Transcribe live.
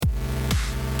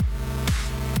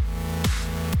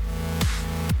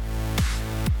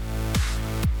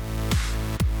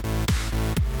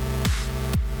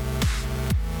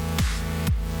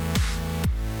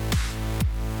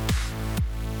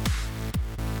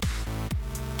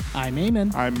I'm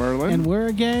Eamon. I'm Merlin. And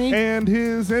we're Gay and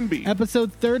His Enby.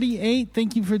 Episode 38.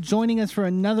 Thank you for joining us for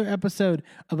another episode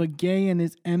of A Gay and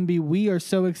His Enby. We are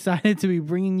so excited to be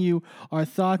bringing you our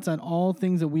thoughts on all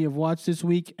things that we have watched this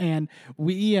week. And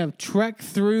we have trekked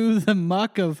through the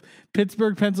muck of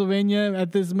Pittsburgh, Pennsylvania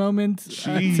at this moment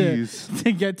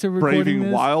to get to recording braving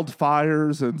this.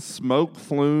 Wildfires and smoke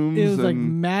flumes. It was like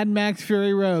Mad Max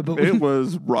Fury Road. But it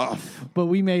was rough. But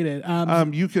we made it.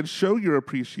 You can show your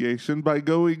appreciation by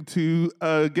going to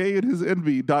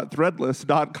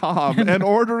gayandhisenby.threadless.com and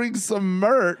ordering some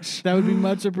merch. That would be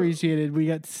much appreciated. We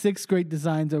got 6 great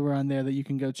designs over on there that you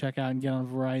can go check out and get on a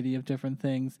variety of different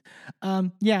things.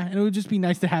 And it would just be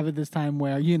nice to have it this time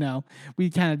where, we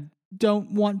kind of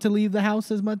don't want to leave the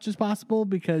house as much as possible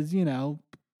because,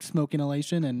 smoke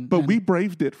inhalation But we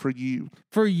braved it for you.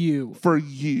 For you.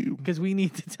 Because we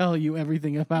need to tell you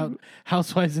everything about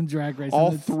Housewives and Drag Race.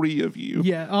 All 3 of you.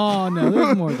 Yeah. Oh, no.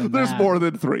 There's more than There's that. more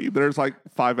than 3. There's like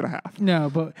 5.5.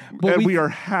 No, but and we are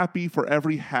happy for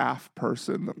every half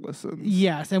person that listens.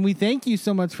 Yes. And we thank you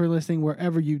so much for listening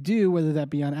wherever you do, whether that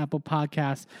be on Apple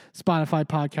Podcasts, Spotify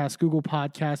Podcasts, Google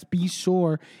Podcasts. Be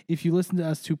sure, if you listen to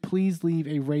us, to please leave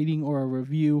a rating or a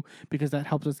review because that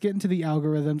helps us get into the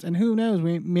algorithms. And who knows,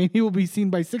 maybe we'll be seen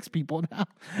by 6 people now.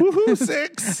 Woohoo,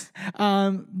 6!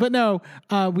 But no,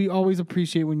 we always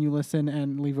appreciate when you listen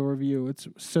and leave a review. It's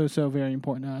so very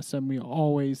important to us, and we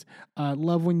always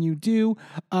love when you do.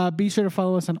 Be sure to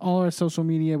follow us on all our social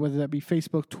media, whether that be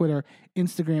Facebook, Twitter,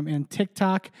 Instagram, and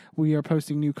TikTok. We are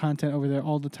posting new content over there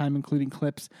all the time, including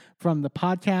clips from the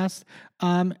podcast.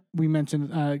 We mentioned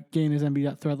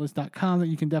gayandhisenby.threadless.com that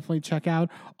you can definitely check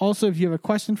out. Also, if you have a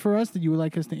question for us that you would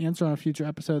like us to answer on a future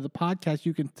episode of the podcast,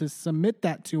 you can submit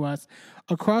that to us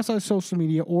across our social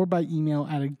media or by email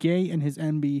at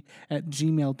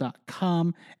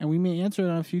gayandhisenby@gmail.com, and we may answer it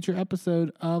on a future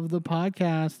episode of the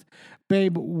podcast.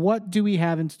 Babe, what do we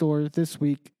have in store this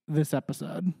week, this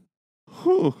episode?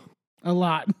 Whew. A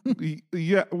lot.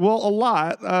 Yeah, well, a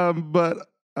lot, but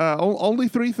only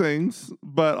 3 things,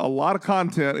 but a lot of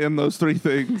content in those 3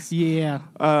 things. Yeah.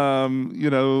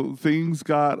 Things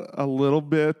got a little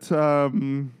bit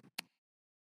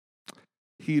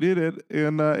heated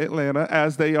in Atlanta,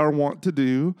 as they are wont to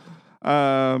do.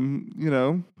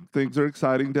 Things are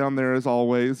exciting down there as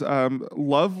always.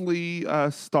 Lovely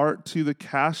start to the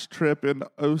cash trip in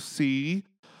OC.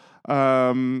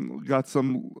 Got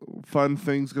some fun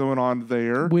things going on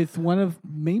there. With one of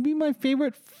maybe my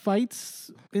favorite fights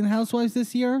in Housewives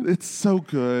this year. It's so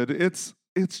good. It's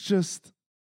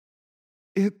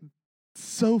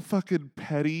so fucking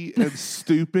petty and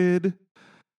stupid.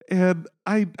 And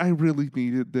I really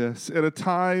needed this at a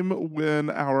time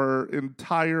when our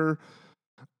entire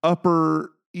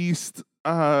upper east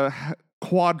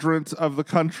quadrant of the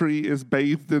country is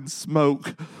bathed in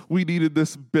smoke. We needed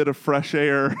this bit of fresh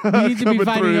air. We need to be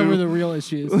fighting over the real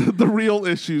issues. The real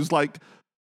issues, like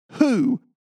who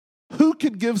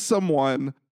can give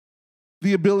someone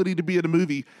the ability to be in a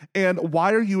movie, and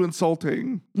why are you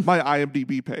insulting my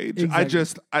IMDb page?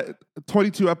 Exactly.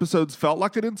 22 episodes felt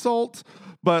like an insult,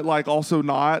 but like also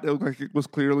not. It was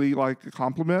clearly like a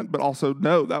compliment, but also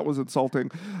no, that was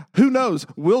insulting. Who knows?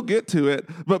 We'll get to it.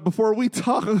 But before we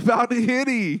talk about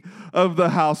any of the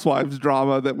Housewives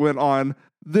drama that went on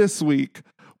this week,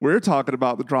 we're talking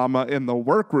about the drama in the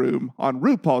workroom on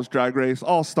RuPaul's Drag Race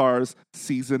All-Stars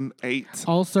Season 8.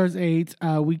 All-Stars 8.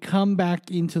 We come back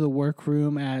into the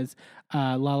workroom as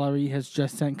LaLaRi has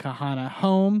just sent Kahana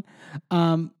home.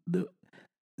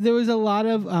 There was a lot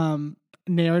of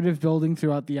narrative building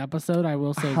throughout the episode, I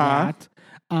will say that.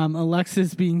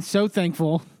 Alexis being so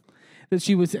thankful that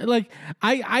she was like,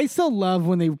 I still love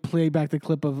when they play back the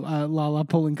clip of Lala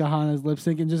pulling Kahana's lip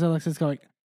sync and just Alexis going,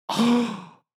 oh.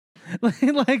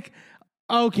 like,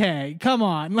 okay, come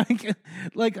on. Like,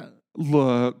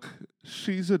 look,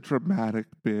 she's a dramatic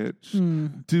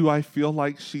bitch. Do I feel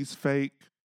like she's fake?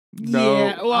 No,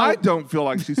 yeah, well, I don't feel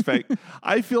like she's fake.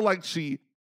 I feel like she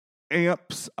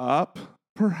amps up,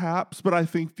 perhaps, but I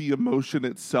think the emotion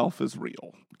itself is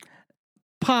real.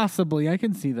 Possibly, I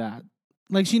can see that.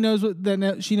 Like she knows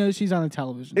she knows she's on a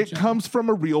television show. It comes from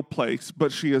a real place,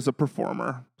 but she is a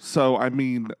performer. So I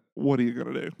mean, what are you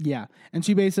gonna do? Yeah, and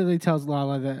she basically tells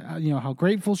Lala that how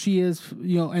grateful she is,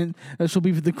 and that she'll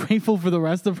be grateful for the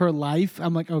rest of her life.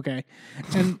 I'm like, okay,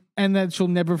 and that she'll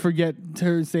never forget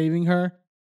her saving her.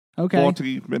 Okay.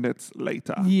 40 minutes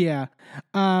later. Yeah.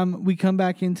 We come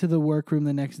back into the workroom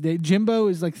the next day. Jimbo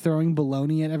is like throwing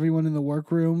bologna at everyone in the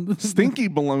workroom. Stinky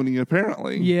bologna,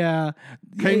 apparently. Yeah.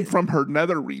 Came from her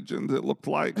nether regions, it looked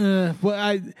like.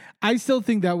 Well, I still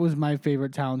think that was my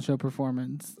favorite talent show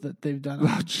performance that they've done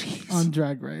on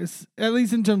Drag Race. At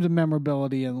least in terms of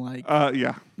memorability and like...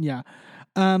 Yeah. Yeah.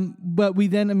 But we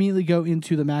then immediately go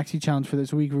into the maxi challenge for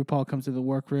this week. RuPaul comes to the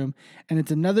workroom, and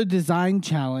it's another design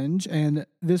challenge. And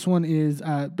this one is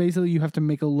basically you have to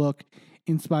make a look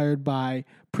inspired by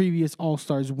previous All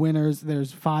Stars winners.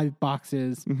 There's 5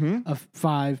 boxes of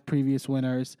 5 previous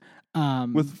winners.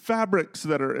 With fabrics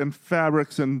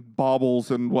and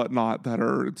baubles and whatnot that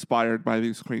are inspired by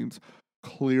these queens.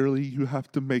 Clearly, you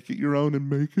have to make it your own and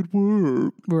make it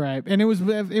work. Right. And it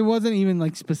wasn't even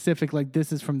like specific, like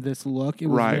this is from this look. It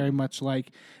was very much like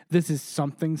this is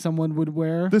something someone would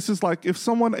wear. This is like if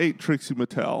someone ate Trixie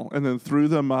Mattel and then threw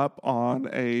them up on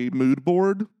a mood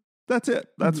board. That's it.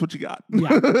 That's what you got.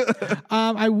 Yeah.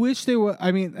 I wish there were.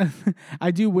 I mean,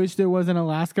 I do wish there was an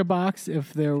Alaska box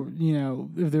if they were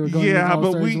going to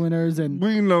All-Stars winners, and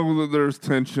we know that there's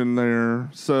tension there.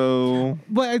 So,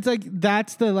 but it's like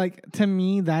that's to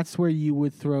me that's where you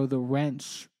would throw the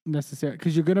wrench necessarily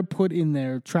because you're going to put in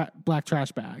there black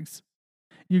trash bags.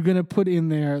 You're going to put in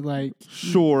there like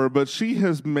sure, but she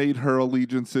has made her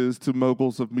allegiances to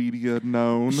moguls of media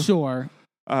known. Sure.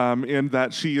 In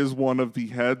that she is one of the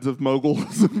heads of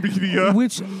moguls of media.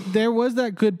 Which there was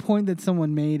that good point that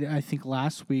someone made, I think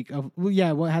last week it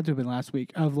had to have been last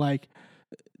week of like,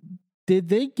 did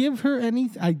they give her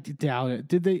anything? I doubt it.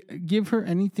 Did they give her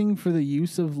anything for the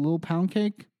use of Lil Pound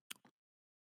Cake?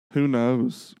 Who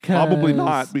knows? Probably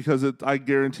not, because I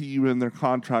guarantee you in their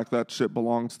contract that shit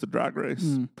belongs to Drag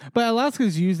Race. But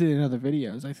Alaska's used it in other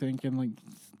videos, I think,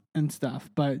 and stuff.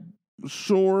 But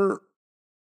sure.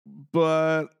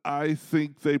 But I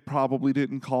think they probably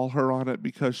didn't call her on it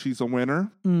because she's a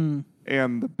winner. And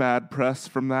the bad press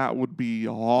from that would be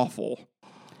awful.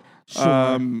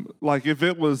 Sure. Like if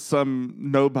it was some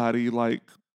nobody, like,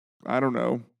 I don't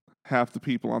know, half the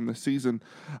people on this season,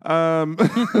 they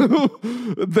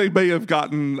may have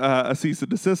gotten a cease and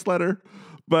desist letter,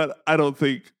 but I don't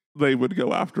think they would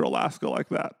go after Alaska like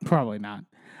that. Probably not.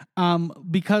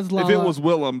 Because Lala, if it was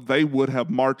Willem, they would have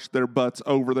marched their butts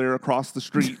over there across the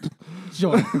street.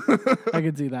 Sure, I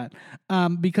could see that.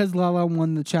 Because Lala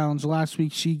won the challenge last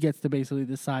week, she gets to basically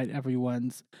decide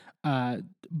everyone's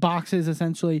boxes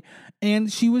essentially,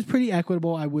 and she was pretty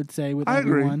equitable, I would say, with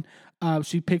everyone.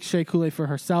 She picked Shea Coulee for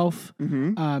herself.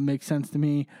 Makes sense to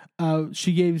me.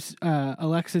 She gave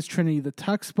Alexis Trinity the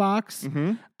Tux box.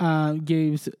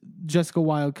 Gave Jessica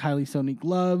Wilde Kylie Sony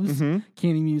gloves.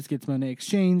 Candy Muse gets Monet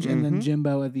Exchange, and then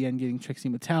Jimbo at the end getting Trixie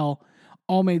Mattel.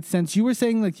 All made sense. You were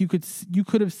saying like you could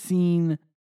have seen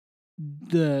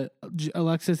the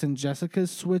Alexis and Jessica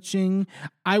switching.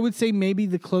 I would say maybe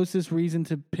the closest reason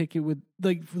to pick it with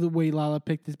like the way Lala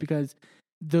picked is because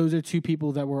those are 2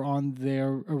 people that were on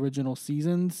their original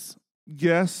seasons.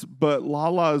 Yes, but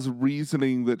Lala's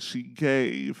reasoning that she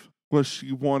gave was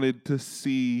she wanted to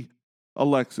see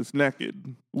Alexis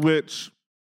naked, which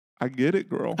I get it,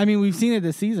 girl. I mean, we've seen it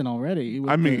this season already.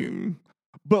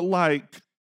 But like,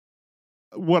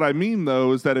 what I mean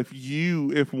though is that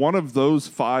if one of those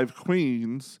 5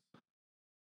 queens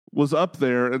was up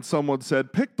there and someone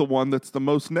said, pick the one that's the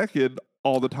most naked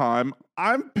all the time,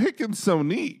 I'm picking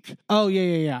Sonique. Oh,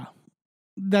 yeah.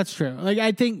 That's true. Like,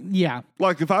 I think, yeah.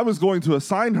 Like, if I was going to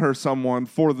assign her someone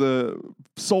for the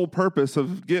sole purpose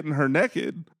of getting her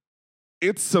naked,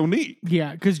 it's Sonique.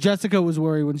 Yeah, because Jessica was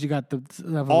worried when she got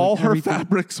all her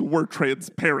fabrics were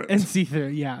transparent. And see-through,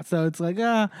 yeah. So it's like,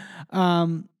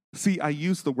 See, I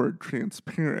use the word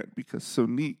transparent because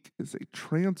Sonique is a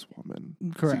trans woman.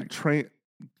 Correct. See,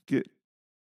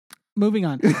 moving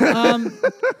on. I'm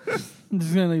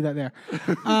just going to leave that there.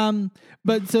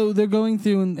 But so they're going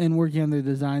through and working on their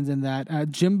designs and that.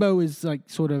 Jimbo is like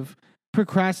sort of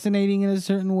procrastinating in a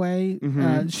certain way.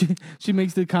 She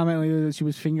makes the comment later that she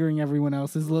was fingering everyone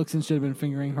else's looks and should have been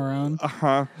fingering her own.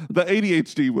 The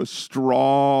ADHD was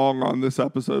strong on this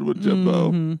episode with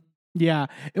Jimbo. Yeah,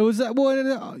 it was.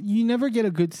 Well, you never get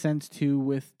a good sense too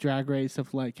with Drag Race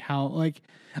of like how, like,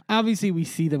 obviously we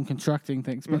see them constructing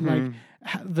things, but like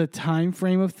the time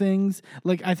frame of things.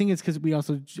 Like, I think it's because we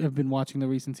also have been watching the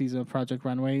recent season of Project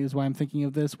Runway. Is why I'm thinking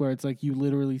of this, where it's like you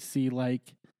literally see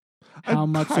like how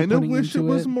much. I kind of wish it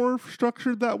was more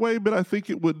structured that way, but I think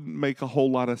it would make a whole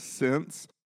lot of sense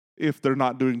if they're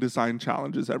not doing design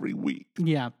challenges every week.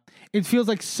 Yeah. It feels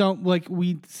like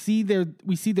we see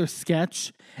their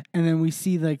sketch, and then we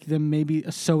see like them maybe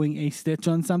sewing a stitch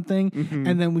on something,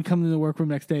 and then we come to the workroom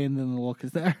next day and then the look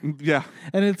is there. Yeah.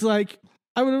 And it's like,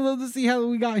 I would have loved to see how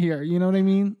we got here. You know what I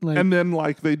mean? Like, and then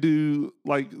like they do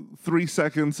like 3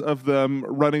 seconds of them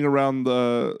running around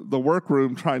the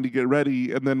workroom trying to get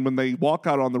ready. And then when they walk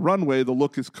out on the runway, the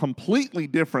look is completely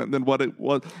different than what it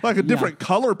was, like a different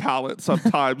color palette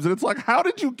sometimes. And it's like, how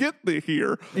did you get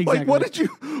here? Exactly. Like,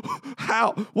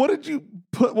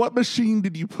 what machine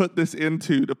did you put this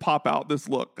into to pop out this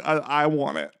look? I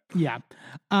want it. Yeah.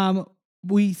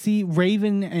 We see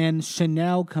Raven and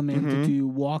Chanel come in to do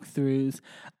walkthroughs.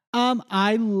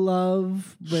 I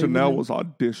love Raven. Chanel was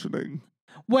auditioning.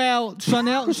 Well,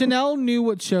 Chanel knew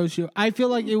what show she. I feel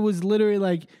like it was literally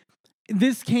like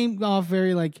this came off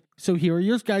very like. So here are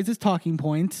your guys' talking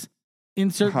points.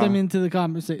 Insert them into the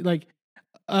conversation, like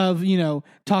of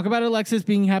talk about Alexis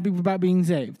being happy about being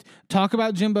saved. Talk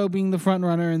about Jimbo being the front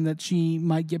runner and that she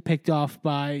might get picked off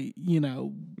by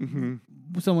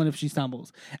someone if she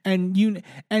stumbles. And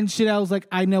Chanel's like,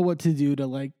 I know what to do to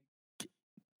like,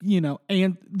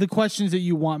 and the questions that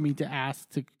you want me to ask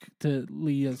to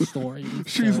Leah's story.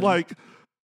 She's like,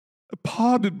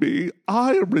 pardon me,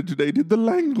 I originated the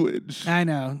language. I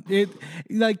know. It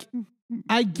like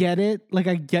I get it. Like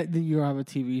I get that you have a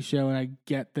TV show and I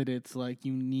get that it's like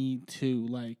you need to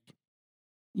like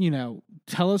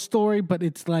tell a story, but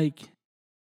it's like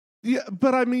yeah,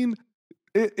 but I mean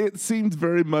it seemed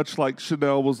very much like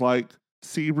Chanel was like,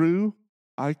 Siru,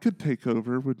 I could take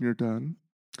over when you're done.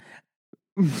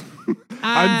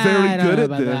 I'm very good at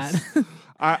this.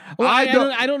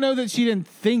 I don't know that she didn't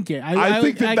think it. I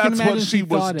think that's what she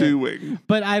was doing.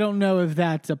 But I don't know if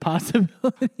that's a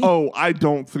possibility. Oh, I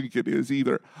don't think it is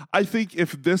either. I think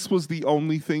if this was the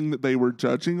only thing that they were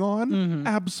judging on,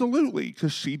 absolutely,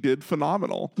 because she did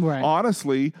phenomenal. Right.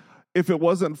 Honestly, if it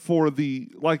wasn't for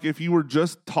if you were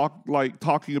just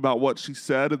talking about what she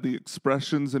said and the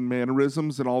expressions and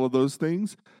mannerisms and all of those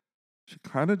things, she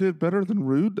kind of did better than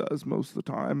Rue does most of the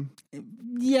time.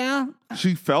 Yeah.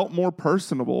 She felt more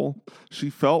personable. She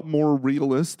felt more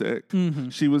realistic.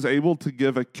 She was able to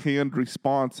give a canned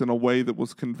response in a way that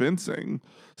was convincing.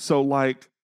 So, like,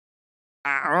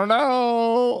 I don't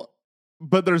know.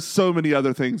 But there's so many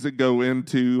other things that go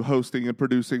into hosting and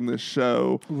producing this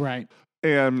show. Right.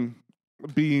 And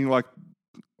being like,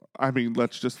 I mean,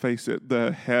 let's just face it,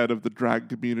 the head of the drag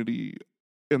community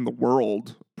in the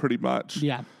world, pretty much.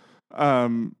 Yeah.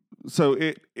 So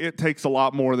it takes a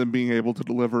lot more than being able to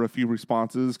deliver a few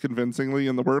responses convincingly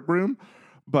in the workroom.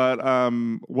 But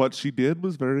what she did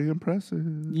was very impressive.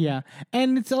 Yeah.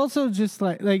 And it's also just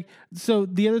like so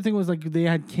the other thing was like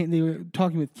they were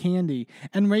talking with Candy,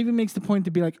 and Raven makes the point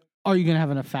to be like, are you going to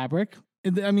have enough fabric?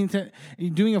 I mean,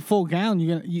 doing a full gown,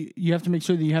 you have to make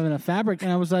sure that you have enough fabric.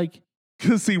 And I was like,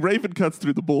 because see, Raven cuts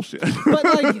through the bullshit. But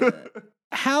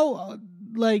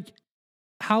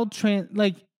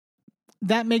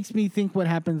that makes me think what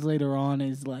happens later on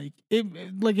is like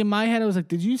in my head I was like,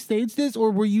 did you stage this,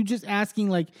 or were you just asking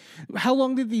like how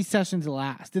long did these sessions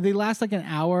last? Did they last like an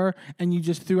hour and you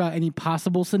just threw out any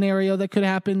possible scenario that could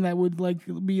happen that would like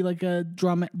be like a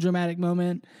dramatic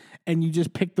moment? And you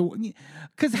just picked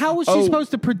because how was she supposed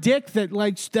to predict that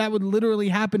like that would literally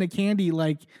happen to Candy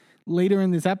like later in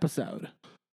this episode?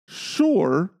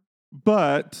 Sure,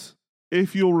 but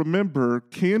if you'll remember,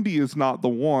 Candy is not the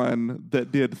one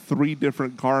that did 3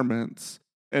 different garments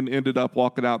and ended up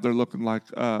walking out there looking like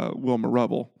Wilma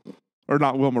Rubble. Or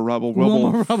not Wilma Rubble,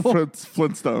 Wilma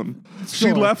Flintstone. Sure.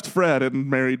 She left Fred and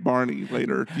married Barney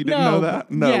later. You didn't know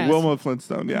that? No, yes. Wilma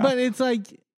Flintstone, yeah. But it's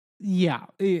like, yeah,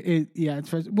 it's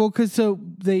first. Well, because so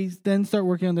they then start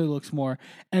working on their looks more,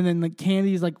 and then like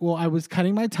Candy's like, well, I was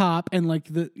cutting my top, and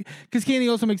like because Candy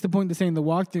also makes the point to say in the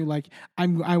walkthrough, like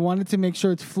I wanted to make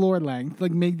sure it's floor length,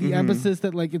 like make the emphasis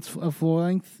that like it's a floor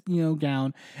length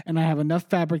gown, and I have enough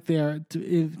fabric there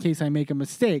in case I make a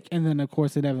mistake, and then of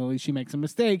course inevitably she makes a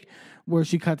mistake where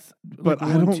she cuts. But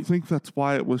I don't think that's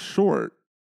why it was short.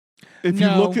 If you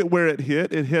look at where it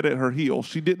hit at her heel.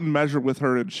 She didn't measure with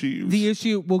her in shoes. The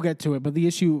issue, we'll get to it, but the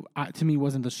issue to me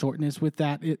wasn't the shortness with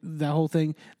that whole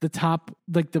thing. The top,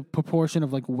 like the proportion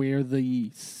of like where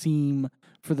the seam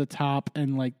for the top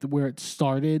and like where it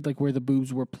started, like where the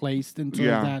boobs were placed and sort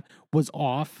of that was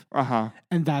off.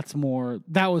 And that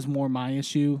was more my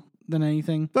issue than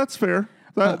anything. That's fair.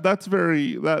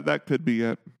 That could be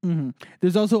it.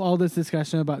 There's also all this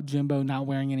discussion about Jimbo not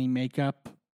wearing any makeup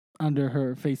under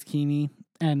her face kini,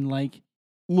 and like,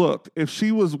 look, if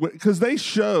she was, because they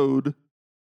showed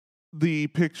the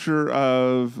picture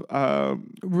of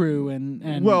Rue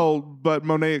and but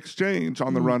Monet Exchange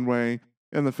on the runway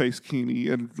in the face bikini,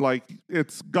 and like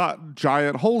it's got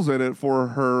giant holes in it for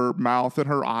her mouth and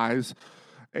her eyes,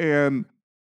 and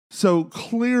so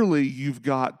clearly you've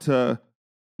got to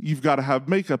have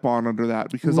makeup on under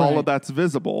that because all of that's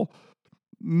visible.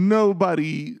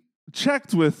 Nobody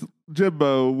checked with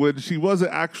Jimbo when she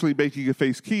wasn't actually making a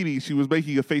face bikini, she was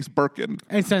making a face Birkin.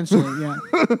 Essentially, yeah.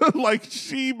 Like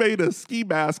she made a ski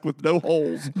mask with no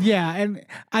holes. Yeah, and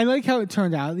I like how it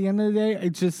turned out at the end of the day.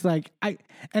 It's just like I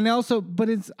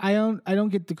don't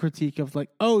get the critique of like,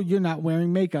 oh, you're not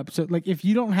wearing makeup. So like if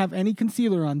you don't have any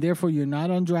concealer on, therefore you're not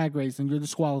on Drag Race and you're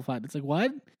disqualified. It's like,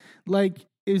 what? Like,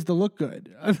 is the look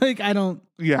good? Like I don't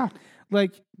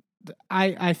like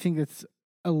I think it's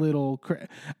a little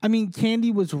I mean,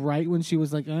 Candy was right when she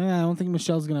was like, I don't think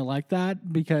Michelle's gonna like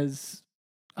that because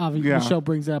obviously Michelle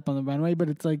brings it up on the runway, but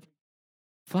it's like,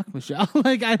 fuck Michelle.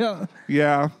 Like I don't.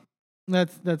 Yeah,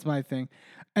 that's my thing.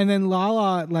 And then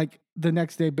Lala, like the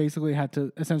next day, basically had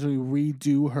to essentially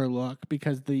redo her look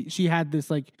because she had this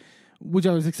like, which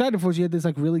I was excited for. She had this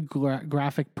like really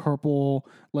graphic purple,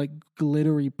 like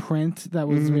glittery print that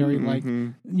was very like,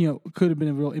 could have been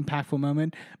a real impactful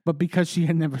moment. But because she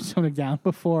had never sewn it down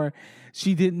before,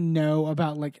 she didn't know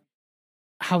about like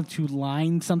how to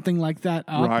line something like that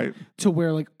up to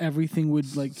where like everything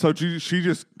would like. So she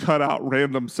just cut out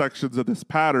random sections of this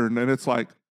pattern, and it's like,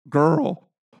 girl,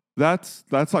 that's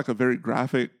like a very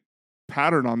graphic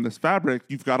pattern on this fabric.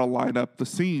 You've got to line up the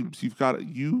seams.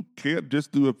 You can't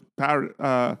just do a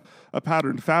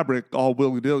patterned fabric all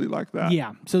willy-nilly like that.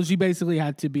 Yeah. So she basically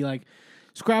had to be like,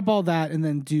 scrap all that and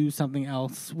then do something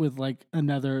else with like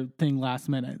another thing last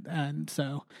minute. And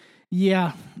so,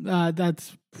 yeah,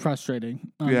 that's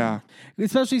frustrating.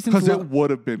 Especially since because it would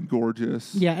have been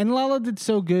gorgeous. Yeah, and Lala did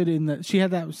so good in that she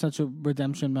had that such a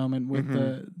redemption moment with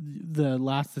the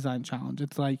last design challenge.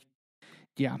 It's like,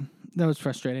 yeah, that was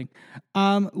frustrating.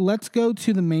 Let's go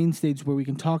to the main stage where we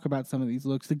can talk about some of these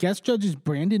looks. The guest judge is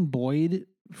Brandon Boyd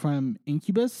from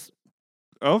Incubus.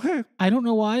 Okay. I don't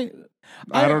know why.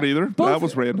 I don't either. That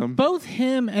was random. Both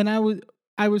him and I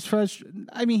was frustrated.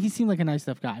 I mean, he seemed like a nice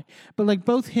enough guy. But like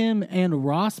both him and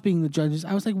Ross being the judges,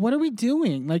 I was like, what are we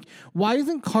doing? Like, why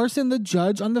isn't Carson the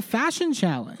judge on the fashion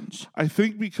challenge? I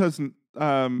think because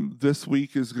this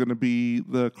week is going to be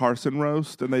the Carson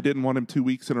roast, and they didn't want him 2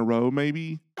 weeks in a row,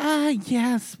 maybe.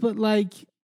 Yes, but like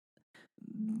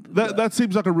that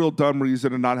seems like a real dumb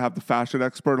reason to not have the fashion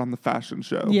expert on the fashion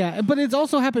show. Yeah, but it's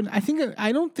also happened. I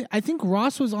think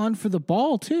Ross was on for the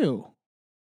ball too.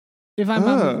 If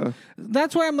I'm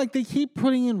that's why I'm like, they keep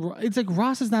putting in. It's like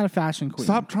Ross is not a fashion queen.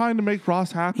 Stop trying to make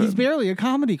Ross happen. He's barely a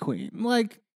comedy queen.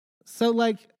 Like, so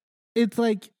like, it's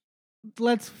like,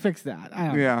 let's fix that. I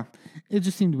don't know. It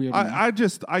just seemed weird.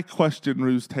 I question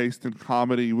Rue's taste in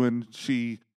comedy when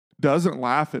she doesn't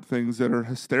laugh at things that are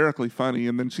hysterically funny,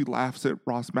 and then she laughs at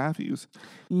Ross Matthews.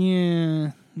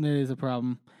 Yeah, that is a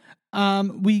problem.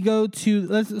 Let's go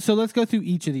through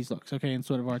each of these looks, okay, and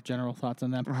sort of our general thoughts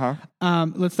on them.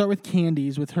 Let's start with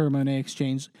Candy's with her Monet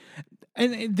Exchange,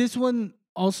 and this one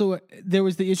also there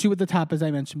was the issue with the top, as I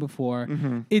mentioned before.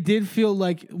 It did feel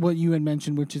like what you had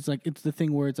mentioned, which is like it's the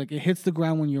thing where it's like it hits the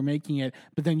ground when you're making it,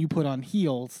 but then you put on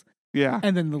heels,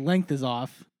 and then the length is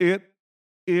off.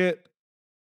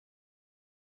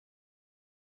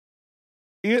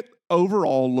 It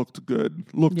overall looked good.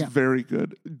 Looked very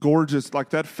good. Gorgeous.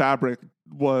 Like that fabric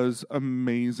was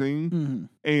amazing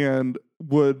and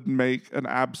would make an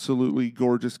absolutely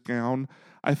gorgeous gown.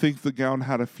 I think the gown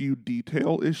had a few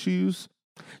detail issues.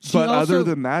 But other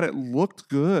than that, it looked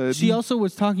good. She also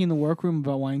was talking in the workroom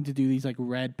about wanting to do these like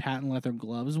red patent leather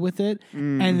gloves with it.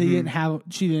 And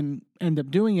she didn't end up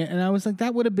doing it. And I was like,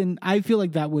 I feel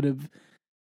like that would have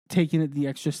taken it the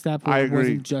extra step where it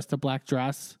wasn't just a black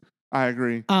dress. I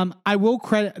agree. The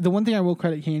one thing I will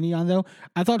credit Candy on though,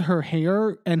 I thought her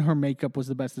hair and her makeup was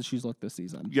the best that she's looked this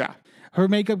season. Yeah. Her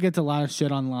makeup gets a lot of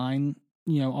shit online,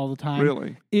 all the time.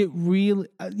 Really? It really,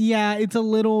 it's a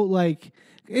little like,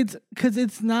 it's because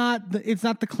it's not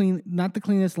the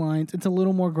cleanest lines. It's a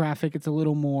little more graphic. It's a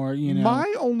little more,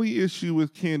 My only issue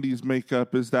with Candy's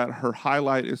makeup is that her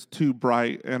highlight is too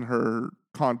bright and her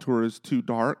contour is too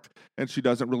dark, and she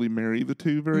doesn't really marry the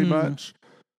two very much.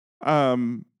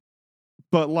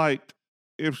 But like,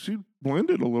 if she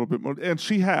blended a little bit more, and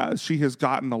she has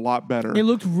gotten a lot better. It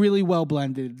looked really well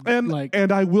blended.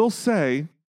 And I will say,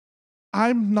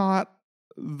 I'm not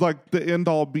like the end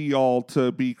all be all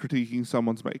to be critiquing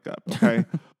someone's makeup, okay?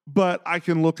 But I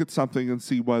can look at something and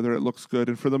see whether it looks good.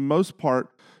 And for the most part,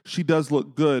 she does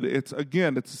look good. It's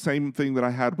the same thing that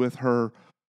I had with her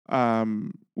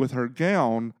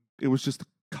gown. it was just a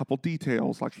couple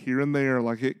details, like here and there.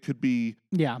 Like it could be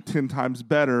 10 times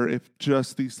better if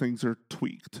just these things are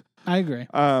tweaked. I agree.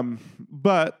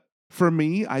 But for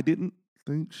me, I didn't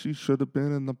think she should have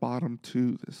been in the bottom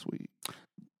 2 this week.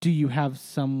 Do you have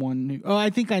someone who... Oh, I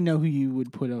think I know who you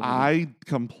would put over. I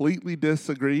completely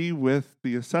disagree with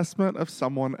the assessment of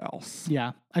someone else.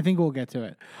 Yeah, I think we'll get to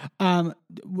it.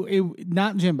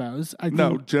 Not Jimbo's.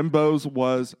 No, Jimbo's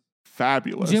was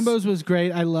fabulous. Jimbo's was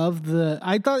great. I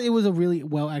thought it was a really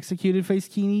well executed face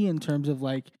kini in terms of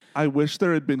like... I wish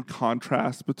there had been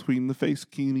contrast between the face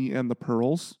kini and the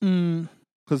pearls.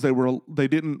 Because they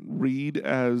didn't read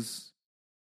as...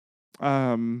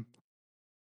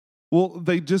 Well,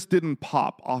 they just didn't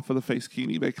pop off of the face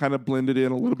kini. They kind of blended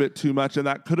in a little bit too much, and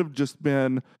that could have just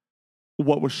been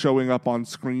what was showing up on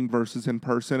screen versus in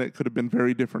person. It could have been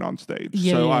very different on stage.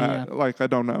 I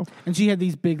don't know. And she had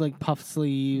these big like puff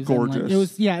sleeves.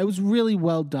 Gorgeous. And, it was really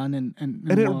well done and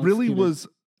it really was.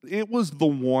 It was the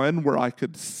one where I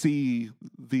could see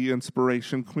the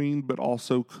inspiration queen, but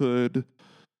also could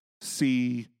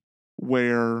see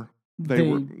where they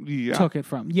were took it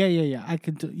from. Yeah. I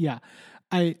could.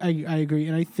 I agree,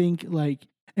 and I think like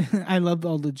I loved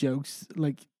all the jokes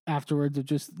like afterwards of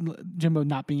just Jimbo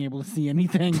not being able to see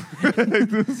anything.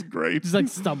 This is great. Just like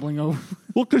stumbling over.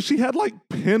 Well, because she had like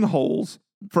pinholes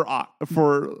for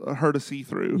her to see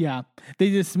through. Yeah,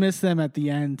 they dismiss them at the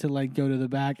end to like go to the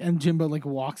back, and Jimbo like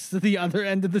walks to the other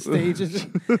end of the stage.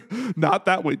 Not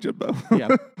that way, Jimbo.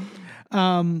 Yeah.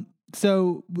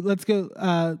 So let's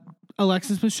go.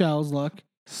 Alexis Michelle's look.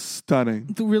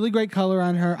 Stunning. Really great color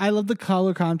on her. I love the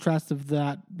color contrast of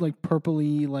that like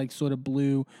purpley, like sort of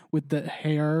blue with the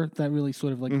hair, that really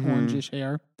sort of like orangish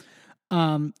hair.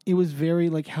 It was very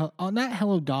like not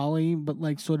Hello Dolly, but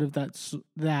like sort of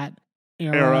that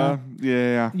era.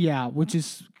 Yeah. Which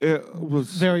is it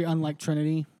was very unlike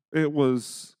Trinity. It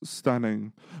was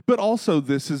stunning. But also,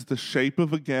 this is the shape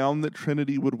of a gown that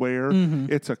Trinity would wear.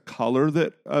 It's a color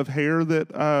of hair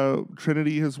that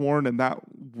Trinity has worn, and that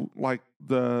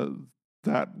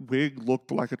wig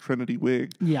looked like a Trinity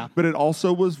wig. Yeah. But it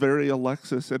also was very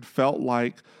Alexis. It felt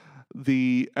like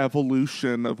the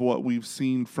evolution of what we've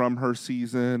seen from her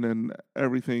season and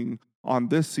everything on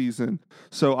this season.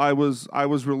 So I was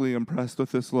really impressed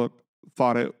with this look.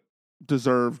 Thought it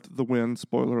deserved the win.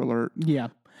 Spoiler alert. Yeah.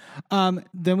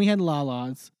 Then we had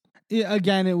Lala's.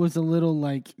 Again, it was a little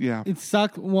like... Yeah. It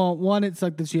sucked. Well, one, it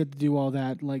sucked that she had to do all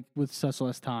that like with such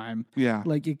less time. Yeah.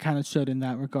 Like it kind of showed in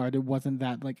that regard. It wasn't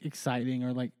that like exciting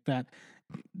or like that...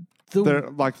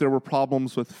 There were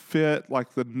problems with fit,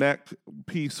 like the neck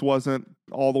piece wasn't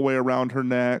all the way around her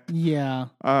neck. Yeah.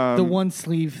 The one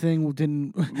sleeve thing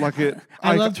didn't... Like it...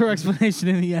 I loved her explanation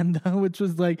in the end, though, which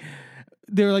was like...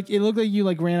 They were like, it looked like you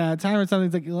like ran out of time or something.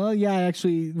 It's like, well, yeah, I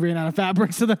actually ran out of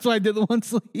fabric, so that's why I did the one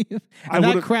sleeve. And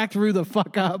that cracked Rue the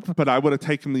fuck up. But I would have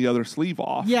taken the other sleeve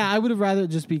off. Yeah, I would have rather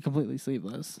just be completely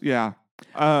sleeveless. Yeah.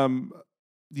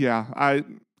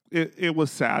 It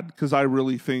was sad because I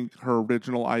really think her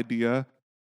original idea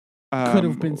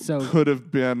could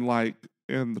have been like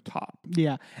in the top.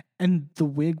 Yeah. And the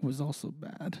wig was also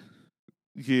bad.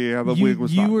 Yeah, the wig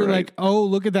was not You were great. like, oh,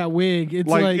 look at that wig. It's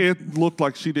like it looked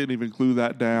like she didn't even glue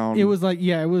that down. It was like,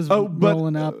 yeah, it was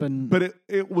rolling up. But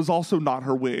it was also not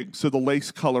her wig, so the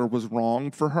lace color was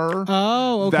wrong for her.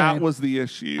 Oh, okay. That was the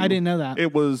issue. I didn't know that.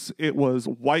 It was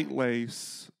white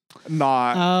lace,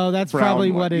 not Oh, that's brown probably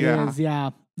lace. what it is.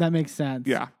 Yeah, that makes sense.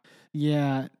 Yeah.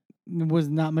 Yeah, it was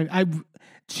not my...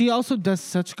 She also does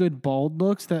such good bald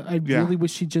looks that I really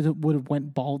wish she just would have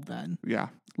went bald then. Yeah.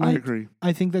 Like, I agree.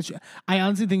 I think that I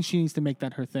honestly think she needs to make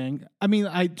that her thing. I mean,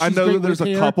 I know that there's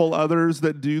a couple others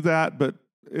that do that, but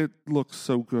it looks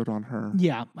so good on her.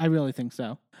 Yeah, I really think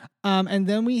so. And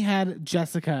then we had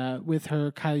Jessica with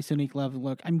her Kylie Sonique Love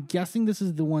look. I'm guessing this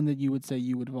is the one that you would say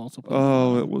you would have also put.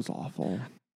 Oh, it was awful.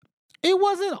 It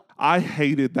wasn't. I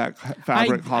hated that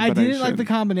fabric combination. I didn't like the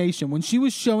combination when she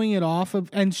was showing it off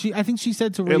and I think she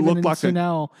said to Raven and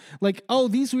Sunel, like, "Oh,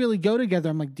 these really go together."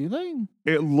 I'm like, "Do they?"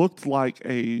 It looked like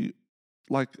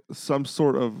some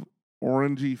sort of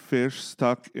orangey fish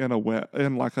stuck in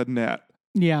a net.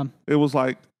 Yeah, it was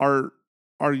like, are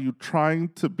you trying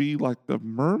to be like the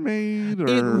mermaid? Or?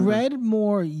 It read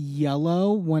more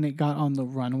yellow when it got on the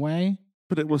runway.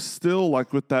 But it was still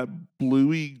like with that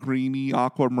bluey, greeny,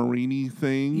 aquamarine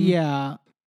thing. Yeah.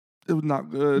 It was not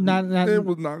good. It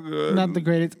was not good. Not the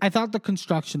greatest. I thought the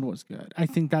construction was good. I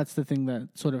think that's the thing that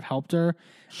sort of helped her.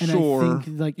 And sure. I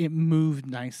think like it moved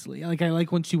nicely. Like I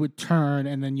like when she would turn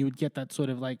and then you would get that sort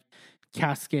of like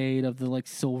cascade of the like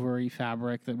silvery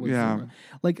fabric that was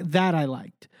like that I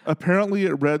liked. Apparently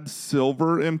it read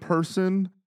silver in person.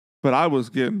 But I was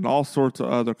getting all sorts of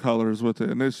other colors with it,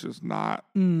 and it's just not.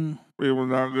 Mm. It was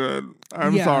not good.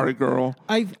 I'm Yeah. sorry, girl.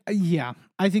 I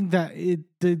think that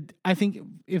I think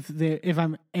if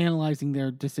I'm analyzing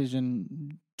their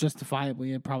decision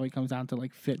justifiably, it probably comes down to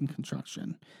like fit and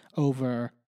construction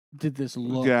over did this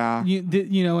look. Yeah.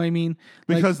 You know what I mean?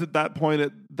 Because at that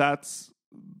point, that's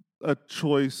a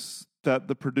choice that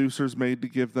the producers made to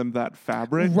give them that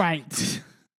fabric. Right.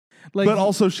 Like, but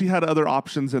also she had other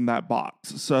options in that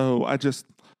box. So I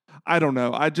don't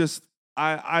know.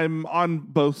 I'm on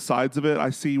both sides of it. I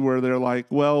see where they're like,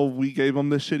 well, we gave them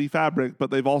this shitty fabric,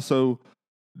 but they've also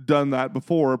done that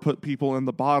before, put people in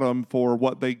the bottom for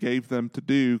what they gave them to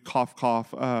do. Cough,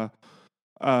 cough.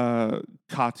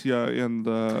 Katya in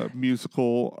the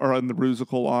musical or in the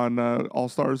musical on All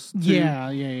Stars 2.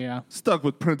 Yeah. Stuck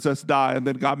with Princess Di and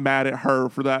then got mad at her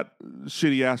for that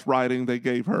shitty ass writing they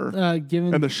gave her.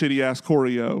 And the shitty ass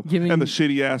choreo. And the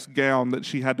shitty ass gown that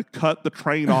she had to cut the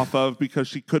train off of because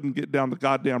she couldn't get down the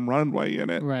goddamn runway in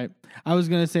it. Right. I was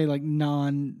going to say like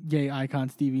non-gay icon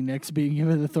Stevie Nicks being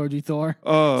given the Thorgy Thor.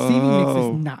 Stevie Nicks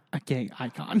is not a gay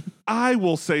icon. I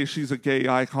will say she's a gay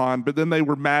icon, but then they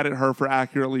were mad at her for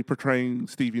accurately portraying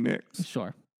Stevie Nicks.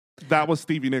 Sure. That was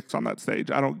Stevie Nicks on that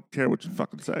stage. I don't care what you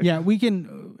fucking say. Yeah, we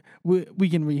can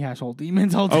rehash old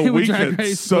demons all day. Oh, we can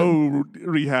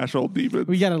rehash old demons.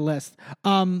 We got a list.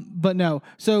 But no.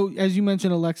 So as you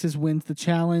mentioned, Alexis wins the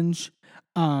challenge.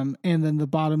 And then the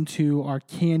bottom two are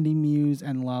Candy Muse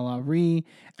and Lala Ree.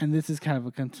 And this is kind of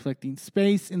a conflicting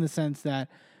space in the sense that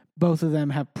both of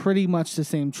them have pretty much the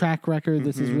same track record. Mm-hmm.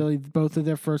 This is really both of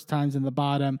their first times in the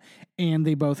bottom, and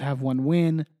they both have one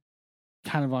win,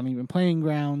 kind of on even playing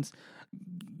grounds.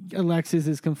 Alexis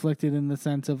is conflicted in the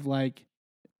sense of like,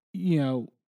 you know,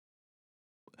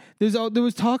 there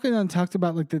was talk and talked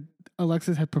about like that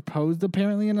Alexis had proposed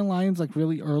apparently an alliance like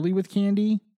really early with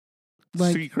Candy.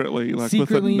 Like, secretly with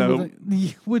a note.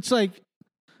 Which, like,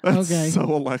 that's okay. So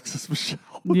Alexis Michelle.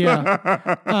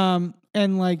 Yeah.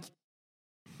 And, like,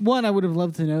 one, I would have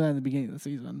loved to know that in the beginning of the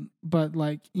season. But,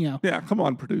 like, you know. Yeah, come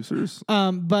on, producers.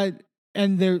 But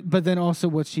then also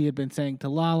what she had been saying to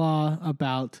Lala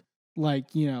about,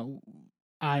 like, you know,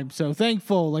 I'm so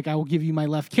thankful. Like, I will give you my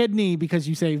left kidney because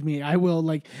you saved me. I will,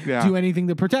 like, do anything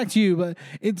to protect you. But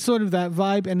it's sort of that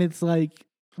vibe. And it's like,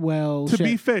 well, to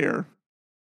be fair,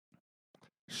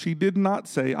 she did not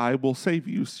say, I will save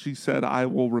you. She said, I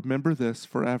will remember this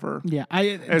forever. Yeah.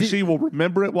 She will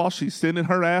remember it while she's sending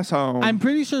her ass home. I'm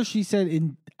pretty sure she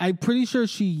said, I'm pretty sure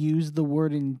she used the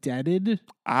word indebted.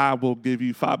 I will give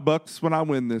you $5 when I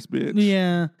win this bitch.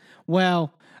 Yeah.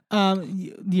 Well,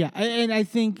 yeah. And I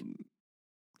think.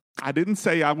 I didn't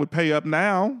say I would pay up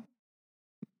now.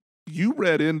 You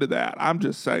read into that. I'm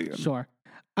just saying. Sure.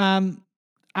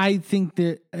 I think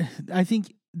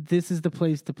this is the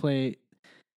place to play.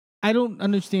 I don't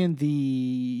understand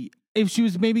if she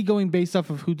was maybe going based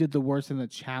off of who did the worst in the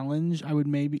challenge, I would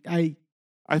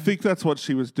I think that's what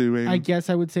she was doing. I guess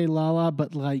I would say Lala,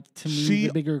 but like to me,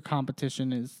 the bigger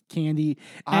competition is Candy,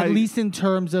 at least in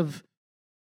terms of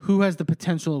who has the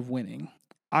potential of winning.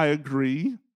 I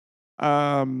agree.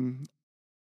 I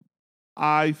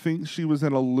think she was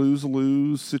in a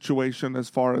lose-lose situation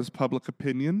as far as public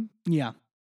opinion. Yeah.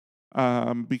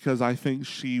 Because I think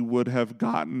she would have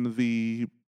gotten the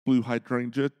blue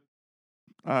hydrangea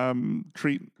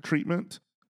treatment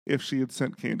if she had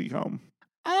sent Candy home.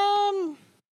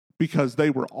 Because they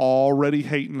were already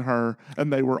hating her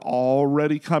and they were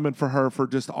already coming for her for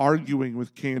just arguing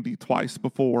with Candy twice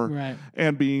before, right,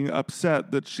 and being upset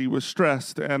that she was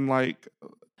stressed and like.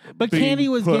 But Candy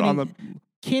was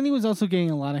Candy was also getting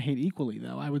a lot of hate equally,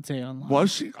 though, I would say online.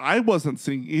 Was she? I wasn't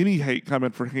seeing any hate coming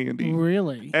for Candy.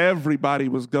 Really? Everybody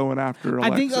was going after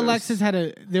Alexis. I think Alexis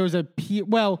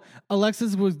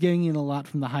Alexis was getting in a lot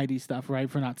from the Heidi stuff, right?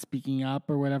 For not speaking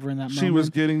up or whatever in that moment. She was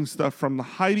getting stuff from the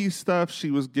Heidi stuff. She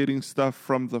was getting stuff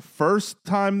from the first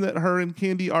time that her and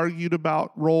Candy argued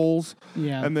about roles.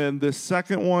 Yeah. And then this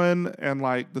second one, and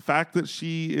like the fact that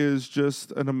she is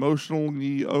just an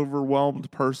emotionally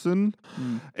overwhelmed person.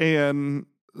 And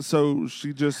so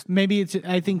she just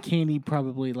I think Candy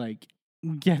probably like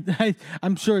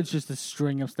I'm sure it's just a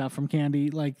string of stuff from Candy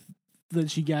like that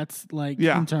she gets like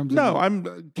in terms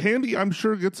of Candy I'm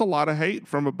sure gets a lot of hate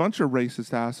from a bunch of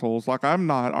racist assholes. Like I'm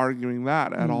not arguing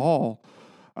that at all.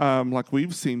 Like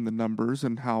we've seen the numbers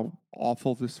and how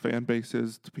awful this fan base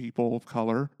is to people of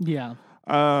color. Yeah.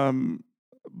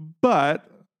 But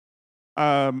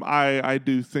I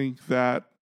do think that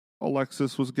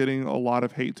Alexis was getting a lot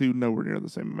of hate too, nowhere near the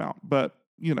same amount. But,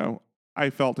 you know, I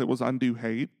felt it was undue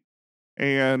hate.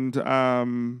 And,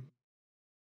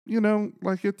 you know,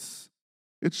 like it's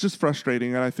it's just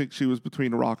frustrating. And I think she was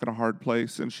between a rock and a hard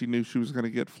place, and she knew she was going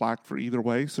to get flack for either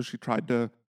way. So she tried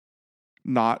to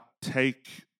not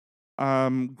take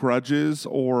grudges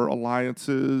or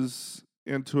alliances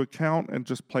into account and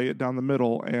just play it down the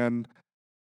middle. And,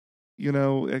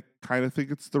 I kind of think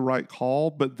it's the right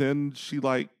call, but then she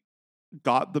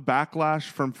got the backlash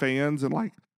from fans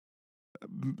and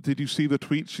did you see the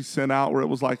tweet she sent out where it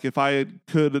was like, if I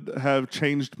could have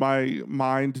changed my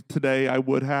mind today, I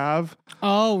would have?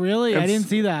 Oh, really? I didn't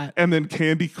see that. And then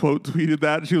Candy quote tweeted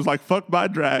that. And she was like, fuck my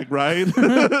drag, right?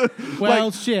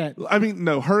 Well, shit. I mean,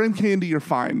 no, her and Candy are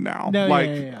fine now. No,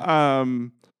 yeah.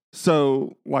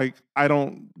 So, I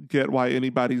don't get why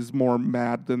anybody's more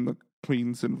mad than the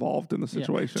queens involved in the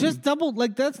situation. Just double,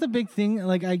 that's the big thing.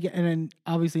 I get, and then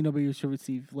obviously nobody should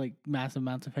receive massive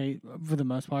amounts of hate for the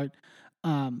most part.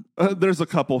 There's a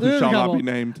couple who shall not be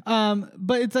named.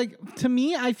 But it's to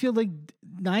me, I feel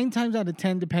 9 times out of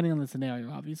 10, depending on the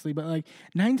scenario, obviously, but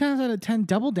 9 times out of 10,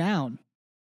 double down.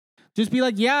 Just be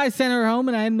yeah, I sent her home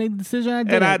and I made the decision. I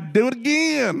did and I'd do it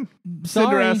again. Sorry.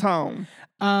 Send her ass home.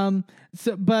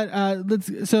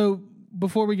 So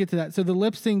before we get to that, so the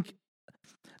lip sync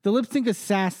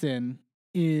assassin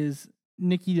is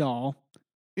Nikki Doll.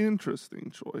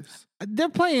 Interesting choice. They're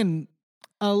playing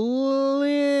a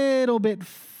little bit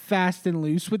fast and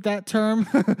loose with that term.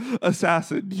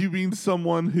 Assassin. You mean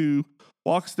someone who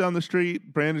walks down the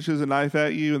street, brandishes a knife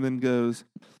at you, and then goes,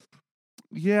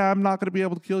 yeah, I'm not going to be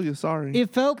able to kill you. Sorry.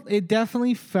 It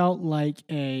definitely felt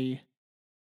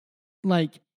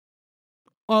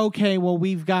okay, well,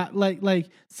 we've got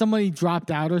somebody dropped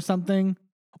out or something,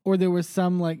 or there was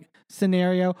some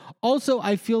scenario. Also,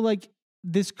 I feel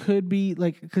this could be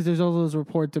because there's all those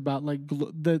reports about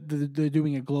they're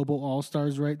doing a global All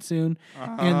Stars right soon,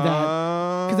 and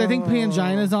that because I think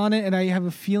Pangina's on it, and I have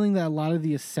a feeling that a lot of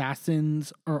the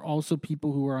assassins are also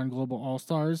people who are on global All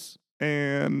Stars,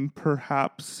 and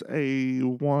perhaps a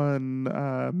one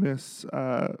Miss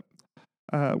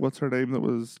what's her name that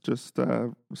was just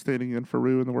standing in for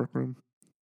Rue in the workroom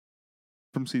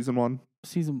from season 1.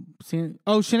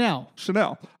 Chanel.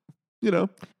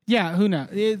 Yeah, who knows?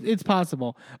 It's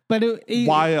possible. But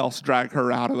why else drag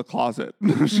her out of the closet?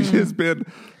 She has been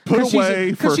put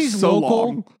away for so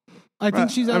long. I think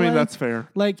she's. I mean, that's fair.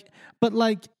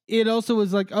 But it also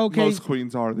was okay. Most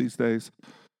queens are these days.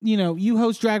 You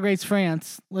host Drag Race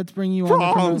France. Let's bring you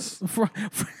France. on.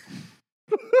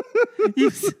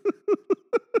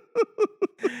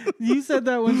 You said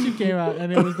that when she came out,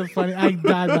 and it was the funny. I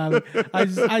died laughing.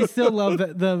 I still love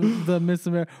the Miss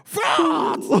America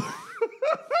France.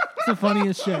 It's the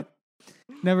funniest shit.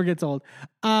 Never gets old.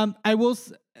 I will,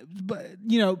 but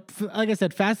like I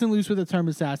said, fast and loose with the term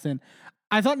assassin.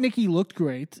 I thought Nikki looked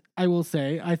great. I will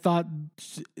say. I thought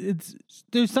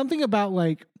there's something about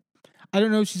I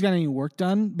don't know if she's got any work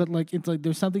done, but it's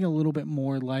there's something a little bit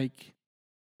more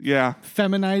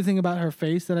feminizing about her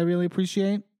face that I really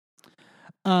appreciate.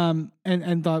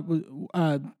 And thought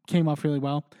came off really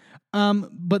well.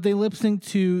 But they lip sync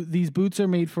to "These Boots Are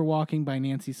Made for Walking" by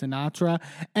Nancy Sinatra.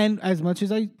 And as much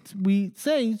as we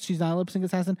say she's not a lip sync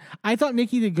assassin, I thought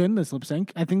Nikki did good in this lip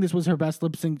sync. I think this was her best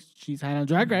lip sync she's had on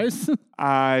Drag Race.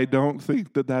 I don't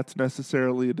think that that's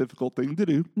necessarily a difficult thing to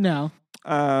do. No.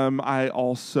 I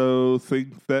also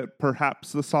think that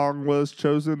perhaps the song was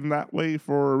chosen that way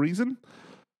for a reason,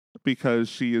 because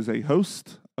she is a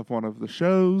host of one of the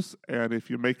shows, and if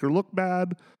you make her look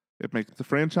bad, it makes the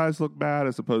franchise look bad,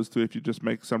 as opposed to if you just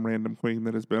make some random queen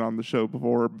that has been on the show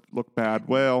before look bad.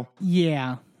 Well,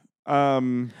 yeah.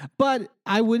 But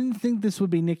I wouldn't think this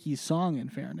would be Nikki's song, in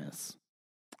fairness.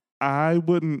 I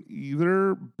wouldn't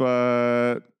either,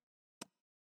 but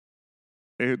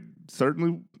it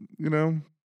certainly,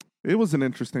 it was an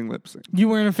interesting lip sync. You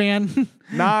weren't a fan?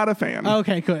 Not a fan.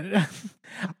 Okay, good.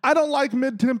 I don't like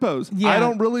mid-tempos. Yeah. I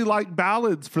don't really like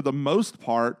ballads for the most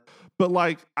part, but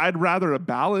I'd rather a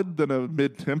ballad than a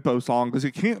mid-tempo song because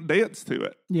you can't dance to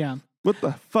it. Yeah. What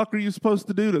the fuck are you supposed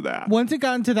to do to that? Once it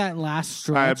got into that last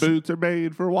stretch. My boots are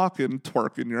made for walking,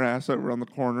 twerking your ass over on the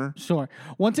corner. Sure.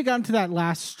 Once it got into that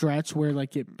last stretch where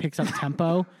it picks up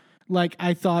tempo,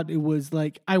 I thought it was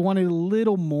I wanted a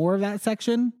little more of that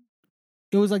section.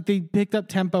 It was they picked up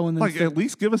tempo and then at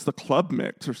least give us the club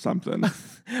mix or something.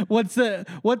 What's the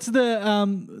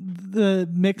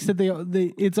mix that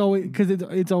they it's always because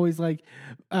it's always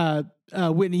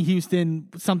Whitney Houston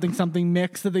something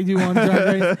mix that they do on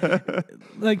Drag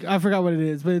Race. I forgot what it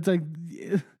is, but it's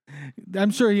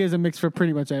I'm sure he has a mix for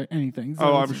pretty much anything.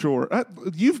 So I'm sure.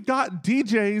 You've got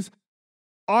DJs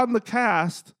on the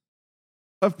cast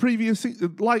of previous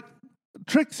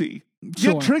Trixie.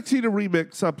 Sure. Get Trixie to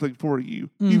remix something for you.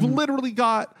 Mm-hmm. You've literally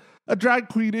got a drag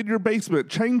queen in your basement,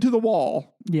 chained to the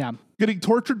wall, Yeah. getting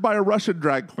tortured by a Russian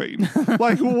drag queen.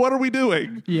 Like, what are we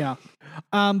doing? Yeah.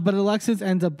 But Alexis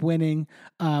ends up winning,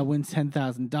 wins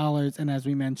 $10,000, and as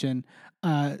we mentioned,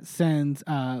 sends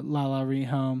Lala Ree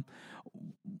home.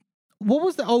 What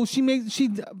was the? She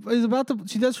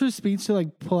does her speech to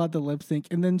like pull out the lip sync,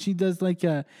 and then she does like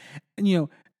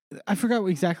I forgot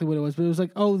exactly what it was, but it was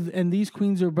like, oh, and these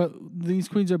queens are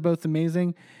both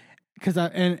amazing. Because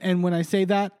and when I say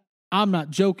that, I'm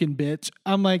not joking, bitch.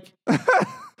 I'm like.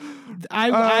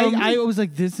 I was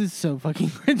like, this is so fucking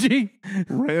cringy.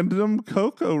 Random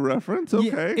Coco reference,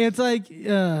 okay. Yeah, it's like,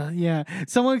 yeah.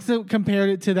 Someone compared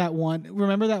it to that one.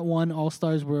 Remember that one All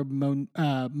Stars where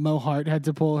Mo Hart had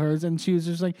to pull hers, and she was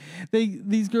just like,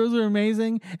 these girls are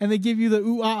amazing, and they give you the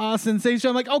ooh ah ah sensation.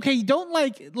 I'm like, okay, don't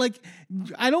like.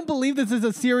 I don't believe this is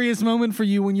a serious moment for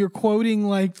you when you're quoting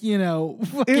fucking.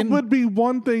 It would be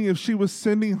one thing if she was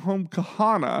sending home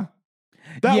Kahana.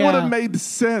 That would have made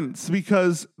sense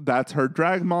because that's her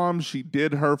drag mom. She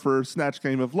did her for Snatch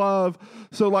Game of Love.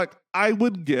 So, like, I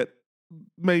would get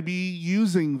maybe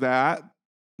using that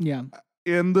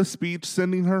in the speech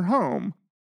sending her home.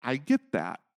 I get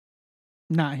that.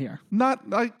 Not here. Not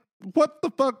like, what the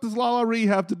fuck does Lala Ree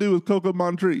have to do with Coco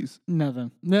Montrese?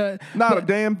 Nothing. Not a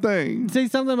damn thing. Say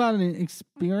something about an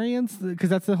experience, because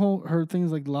that's her thing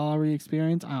is like Lala Ree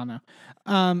experience. I don't know.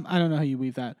 I don't know how you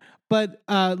weave that. But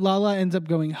Lala ends up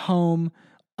going home.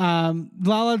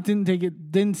 Lala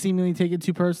didn't seemingly take it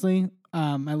too personally,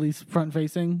 at least front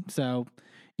facing. So,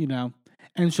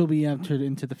 and she'll be entered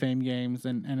into the Fame Games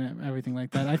and everything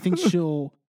like that. I think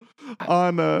she'll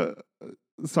on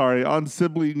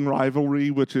Sibling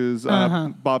Rivalry, which is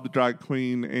Bob the Drag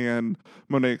Queen and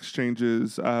Monet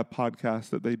Exchange's podcast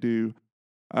that they do.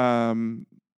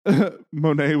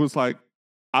 Monet was like,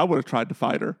 I would have tried to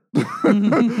fight her.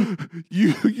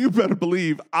 You better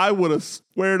believe I would have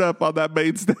squared up on that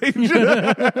main stage.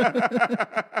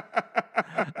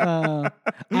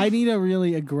 I need a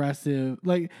really aggressive,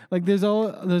 like there's a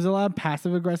lot of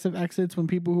passive aggressive exits when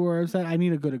people who are upset. I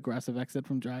need a good aggressive exit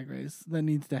from Drag Race. That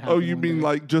needs to happen. Oh, you mean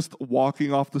like just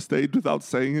walking off the stage without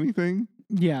saying anything?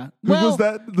 Yeah. Who was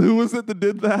that? Who was it that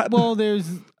did that?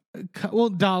 Well,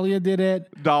 Dahlia did it.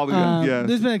 Dahlia, yes.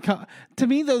 There's been to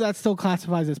me though that still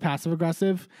classifies as passive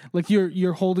aggressive. Like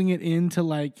you're holding it in to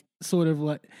like sort of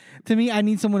like, to me, I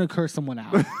need someone to curse someone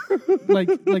out, like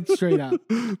straight up.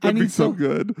 That'd be so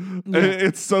good. Yeah.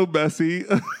 It's so messy.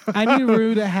 I need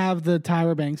Rue to have the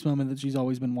Tyra Banks moment that she's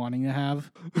always been wanting to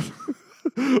have.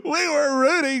 We were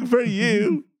rooting for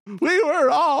you. We were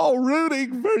all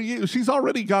rooting for you. She's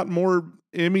already got more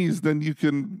Emmys than you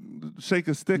can shake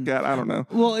a stick at. I don't know.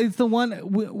 Well, it's the one.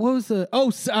 What was the?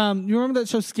 You remember that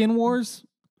show Skin Wars?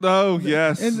 Oh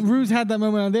yes. And Rue's had that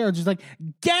moment on there, just like,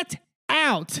 get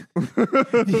out.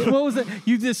 What was it?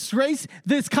 You disgrace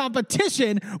this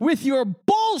competition with your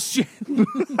bullshit.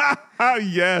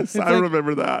 Yes, I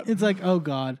remember that. It's like, oh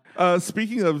God.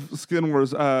 Speaking of Skin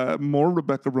Wars, more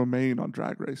Rebecca Romaine on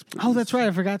Drag Race, please. Oh, that's right.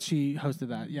 I forgot she hosted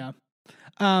that. Yeah.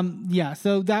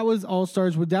 So that was All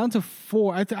Stars. We're down to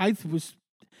 4.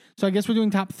 So I guess we're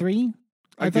doing top 3.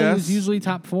 I thought it was usually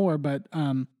top 4, but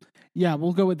yeah,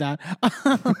 we'll go with that.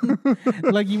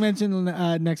 Like you mentioned,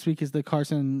 next week is the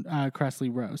Carson Kressley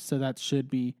roast, so that should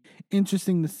be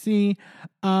interesting to see.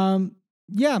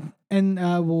 Yeah,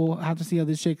 and we'll have to see how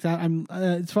this shakes out. I'm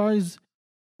as far as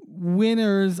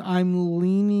winners, I'm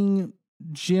leaning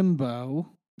Jimbo.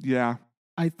 Yeah.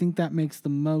 I think that makes the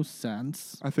most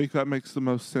sense. I think that makes the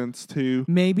most sense too.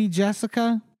 Maybe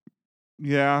Jessica?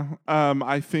 Yeah.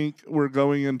 I think we're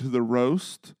going into the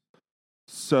roast.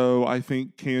 So I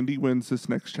think Candy wins this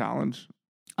next challenge.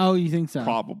 Oh, you think so?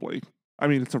 Probably. I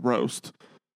mean, it's a roast.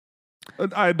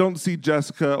 I don't see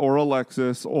Jessica or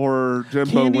Alexis or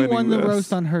Jimbo Candy winning won the this.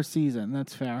 roast on her season.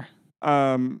 That's fair.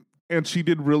 And she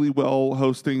did really well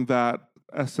hosting that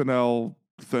SNL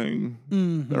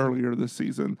thing earlier this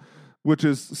season, which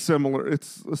is similar.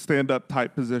 It's a stand-up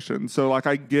type position. So, like,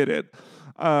 I get it.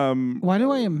 Why do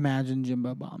I imagine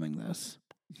Jimbo bombing this?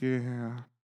 Yeah.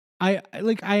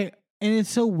 And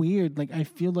it's so weird. Like, I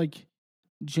feel like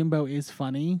Jimbo is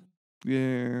funny.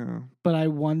 Yeah. But I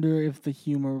wonder if the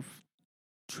humor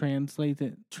translate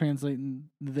in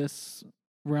this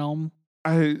realm.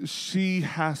 She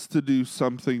has to do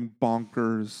something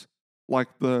bonkers, like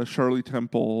the Shirley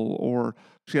Temple, or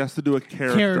she has to do a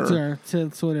character to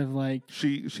sort of like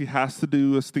she has to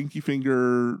do a stinky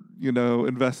finger,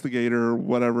 investigator,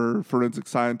 whatever, forensic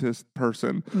scientist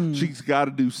person. She's got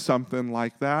to do something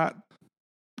like that.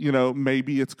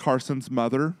 Maybe it's Carson's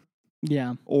mother.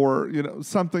 Yeah. Or,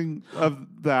 something of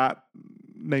that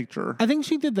nature. I think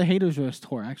she did the Haters Roast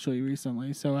tour actually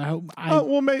recently, so I hope.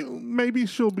 Maybe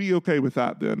she'll be okay with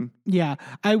that then. Yeah,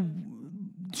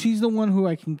 she's the one who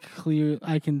I can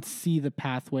see the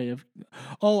pathway of.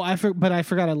 Oh, but I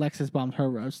forgot Alexis bombed her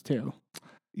roast too.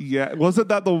 Yeah, wasn't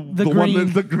that the green. one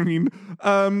that's the green?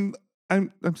 I'm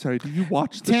sorry. Do you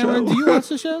watch the show? Do you watch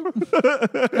the show?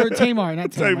 Or Tamar,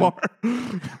 not Tamar.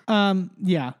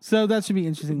 Yeah. So that should be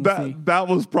interesting to see. That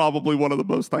was probably one of the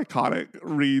most iconic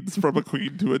reads from a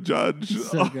queen to a judge.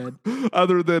 So good.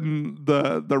 Other than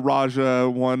the Raja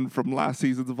one from last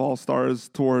seasons of All Stars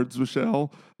towards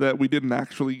Michelle that we didn't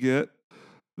actually get.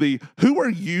 Who are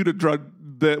you to drug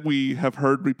that we have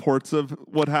heard reports of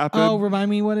what happened? Oh,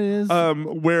 remind me what it is.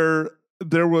 Where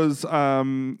there was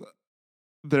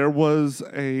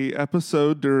a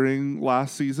episode during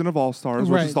last season of All Stars,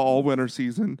 which is the all winter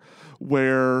season,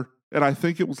 and I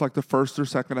think it was like the first or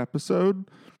second episode,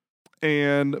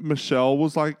 and Michelle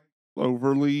was like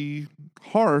overly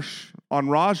harsh on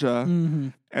Raja,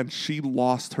 and she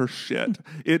lost her shit.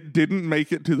 It didn't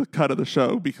make it to the cut of the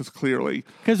show because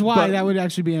why? That would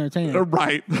actually be entertaining.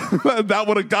 Right. That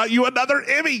would have got you another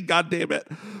Emmy, God damn it.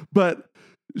 But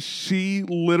she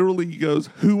literally goes,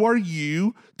 who are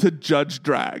you to judge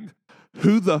drag?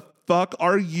 Who the fuck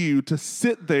are you to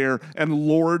sit there and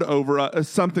lord over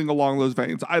something along those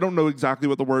veins? I don't know exactly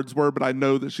what the words were, but I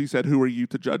know that she said, who are you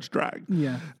to judge drag?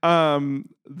 Yeah.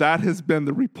 That has been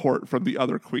the report from the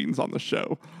other queens on the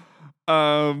show.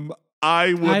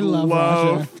 I would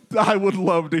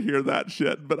love to hear that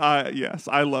shit, but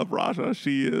I love Raja.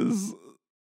 She is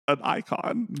an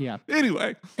icon. Yeah.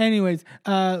 Anyways,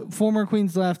 former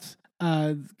queens left.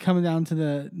 Coming down to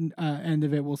the end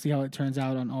of it, we'll see how it turns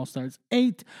out on All Stars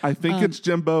 8. I think it's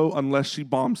Jimbo unless she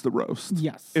bombs the roast.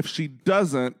 Yes. If she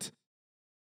doesn't,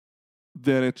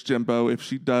 then it's Jimbo. If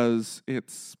she does,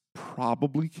 it's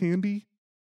probably Candy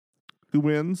who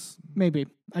wins. Maybe.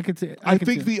 I could see it. I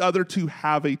think the other two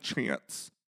have a chance,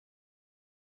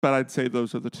 but I'd say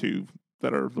those are the two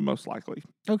that are the most likely.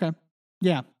 Okay.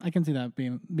 Yeah, I can see that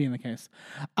being the case.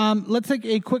 Let's take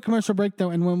a quick commercial break, though,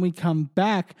 and when we come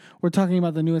back, we're talking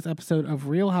about the newest episode of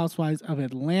Real Housewives of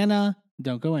Atlanta.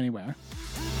 Don't go anywhere.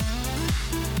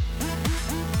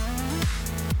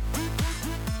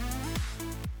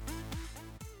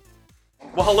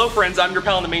 Well, hello, friends. I'm your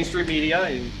pal in the mainstream media.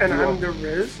 And I'm the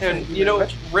Riz. And,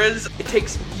 Riz, it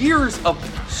takes years of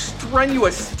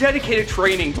strenuous, dedicated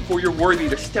training before you're worthy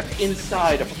to step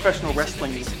inside a professional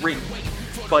wrestling ring.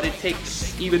 But it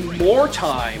takes even more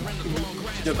time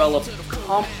to develop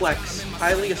complex,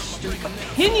 highly astute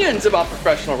opinions about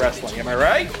professional wrestling. Am I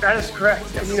right? That is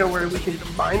correct. And you know where we can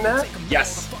combine that?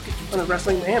 Yes. On the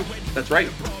Wrestling Mayhem. That's right.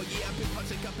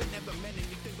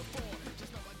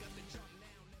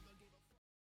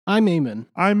 I'm Eamon.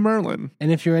 I'm Merlin.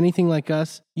 And if you're anything like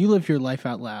us, you live your life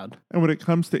out loud. And when it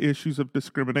comes to issues of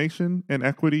discrimination,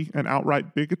 inequity, and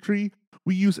outright bigotry,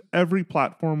 we use every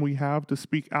platform we have to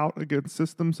speak out against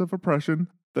systems of oppression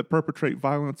that perpetrate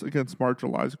violence against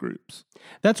marginalized groups.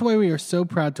 That's why we are so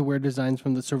proud to wear designs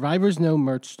from the Survivors Know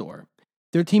merch store.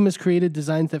 Their team has created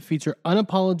designs that feature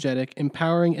unapologetic,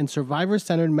 empowering, and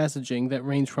survivor-centered messaging that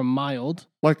range from mild,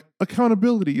 like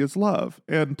accountability is love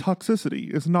and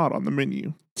toxicity is not on the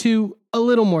menu, to a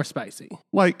little more spicy.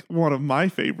 Like one of my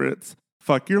favorites,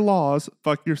 fuck your laws,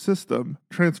 fuck your system,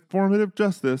 transformative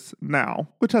justice now,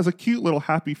 which has a cute little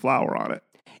happy flower on it.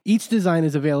 Each design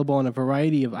is available on a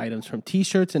variety of items from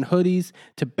t-shirts and hoodies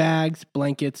to bags,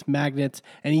 blankets, magnets,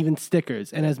 and even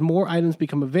stickers. And as more items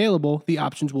become available, the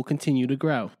options will continue to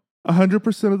grow.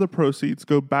 100% of the proceeds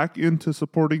go back into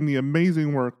supporting the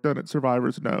amazing work done at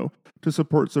Survivors Know to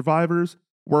support survivors,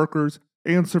 workers,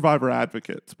 and survivor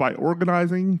advocates by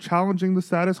organizing, challenging the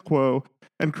status quo,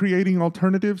 and creating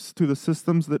alternatives to the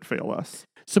systems that fail us.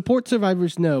 Support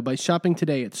Survivors Know by shopping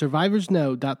today at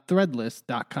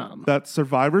survivorsknow.threadless.com. That's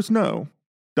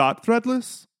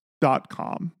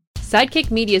survivorsknow.threadless.com.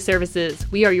 Sidekick Media Services.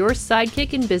 We are your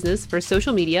sidekick in business for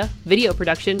social media, video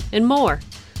production, and more.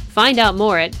 Find out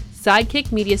more at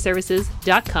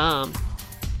sidekickmediaservices.com.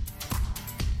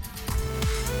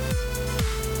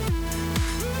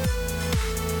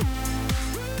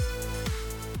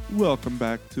 Welcome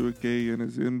back to A Gay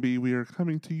His Enby. We are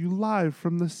coming to you live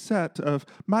from the set of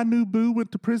My New Boo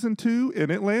Went to Prison 2 in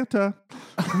Atlanta.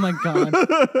 Oh my God.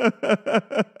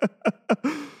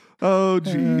 Oh,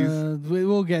 jeez.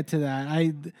 We'll get to that.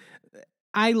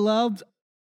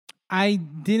 I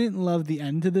didn't love the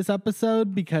end to this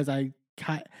episode because I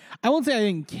won't say I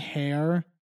didn't care,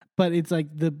 but it's like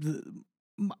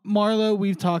Marlo,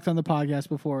 we've talked on the podcast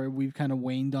before. We've kind of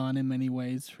waned on in many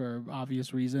ways for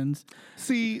obvious reasons.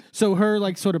 See, So her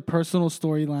like sort of personal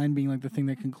storyline being like the thing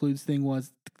that concludes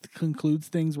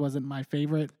things wasn't my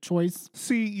favorite choice.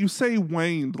 you say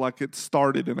waned like it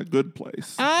started in a good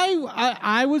place.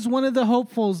 I was one of the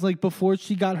hopefuls like before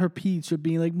she got her peach of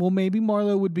being like, well, maybe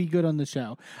Marlo would be good on the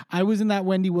show. I was in that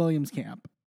Wendy Williams camp.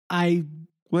 I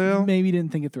maybe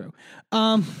didn't think it through.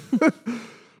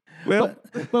 Well,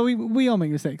 but we all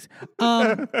make mistakes.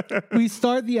 We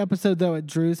start the episode though at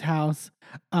Drew's house.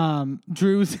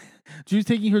 Drew's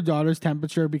taking her daughter's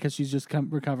temperature because she's just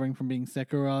recovering from being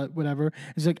sick or whatever.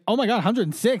 She's like, "Oh my god,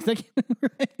 106!"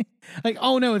 Like,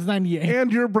 "Oh no, it's 98."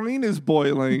 And your brain is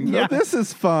boiling. Yeah. Oh, this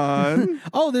is fun.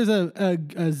 Oh, there's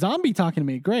a zombie talking to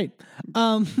me. Great.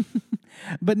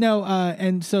 But no,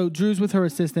 and so Drew's with her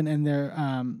assistant, and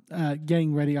they're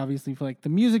getting ready, obviously, for like the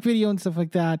music video and stuff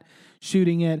like that,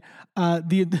 shooting it.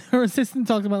 Her assistant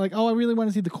talks about like, "Oh, I really want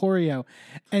to see the choreo,"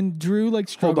 and Drew like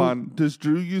struggles. Hold on, does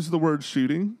Drew use the word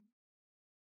shooting?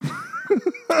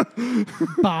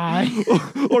 Bye.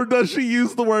 Or does she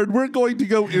use the word, we're going to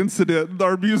go incident in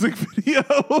our music video?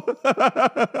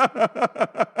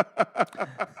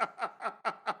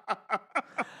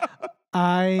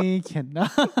 I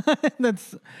cannot.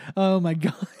 That's, oh my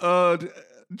God.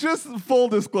 Just full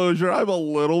disclosure, I'm a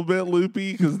little bit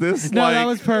loopy because this that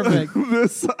was perfect.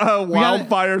 This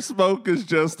wildfire smoke is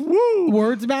just woo.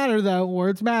 Words matter, though.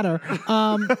 Words matter.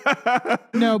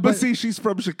 No, but see, she's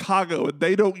from Chicago and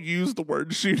they don't use the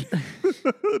word shooting.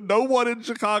 No one in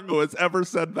Chicago has ever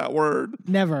said that word.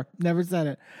 Never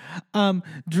said it.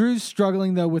 Drew's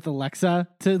struggling though with Alexa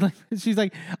to like. She's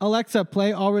like, "Alexa,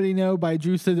 play Already Know by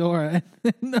Drew Sidora,"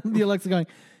 and the Alexa going,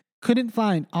 "Couldn't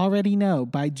find Already Know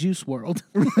by Juice WRLD."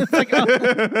 Like, oh.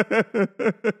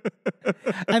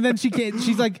 And then she can't.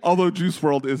 She's like, although Juice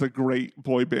WRLD is a great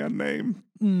boy band name.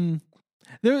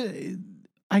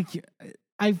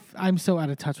 I'm so out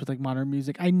of touch with like modern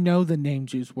music. I know the name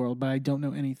Juice WRLD, but I don't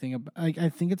know anything about. Like, I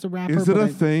think it's a rapper. Is it a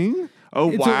thing? Oh,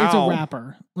 it's wow! It's a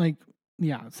rapper. Like,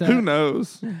 yeah. So, who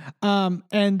knows?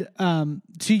 And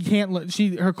she can't.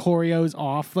 Her choreo is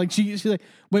off. Like she's like,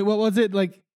 wait, what was it?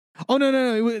 Like, oh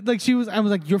no. It was, like she was. I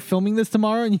was like, you're filming this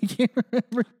tomorrow, and you can't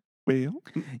remember. Well,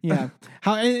 yeah.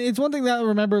 How it's one thing that I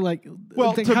remember. Like,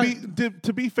 well,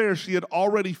 to be fair, she had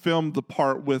already filmed the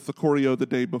part with the choreo the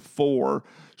day before.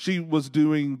 She was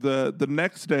doing the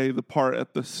next day the part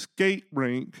at the skate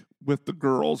rink with the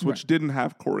girls, which didn't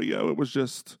have choreo. It was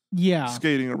just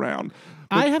skating around.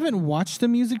 But I haven't watched the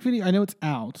music video. I know it's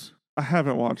out. I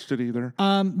haven't watched it either.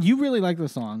 You really like the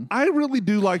song. I really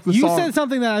do like the song. You said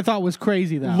something that I thought was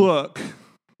crazy, though. Look.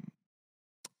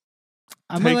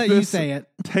 I'm going to let you say it.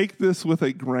 Take this with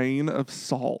a grain of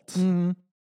salt. Mm-hmm.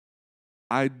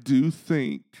 I do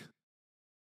think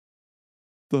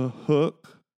the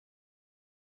hook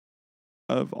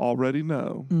of Already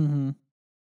Know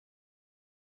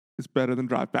is better than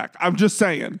Drive Back. I'm just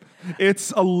saying.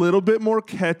 It's a little bit more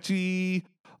catchy,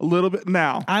 a little bit.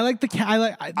 Now, I like but the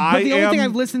only thing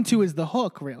I've listened to is the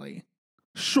hook, really.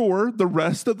 Sure, the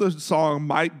rest of the song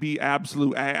might be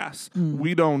absolute ass.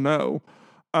 We don't know.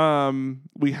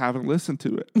 We haven't listened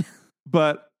to it.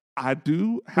 But I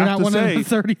do have to say, one of the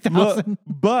 30,000.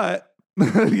 But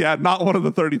yeah, not one of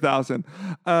the 30,000.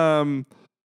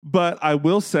 But I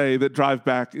will say that Drive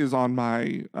Back is on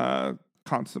my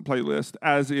constant playlist,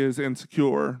 as is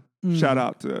Insecure. Shout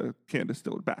out to Candace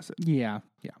Dillard Bassett. Yeah.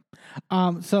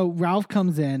 So Ralph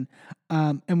comes in,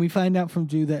 and we find out from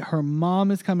Drew that her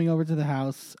mom is coming over to the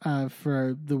house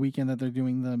for the weekend that they're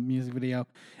doing the music video,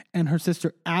 and her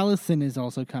sister Allison is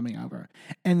also coming over.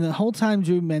 And the whole time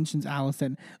Drew mentions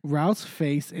Allison, Ralph's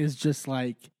face is just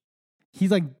like,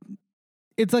 he's like,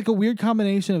 it's like a weird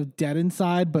combination of dead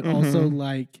inside, but also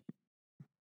like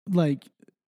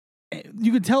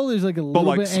you could tell there's like a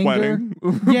little bit sweating.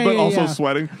 Anger. Yeah, but also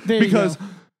sweating because go.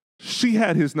 She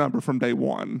had his number from day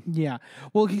one. Yeah.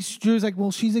 Well, Drew's like,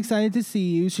 well, she's excited to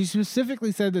see you. She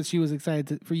specifically said that she was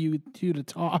excited for you two to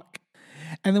talk.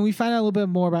 And then we find out a little bit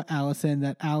more about Allison,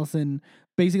 that Allison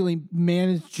basically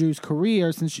managed Drew's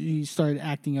career since she started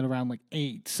acting at around like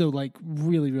 8. So like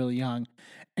really, really young.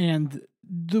 And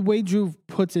the way Drew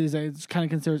puts it is that it kind of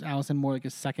considers Allison more like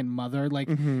a second mother, like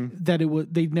that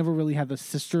they never really had the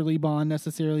sisterly bond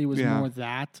necessarily. It was more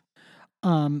that.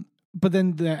 But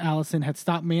then Allison had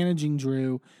stopped managing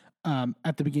Drew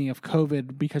at the beginning of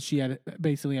COVID because she had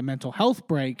basically a mental health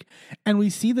break. And we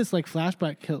see this like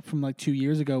flashback from like 2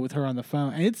 years ago with her on the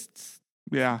phone. And it's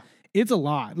a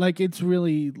lot. Like it's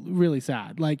really, really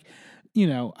sad. Like, you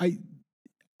know,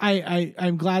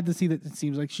 I'm glad to see that it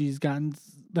seems like she's gotten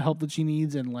the help that she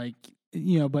needs, and like,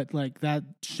 you know, but like that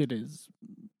shit is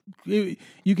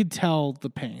you could tell the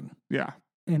pain Yeah.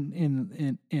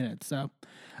 in it. So,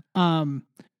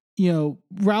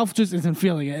 Ralph just isn't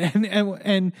feeling it,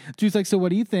 and Drew's like, so what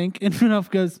do you think? And Ralph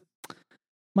goes,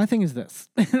 my thing is this.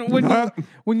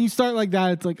 when you start like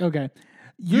that, it's like, okay.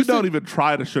 You don't even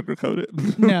try to sugarcoat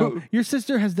it. No, your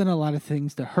sister has done a lot of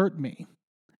things to hurt me.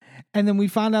 And then we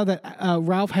found out that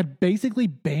Ralph had basically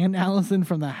banned Allison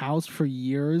from the house for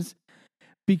years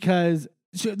because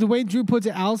the way Drew puts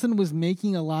it, Allison was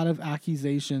making a lot of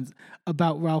accusations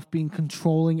about Ralph being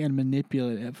controlling and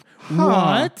manipulative.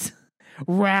 What?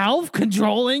 Ralph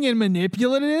controlling and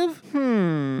manipulative?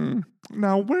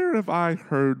 Now, where have I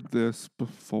heard this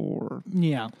before?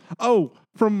 Yeah. Oh,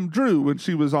 from Drew when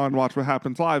she was on Watch What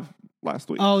Happens Live last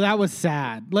week. Oh, that was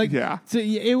sad. Like, yeah. So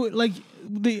it like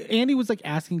Andy was like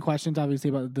asking questions, obviously,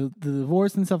 about the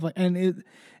divorce and stuff like, and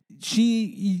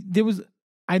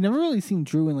I never really seen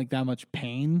Drew in like that much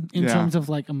pain in terms of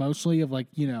like emotionally of like,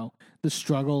 the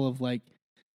struggle of like,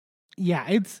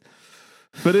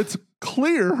 but it's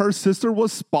clear her sister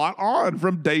was spot on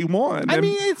from day one. I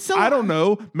mean, it's so... I don't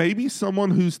know, maybe someone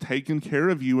who's taken care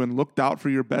of you and looked out for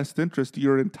your best interest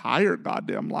your entire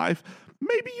goddamn life,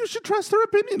 maybe you should trust her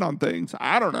opinion on things.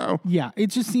 I don't know. Yeah, it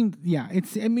just seemed,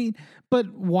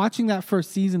 but watching that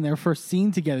first season, their first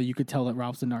scene together, you could tell that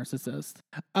Ralph's a narcissist.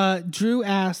 Drew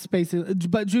asks basically,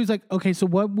 but Drew's like, okay, so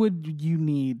what would you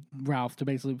need Ralph to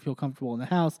basically feel comfortable in the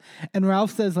house? And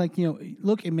Ralph says like,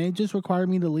 look, it may just require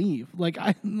me to leave. Like,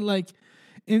 I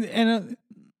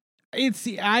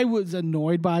was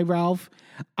annoyed by Ralph.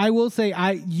 I will say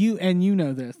you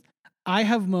know this. I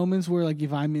have moments where, like,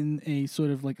 if I'm in a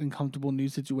sort of like uncomfortable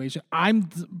news situation, I'm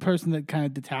the person that kind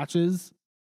of detaches.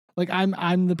 Like,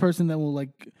 I'm the person that will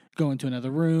like go into another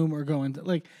room or go into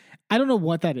like, I don't know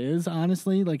what that is,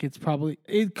 honestly. Like, it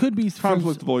could be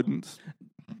conflict avoidance.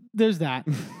 There's that,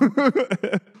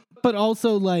 but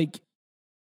also like,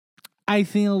 I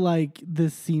feel like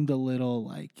this seemed a little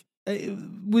like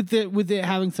with it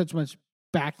having such much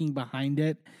backing behind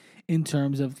it in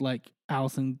terms of like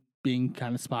Allison being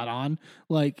kind of spot on.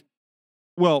 Like,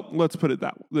 well, let's put it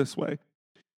this way.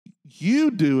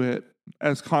 You do it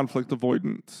as conflict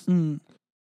avoidance.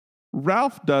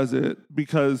 Ralph does it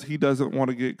because he doesn't want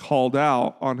to get called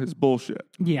out on his bullshit.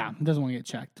 Yeah, he doesn't want to get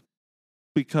checked.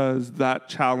 Because that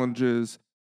challenges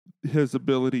his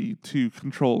ability to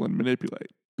control and manipulate.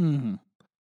 And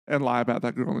lie about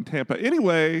that girl in Tampa.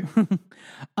 Anyway.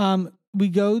 We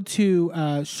go to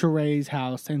Sheree's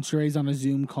house, and Sheree's on a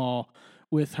Zoom call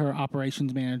with her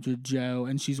operations manager, Joe,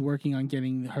 and she's working on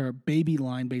getting her baby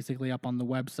line basically up on the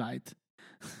website.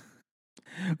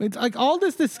 It's like all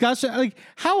this discussion, like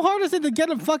how hard is it to get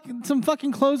some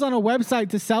fucking clothes on a website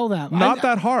to sell them? Not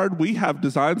that hard. We have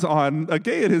designs on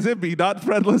Gay His Enby,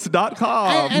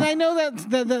 threadless.com. And I know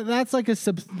that's like a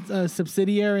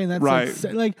subsidiary, and that's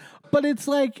right. like, but it's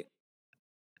like,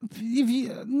 if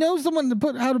you know someone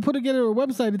how to put together a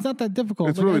website, it's not that difficult.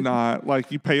 It's really not.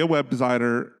 Like, you pay a web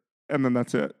designer and then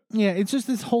that's it. Yeah, it's just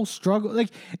this whole struggle. Like,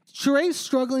 Sheree's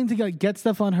struggling to get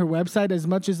stuff on her website as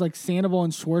much as like Sandoval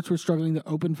and Schwartz were struggling to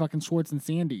open fucking Schwartz and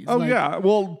Sandy's. Oh, yeah.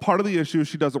 Well, part of the issue is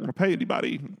she doesn't want to pay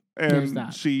anybody.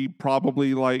 And she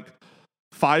probably like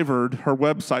Fiverred her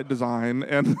website design,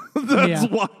 and that's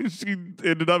why she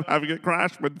ended up having it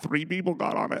crash when 3 people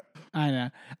got on it. I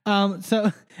know.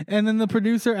 So, and then the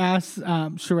producer asks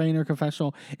Sheree in her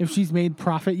confessional if she's made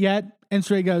profit yet, and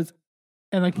Sheree goes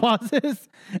and like pauses,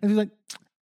 and she's like,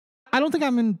 "I don't think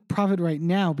I'm in profit right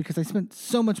now because I spent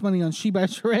so much money on She by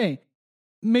Sheree.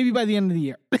 Maybe by the end of the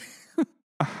year."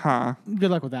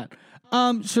 Good luck with that.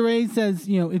 Sheree says,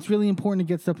 it's really important to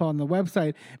get stuff on the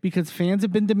website because fans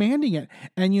have been demanding it.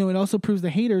 And, it also proves the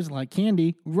haters like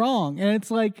Candy wrong. And it's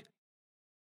like,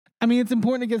 I mean, it's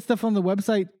important to get stuff on the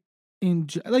website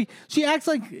she acts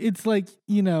like it's like,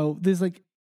 there's like,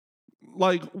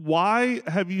 why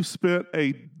have you spent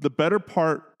the better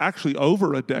part, actually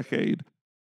over a decade,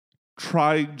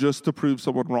 trying just to prove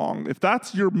someone wrong? If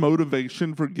that's your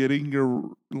motivation for getting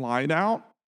your line out,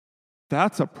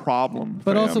 that's a problem.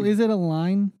 But fam. Also, is it a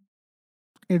line?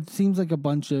 It seems like a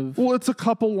bunch of... Well, it's a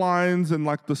couple lines and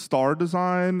like the star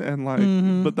design and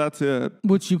like, but that's it.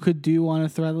 Which you could do on a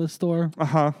Threadless store.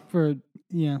 For,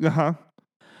 yeah.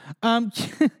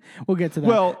 We'll get to that.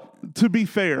 Well, to be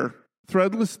fair,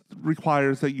 Threadless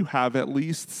requires that you have at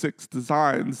least 6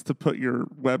 designs to put your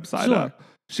website up.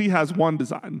 She has 1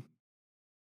 design.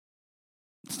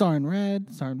 Star in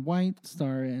red, star in white,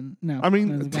 star in no. I mean,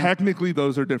 there's a guy- technically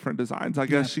those are different designs. I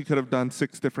guess she could have done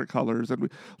 6 different colors. And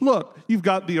look, you've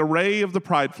got the array of the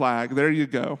pride flag. There you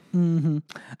go. Mm-hmm.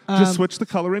 Just switch the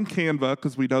color in Canva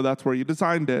because we know that's where you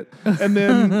designed it. And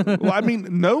then, well, I mean,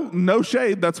 no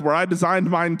shade. That's where I designed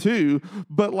mine too.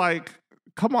 But like,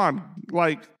 come on,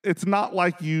 like it's not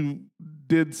like you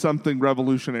did something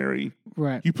revolutionary.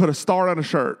 right. You put a star on a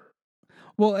shirt.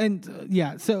 Well, and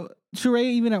so Sheree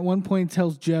even at one point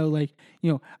tells Joe, like,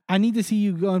 I need to see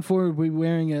you going forward with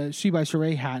wearing a She by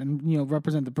Sheree hat and,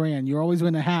 represent the brand. You're always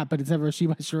wearing a hat, but it's never a She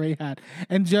by Sheree hat.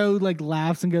 And Joe, like,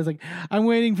 laughs and goes, like, I'm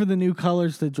waiting for the new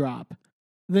colors to drop.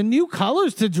 The new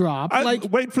colors to drop?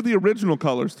 Wait for the original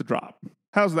colors to drop.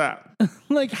 How's that?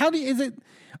 Like, Has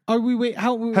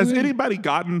anybody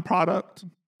gotten product?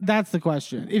 That's the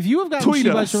question. If you have gotten Tweet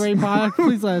She by us. Sheree product,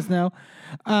 please let us know.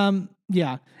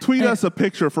 Yeah. Tweet us a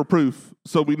picture for proof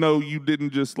so we know you didn't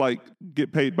just like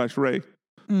get paid by Sheree.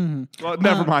 Mm-hmm. Well,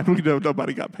 never mind. We know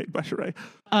nobody got paid by Sheree.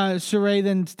 Sheree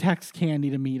then texts Candy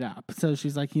to meet up. So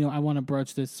she's like, I want to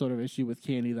broach this sort of issue with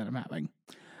Candy that I'm having.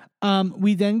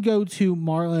 We then go to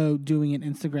Marlo doing an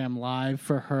Instagram live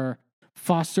for her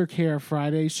Foster Care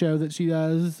Friday show that she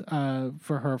does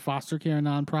for her foster care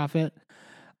nonprofit.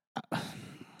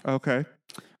 Okay.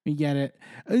 We get it.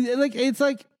 It's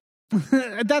like,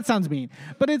 that sounds mean,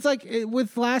 but it's like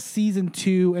with last season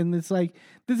 2, and it's like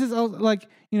this is all like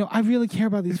I really care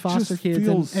about these foster kids.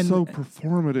 Feels and so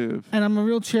performative, and I'm a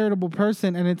real charitable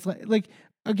person, and it's like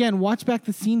again, watch back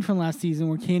the scene from last season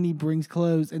where Candy brings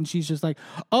clothes, and she's just like,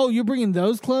 "Oh, you're bringing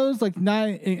those clothes? Like not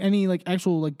any like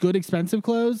actual like good expensive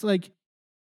clothes? Like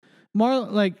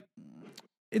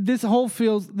this whole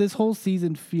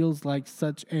season feels like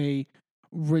such a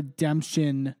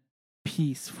redemption."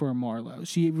 Piece for Marlo.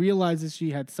 She realizes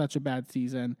she had such a bad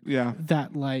season. Yeah.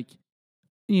 That we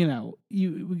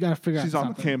gotta figure out. She's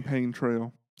on the campaign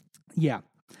trail. Yeah.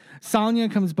 Sonia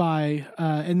comes by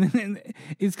and then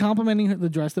is complimenting the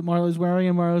dress that Marlo's wearing,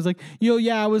 and Marlo's like,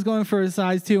 I was going for a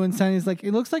size 2, and Sonia's like,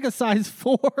 it looks like a size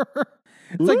 4.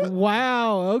 It's like,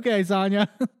 wow, okay, Sonia.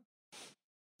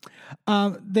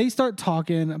 They start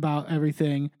talking about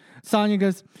everything. Sonia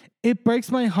goes, it breaks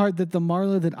my heart that the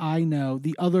Marlo that I know,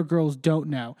 the other girls don't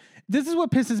know. This is what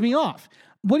pisses me off.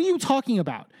 What are you talking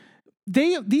about?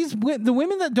 The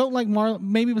women that don't like Marlo,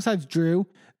 maybe besides Drew,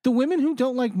 the women who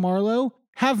don't like Marlo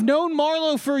have known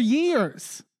Marlo for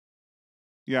years.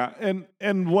 Yeah,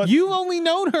 and what you've only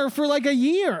known her for like a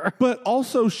year. But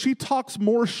also, she talks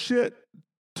more shit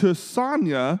to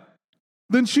Sonia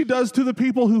than she does to the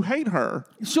people who hate her.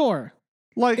 Sure.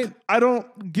 I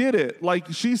don't get it.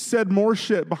 Like, she said more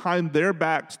shit behind their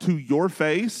backs to your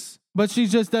face. But she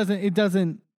just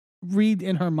doesn't read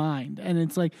in her mind. And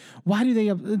it's like, why do they,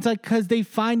 it's like, because they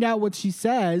find out what she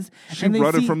says. She's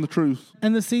running from the truth.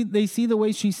 And they see the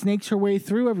way she snakes her way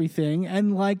through everything.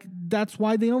 And like, that's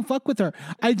why they don't fuck with her.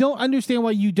 I don't understand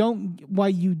why you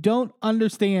don't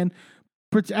understand,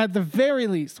 at the very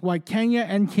least, why Kenya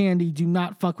and Candy do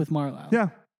not fuck with Marlo. Yeah.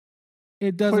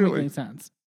 It doesn't make any sense.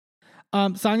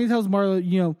 Sonia tells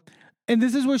Marlo, and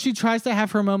this is where she tries to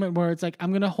have her moment where it's like,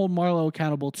 I'm going to hold Marlo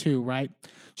accountable too, right?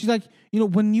 She's like,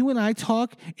 when you and I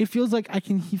talk, it feels like I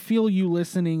can feel you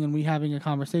listening and we having a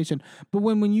conversation. But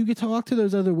when you get to talk to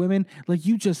those other women, like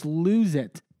you just lose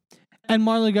it. And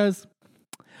Marlo goes,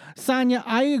 Sonia,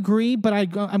 I agree, but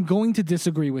I'm going to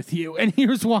disagree with you. And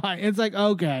here's why. It's like,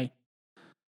 okay.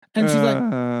 And she's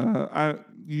like,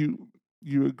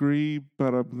 You agree,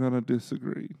 but I'm going to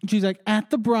disagree. She's like,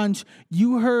 at the brunch,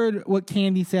 you heard what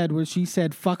Candy said where she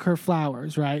said, fuck her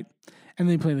flowers, right? And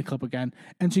then they play the clip again.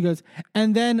 And she goes,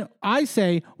 and then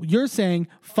you're saying,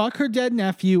 fuck her dead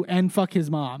nephew and fuck his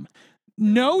mom.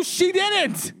 No, she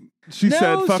didn't. She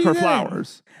said, fuck her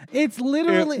flowers. It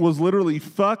was literally,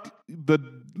 fuck the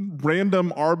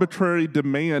random arbitrary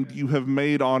demand you have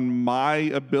made on my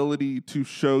ability to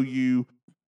show you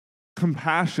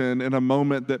compassion in a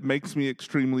moment that makes me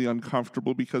extremely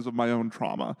uncomfortable because of my own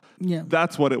trauma. Yeah.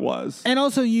 That's what it was. And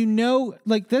also,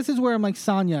 this is where I'm like,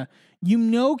 Sonia,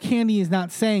 Candy is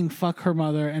not saying fuck her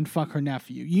mother and fuck her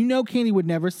nephew. Candy would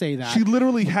never say that. She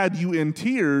literally had you in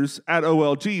tears at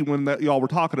OLG when y'all were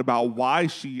talking about why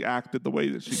she acted the way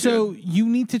that she did. So you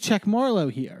need to check Marlo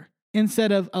here.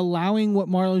 Instead of allowing what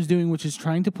Marlo's doing, which is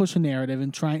trying to push a narrative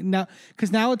and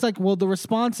because now it's like, well, the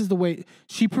response is the way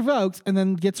she provokes and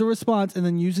then gets a response and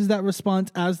then uses that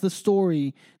response as the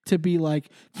story to be like,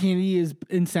 Candy is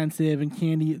insensitive and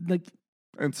Candy, like.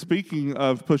 And speaking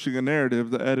of pushing a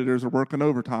narrative, the editors are working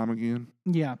overtime again.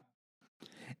 Yeah.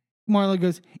 Marlo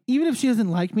goes, even if she doesn't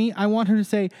like me, I want her to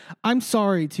say, I'm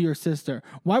sorry to your sister.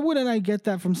 Why wouldn't I get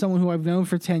that from someone who I've known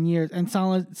for 10 years? And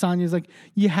Sonya's like,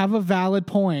 you have a valid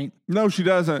point. No, she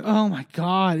doesn't. Oh my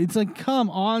God. It's like, come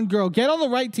on, girl. Get on the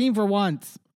right team for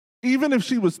once. Even if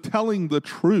she was telling the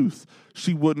truth,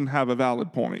 she wouldn't have a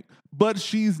valid point. But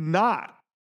she's not.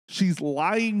 She's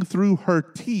lying through her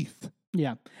teeth.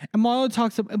 Yeah. And Marlo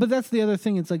talks, but that's the other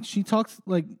thing. It's like, she talks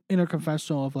like in her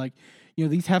confessional of like, you know,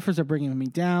 these heifers are bringing me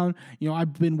down. You know,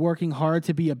 I've been working hard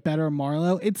to be a better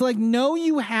Marlo. It's like, no,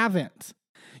 you haven't.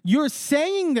 You're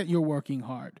saying that you're working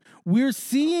hard. We're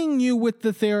seeing you with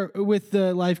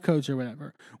the life coach or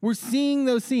whatever. We're seeing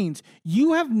those scenes.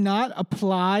 You have not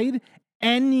applied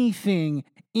anything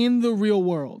in the real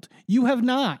world. You have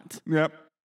not. Yep.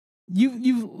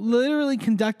 You've literally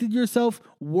conducted yourself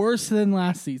worse than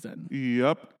last season.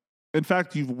 Yep. In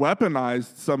fact, you've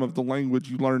weaponized some of the language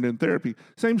you learned in therapy.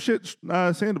 Same shit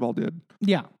Sandoval did.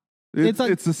 Yeah.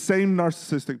 It's the same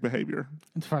narcissistic behavior.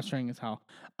 It's frustrating as hell.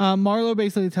 Marlo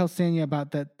basically tells Sanya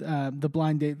about that the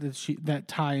blind date that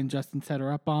Ty and Justin set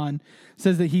her up on.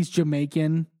 Says that he's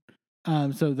Jamaican,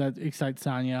 so that excites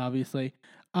Sanya, obviously.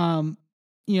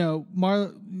 You know,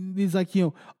 Marlo is like, you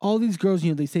know, all these girls,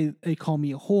 you know, they say they call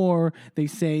me a whore. They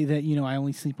say that, you know, I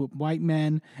only sleep with white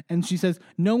men. And she says,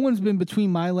 no one's been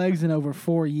between my legs in over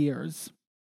 4 years.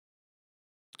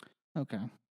 Okay.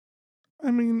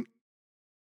 I mean,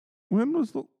 when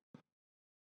was the...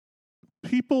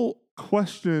 People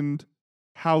questioned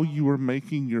how you were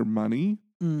making your money.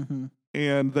 Mm-hmm.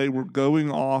 And they were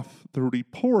going off the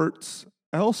reports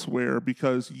elsewhere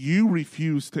because you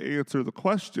refused to answer the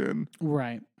question.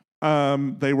 Right.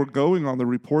 They were going on the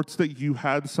reports that you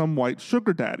had some white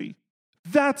sugar daddy.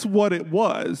 That's what it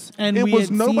was. And it we was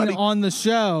had nobody seen on the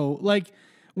show, like,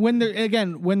 when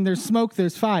there's smoke,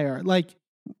 there's fire. Like,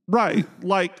 right.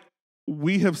 Like,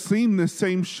 we have seen this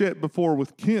same shit before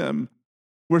with Kim,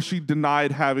 where she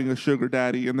denied having a sugar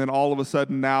daddy, and then all of a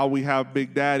sudden now we have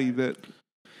Big Daddy that...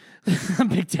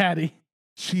 Big Daddy.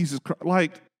 Jesus Christ.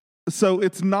 Like, so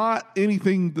it's not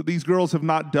anything that these girls have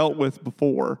not dealt with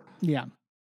before. Yeah.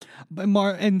 But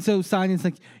and so Sanya's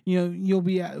like, you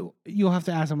know, you'll have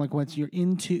to ask them, like, what's your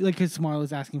into, like, because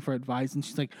Marlo's asking for advice, and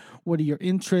she's like, what are your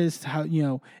interests, how, you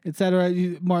know, etc.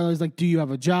 Marlo's like, do you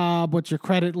have a job, what's your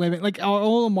credit limit, like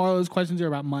all of Marlo's questions are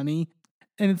about money,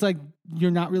 and it's like,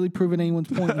 you're not really proving anyone's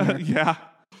point here. Yeah.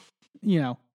 You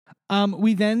know.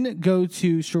 We then go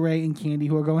to Sheree and Candy,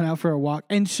 who are going out for a walk,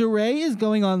 and Sheree is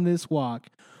going on this walk,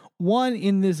 one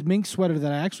in this mink sweater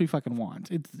that I actually fucking want.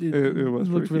 It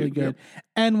looked really good. Yep.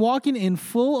 And walking in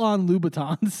full-on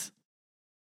Louboutins.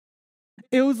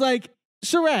 It was like,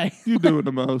 Sheree. You doing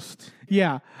the most.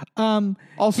 Yeah.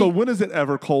 Also, when is it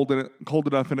ever cold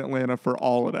enough in Atlanta for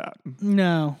all of that?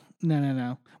 No.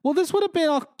 Well, this would have been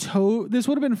October. This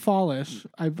would have been fallish,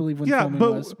 I believe, when filming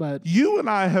was. But you and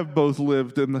I have both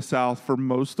lived in the South for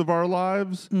most of our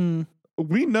lives. Mm.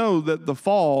 We know that the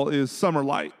fall is summer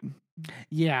light.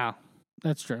 Yeah,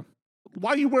 that's true.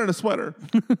 Why are you wearing a sweater?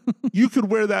 You could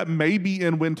wear that maybe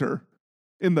in winter,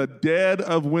 in the dead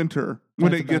of winter,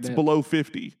 when it gets below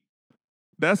 50.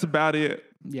 That's about it.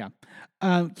 Yeah.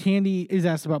 Candy is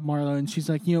asked about Marlo, and she's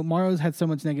like, you know, Marlo's had so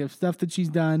much negative stuff that she's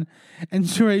done. And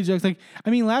Sheree jokes like, I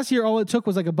mean, last year all it took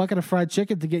was like a bucket of fried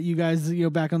chicken to get you guys, you know,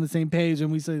 back on the same page.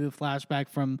 And we see the flashback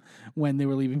from when they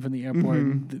were leaving from the airport.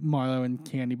 Mm-hmm. And Marlo and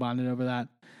Candy bonded over that.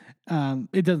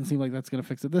 It doesn't seem like that's going to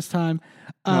fix it this time.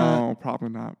 No, probably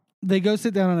not. They go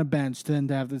sit down on a bench to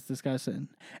have this discussion.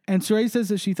 And Sheree says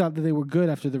that she thought that they were good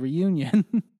after the reunion.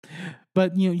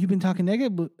 But, you know, you've been talking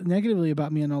negatively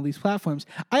about me on all these platforms.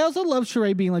 I also love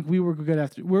Sheree being like, we were good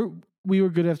after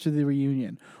the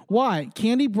reunion. Why?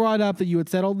 Candy brought up that you had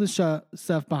said all this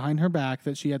stuff behind her back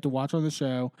that she had to watch on the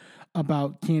show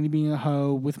about Candy being a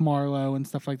hoe with Marlo and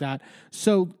stuff like that.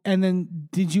 So, and then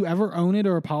did you ever own it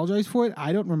or apologize for it?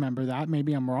 I don't remember that.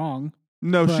 Maybe I'm wrong.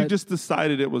 No, she just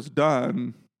decided it was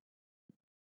done.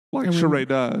 Like Sheree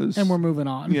does. And we're moving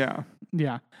on. Yeah.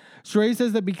 Yeah. Sheree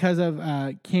says that because of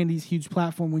Candy's huge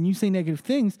platform, when you say negative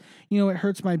things, you know, it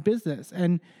hurts my business.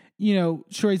 And, you know,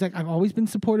 Sheree's like, I've always been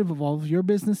supportive of all of your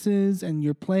businesses and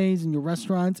your plays and your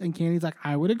restaurants. And Candy's like,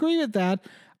 I would agree with that.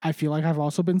 I feel like I've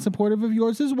also been supportive of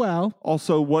yours as well.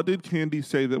 Also, what did Candy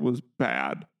say that was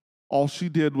bad? All she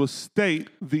did was state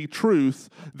the truth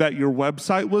that your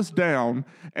website was down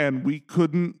and we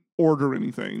couldn't order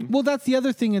anything. Well, that's the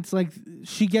other thing. It's like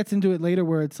she gets into it later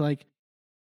where it's like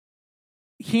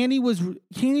Candy was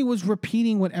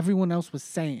repeating what everyone else was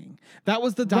saying. That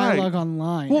was the dialogue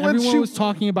online. Well, everyone was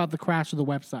talking about the crash of the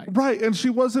website. Right, and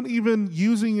she wasn't even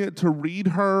using it to read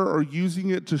her or using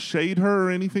it to shade her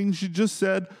or anything. She just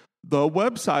said the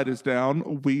website is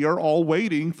down. We are all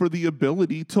waiting for the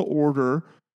ability to order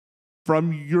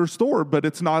from your store, but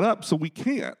it's not up, so we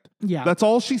can't. Yeah. That's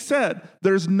all she said.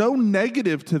 There's no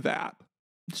negative to that.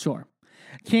 Sure.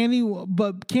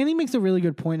 Candy makes a really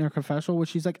good point in her confessional where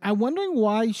she's like, I'm wondering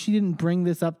why she didn't bring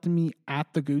this up to me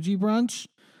at the Gucci brunch.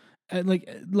 Like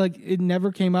it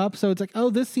never came up. So it's like, oh,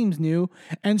 this seems new.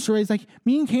 And Sheree's like,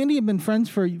 me and Candy have been friends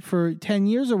for 10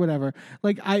 years or whatever.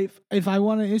 Like if I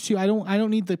want an issue, I don't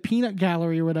need the peanut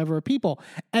gallery or whatever of people.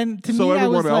 And to me, so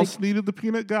everyone I was else needed the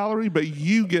peanut gallery, but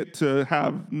you get to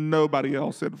have nobody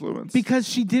else influence. Because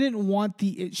she didn't want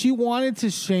she wanted to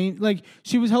shame, like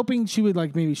she was hoping she would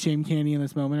like maybe shame Candy in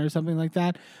this moment or something like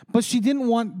that. But she didn't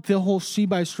want the whole She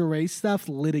by Sheree stuff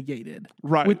litigated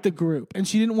with the group. And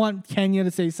she didn't want Kenya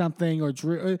to say something or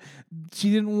Drew.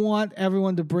 She didn't want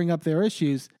everyone to bring up their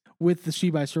issues with the She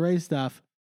by Sheree stuff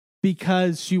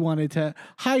because she wanted to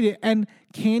hide it. And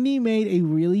Candy made a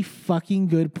really fucking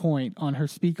good point on her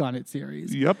Speak On It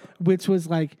series. Yep. Which was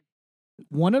like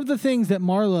one of the things that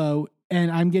Marlo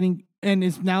and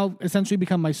is now essentially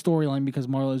become my storyline because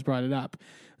Marlo's brought it up.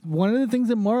 One of the things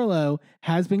that Marlo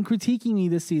has been critiquing me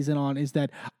this season on is that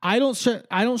I don't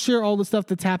share all the stuff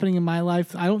that's happening in my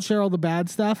life. I don't share all the bad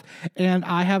stuff, and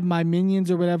I have my minions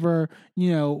or whatever,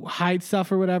 hide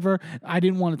stuff or whatever. I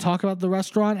didn't want to talk about the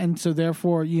restaurant, and so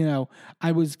therefore,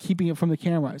 I was keeping it from the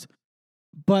cameras.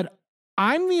 But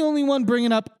I'm the only one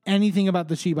bringing up anything about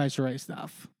the She by Sheree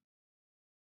stuff.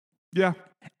 Yeah.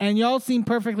 And y'all seem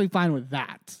perfectly fine with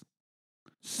that.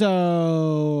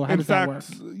 So, how does that work? In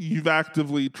fact, you've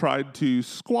actively tried to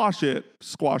squash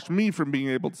me from being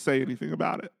able to say anything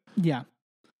about it. Yeah.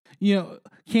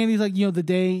 Candy's like, the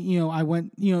day, I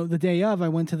went, the day of, I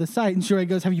went to the site, and Sheree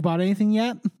goes, have you bought anything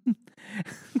yet?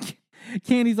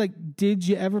 Candy's like, did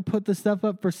you ever put the stuff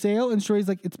up for sale? And Sheree's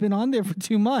like, it's been on there for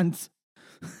 2 months.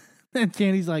 And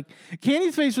Candy's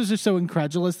face was just so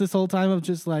incredulous this whole time of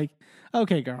just like,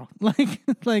 okay, girl.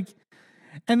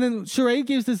 And then Sheree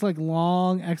gives this like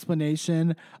long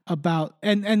explanation about,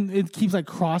 and it keeps like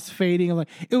crossfading of like,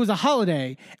 it was a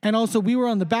holiday. And also we were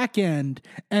on the back end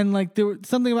and like there was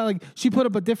something about like, she put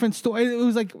up a different story. It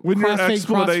was like when your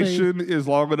explanation is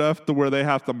long enough to where they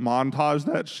have to montage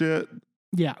that shit.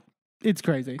 Yeah. It's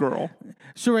crazy. Girl.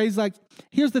 Sheree's like,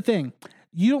 here's the thing.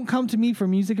 You don't come to me for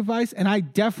music advice, and I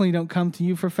definitely don't come to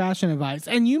you for fashion advice.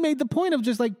 And you made the point of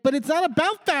just like, but it's not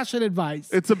about fashion advice.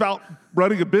 It's about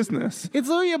running a business. It's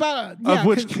literally about... of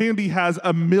which Candy has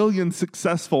a million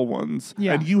successful ones.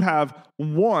 Yeah. And you have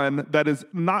one that is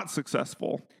not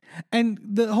successful. And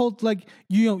the whole, like,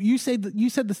 you said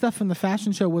the stuff from the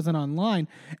fashion show wasn't online.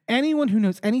 Anyone who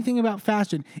knows anything about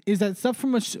fashion is that stuff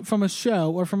from a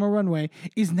show or from a runway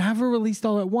is never released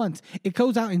all at once. It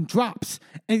goes out in drops,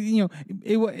 and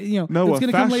it's going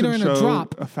to come later in a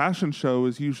drop. A fashion show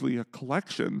is usually a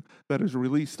collection that is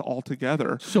released all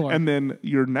together. Sure. And then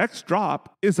your next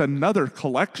drop is another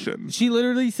collection. She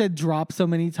literally said drop so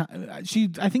many times.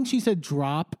 I think she said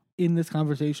drop in this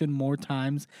conversation more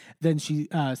times than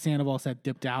Sandoval said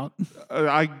dipped out.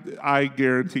 I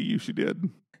guarantee you she did.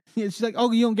 Yeah, she's like,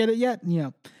 oh, you don't get it yet? Yeah.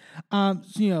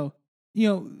 Sheree's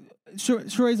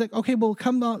like, okay, well,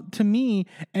 come out to me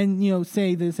and,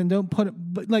 say this and don't put it,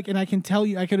 but like, and I can tell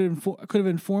you, I could have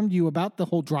informed you about the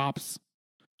whole drops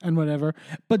and whatever,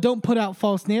 but don't put out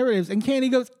false narratives. And Candy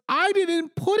goes, I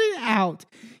didn't put it out.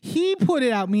 He put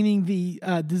it out, meaning the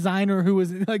designer who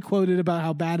was like quoted about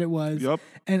how bad it was. Yep.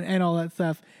 And all that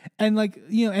stuff. And like,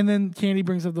 and then Candy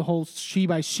brings up the whole She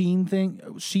by Shein thing.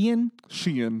 Shein.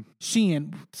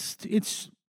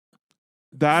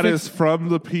 That is from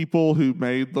the people who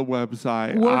made the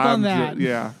website. Work on that.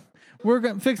 Yeah. We're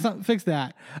going to fix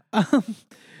that.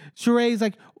 Sheree's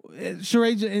like,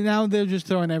 and now they're just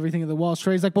throwing everything at the wall.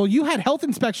 Sheree's like, well, you had health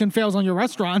inspection fails on your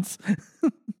restaurants.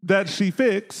 That she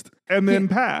fixed and then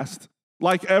passed.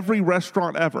 Like every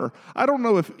restaurant ever. I don't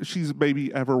know if she's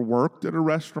maybe ever worked at a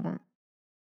restaurant.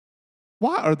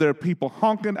 Why are there people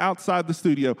honking outside the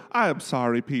studio? I am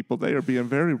sorry, people. They are being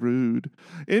very rude.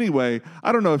 Anyway,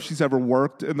 I don't know if she's ever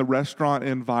worked in the restaurant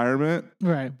environment.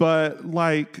 Right. But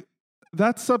like,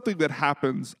 that's something that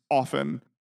happens often.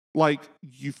 Like,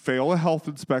 you fail a health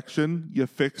inspection, you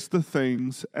fix the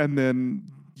things, and then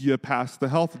you pass the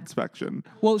health inspection.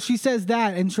 Well, she says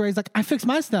that, and Sheree's like, I fixed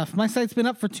my stuff. My site's been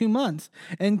up for 2 months.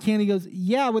 And Candy goes,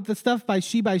 yeah, with the stuff by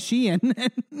Shein.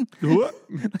 What?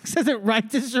 Says it right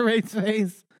to Sheree's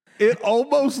face. It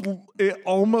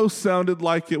almost sounded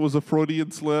like it was a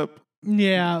Freudian slip.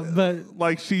 Yeah, but...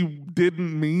 Like she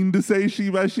didn't mean to say She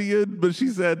by Shein, but she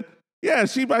said... Yeah,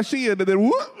 She by Shein, and then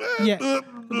whoop. Yeah.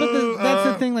 That's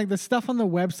the thing. Like the stuff on the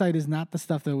website is not the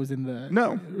stuff that was in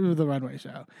the runway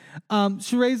show.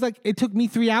 Sheree's like, it took me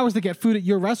 3 hours to get food at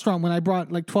your restaurant when I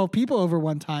brought like 12 people over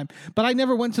one time, but I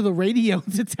never went to the radio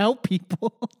to tell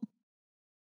people.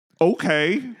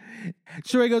 Okay.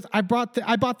 Sheree goes, I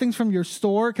bought things from your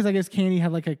store because I guess Candy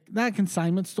had like a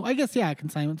consignment store. I guess, a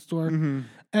consignment store. Mm-hmm.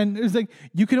 And it was like,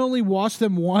 you can only wash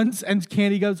them once. And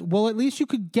Candy goes, well, at least you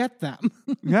could get them.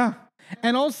 Yeah.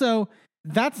 And also,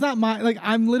 that's not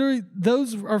I'm literally,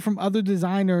 those are from other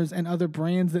designers and other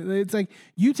brands. It's like,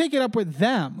 you take it up with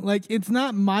them. Like, it's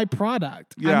not my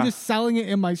product. Yeah. I'm just selling it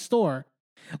in my store.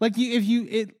 Like,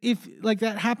 if like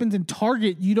that happens in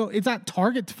Target, it's not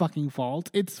Target's fucking fault.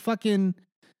 It's fucking,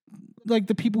 like,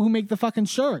 the people who make the fucking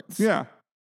shirts. Yeah.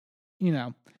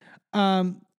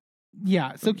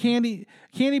 Yeah, so Candy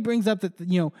brings up that,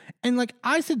 and like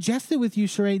I suggested with you,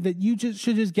 Sheree, that you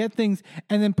should just get things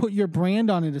and then put your brand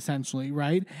on it, essentially,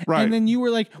 right? Right. And then you were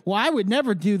like, well, I would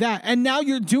never do that. And now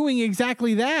you're doing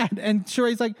exactly that. And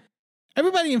Sheree's like,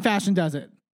 everybody in fashion does it.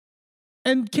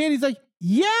 And Candy's like,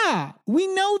 yeah, we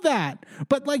know that.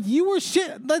 But like you were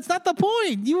that's not the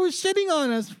point. You were shitting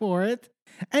on us for it.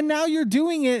 And now you're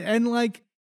doing it and like,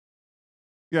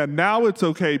 yeah, now it's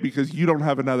okay because you don't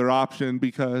have another option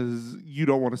because you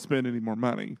don't want to spend any more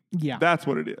money. Yeah. That's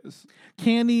what it is.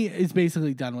 Candy is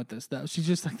basically done with this, though. She's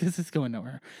just like, this is going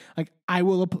nowhere. Like,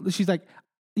 she's like,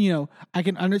 I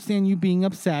can understand you being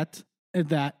upset at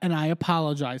that, and I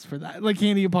apologize for that. Like,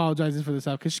 Candy apologizes for this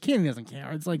stuff because Candy doesn't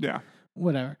care. It's like,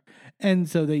 whatever. And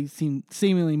so they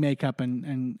seemingly make up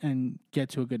and get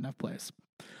to a good enough place.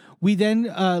 We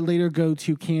then later go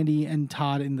to Candy and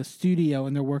Todd in the studio,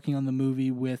 and they're working on the movie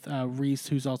with Reese,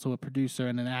 who's also a producer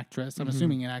and an actress. I'm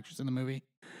assuming an actress in the movie.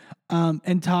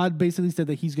 And Todd basically said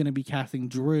that he's going to be casting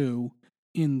Drew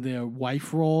in the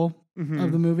wife role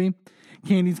of the movie.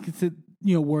 Candy's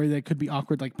worried that it could be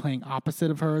awkward, like playing opposite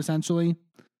of her, essentially.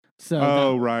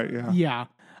 So right, yeah.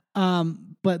 Yeah.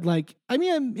 But like, I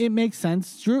mean, it makes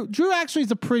sense. Drew actually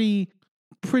is a pretty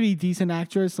decent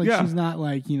actress. Like, she's not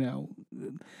like,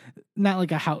 not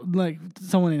like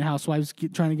someone in Housewives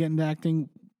trying to get into acting.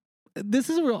 This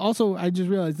is I just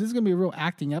realized this is going to be a real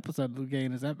acting episode of Gay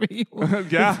His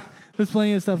Enby. Yeah. There's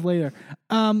plenty of stuff later.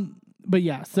 But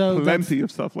yeah, so plenty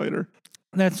of stuff later.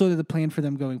 That's sort of the plan for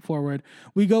them going forward.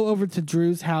 We go over to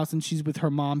Drew's house, and she's with her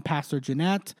mom, Pastor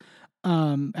Jeanette,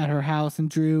 at her house, and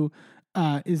Drew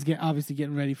is obviously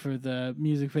getting ready for the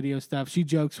music video stuff. She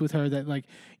jokes with her that, like,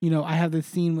 I have this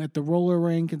scene at the roller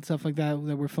rink and stuff like that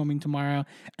we're filming tomorrow,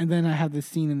 and then I have this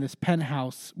scene in this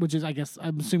penthouse, which is, I guess,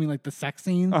 I'm assuming, like, the sex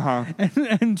scene.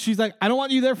 And she's like, I don't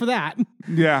want you there for that.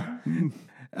 Yeah.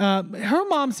 Her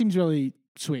mom seems really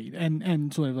sweet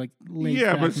and sort of like laid back.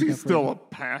 Yeah, but she's still a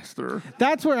pastor.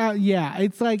 That's where,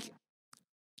 it's like,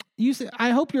 I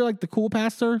hope you're like the cool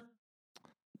pastor.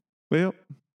 Well,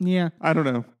 yeah. I don't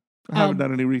know. I haven't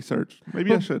done any research.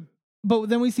 Maybe I should. But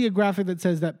then we see a graphic that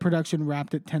says that production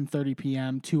wrapped at 10:30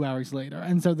 p.m., 2 hours later.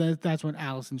 And so that's when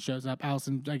Allison shows up.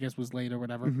 Allison, I guess, was late or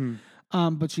whatever.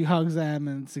 But she hugs them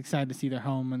and is excited to see their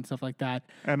home and stuff like that.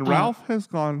 And Ralph has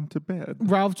gone to bed.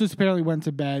 Ralph just apparently went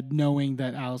to bed knowing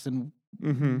that Allison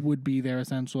would be there,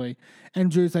 essentially.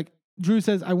 And Drew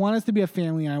says, I want us to be a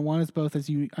family, and I want us both as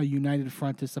a united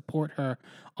front to support her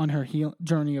on her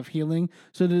journey of healing.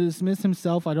 So to dismiss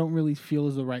himself, I don't really feel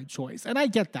is the right choice. And I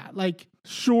get that. Like,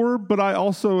 sure, but I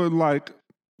also am like,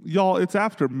 y'all, it's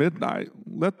after midnight.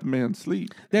 Let the man sleep.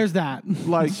 There's that.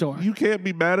 Like, sure. You can't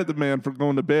be mad at the man for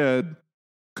going to bed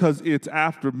because it's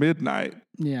after midnight.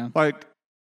 Yeah. Like,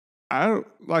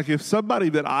 if somebody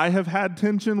that I have had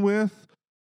tension with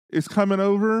is coming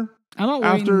over, I'm not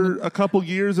after a couple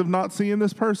years of not seeing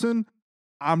this person,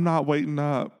 I'm not waiting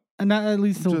up. And not at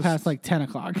least until past like 10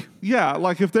 o'clock. Yeah,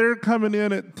 like if they're coming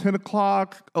in at 10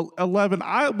 o'clock, 11,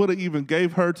 I would have even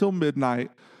gave her till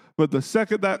midnight. But the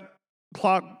second that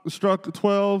clock struck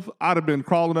 12, I'd have been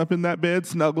crawling up in that bed,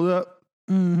 snuggled up.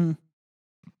 Mm-hmm.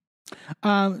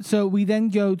 So we then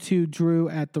go to Drew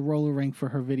at the roller rink for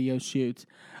her video shoot.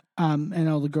 And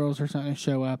all the girls are starting to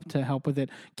show up to help with it.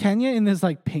 Kenya in this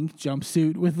like pink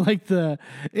jumpsuit with like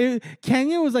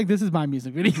Kenya was like, this is my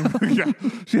music video. Yeah.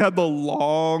 She had the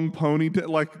long ponytail,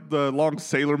 like the long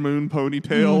Sailor Moon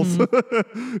ponytails.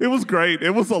 It was great.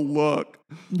 It was a look.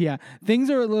 Yeah. Things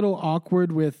are a little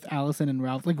awkward with Allison and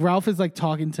Ralph. Like Ralph is like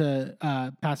talking to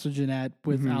Pastor Jeanette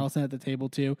with Allison at the table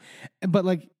too. But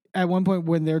like, at one point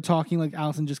when they're talking, like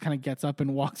Allison just kind of gets up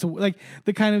and walks away. Like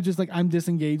the kind of just like, I'm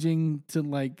disengaging to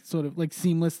like sort of like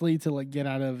seamlessly to like get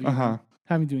out of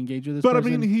having to engage with this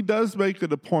person. I mean, he does make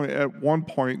it a point at one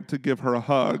point to give her a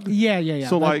hug. Yeah.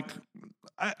 So like,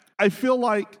 I feel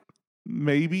like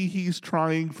maybe he's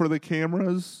trying for the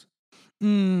cameras.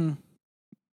 Mm.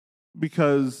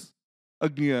 Because,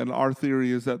 again, our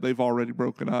theory is that they've already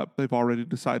broken up. They've already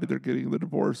decided they're getting the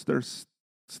divorce. They're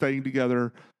staying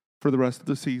together for the rest of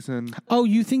the season. Oh,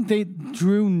 you think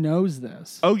Drew knows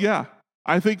this? Oh, yeah.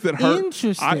 I think that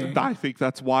Interesting. I think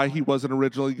that's why he wasn't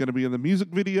originally going to be in the music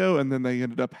video, and then they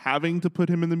ended up having to put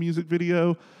him in the music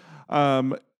video.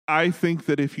 I think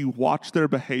that if you watch their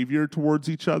behavior towards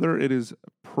each other, it is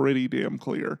pretty damn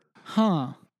clear.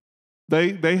 Huh.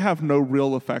 They have no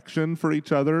real affection for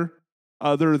each other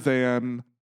than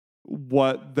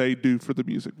what they do for the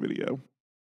music video.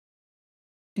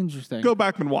 Interesting. Go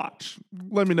back and watch.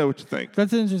 Let me know what you think.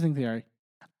 That's an interesting theory.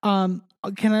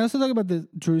 Can I also talk about the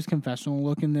Drew's confessional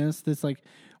look in this like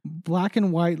black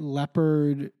and white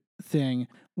leopard thing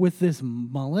with this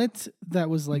mullet that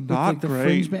was like Not with, like, the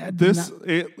great.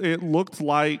 fringe It looked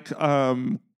like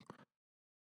a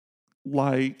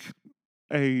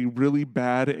really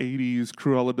bad 80s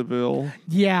Cruella de Vil.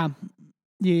 Yeah.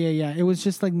 It was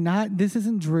just like this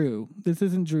isn't Drew. This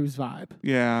isn't Drew's vibe.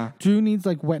 Yeah. Drew needs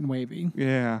like wet and wavy.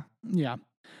 Yeah. Yeah.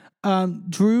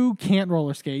 Drew can't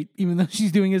roller skate, even though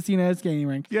she's doing a scene at a skating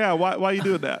rink. Yeah, why are you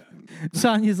doing that?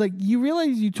 Sonya's like, you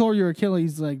realize you tore your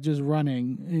Achilles like just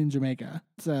running in Jamaica.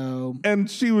 So And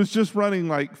she was just running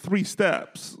like 3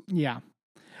 steps. yeah.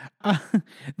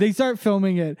 They start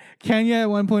filming it. Kenya at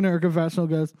one point in her confessional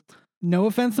goes, no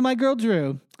offense to my girl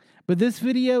Drew, but this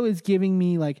video is giving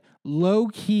me like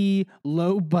low-key,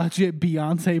 low-budget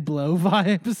Beyonce Blow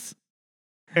vibes.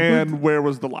 And where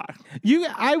was the lie?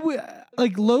 I would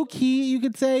like low key. You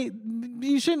could say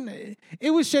you shouldn't.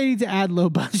 It was shady to add low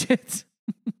budget.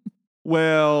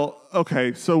 Well,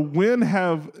 okay. So when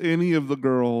have any of the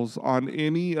girls on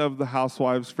any of the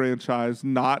Housewives franchise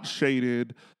not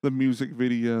shaded the music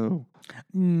video?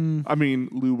 I mean,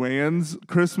 Luann's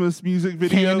Christmas music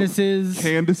video.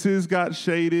 Candace's got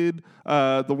shaded.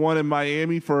 The one in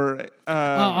Miami for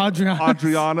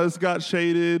Adriana's got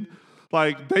shaded.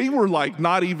 Like, they were, like,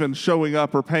 not even showing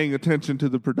up or paying attention to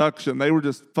the production. They were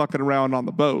just fucking around on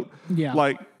the boat. Yeah.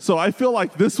 Like, so I feel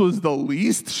like this was the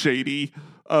least shady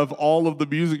of all of the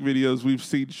music videos we've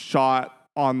seen shot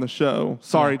on the show.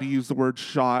 Sorry to use the word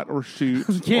shot or shoot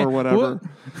or whatever.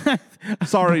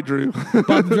 Sorry, Drew.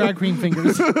 About the drag queen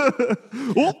fingers.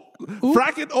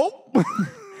 Frack it.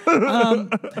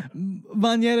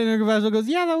 Vanyetta in her confessional goes,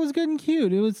 yeah, that was good and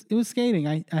cute. It was skating.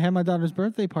 I had my daughter's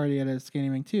birthday party at a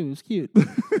skating rink too. It was cute.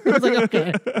 I was like,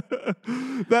 okay.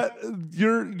 That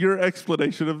your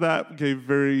explanation of that gave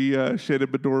very Shannon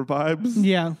Bedore vibes.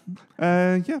 Yeah.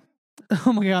 Yeah.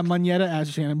 Oh my God, Vanyetta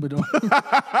as Shannon Bedore.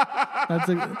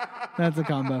 That's a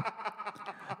combo.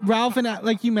 Ralph and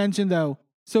like you mentioned though.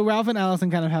 So Ralph and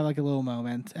Allison kind of have like a little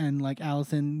moment, and like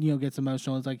Allison, gets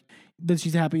emotional. It's like that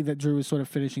she's happy that Drew is sort of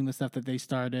finishing the stuff that they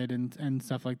started and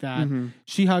stuff like that. Mm-hmm.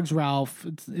 She hugs Ralph.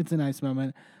 It's a nice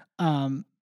moment.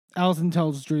 Allison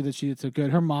tells Drew that it's so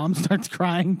good. Her mom starts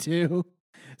crying too.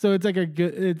 So it's like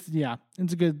it's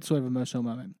a good sort of emotional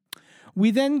moment.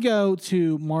 We then go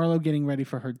to Marlo getting ready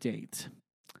for her date.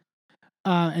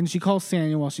 And she calls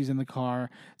Sanya while she's in the car.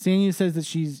 Sanya says that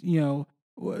she's,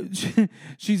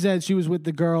 she said she was with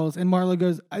the girls, and Marlo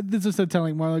goes, this is so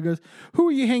telling. Marlo goes, who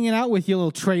are you hanging out with, you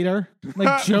little traitor?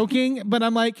 Like joking, but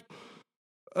I'm like,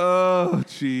 oh,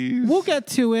 jeez. We'll get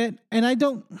to it. And I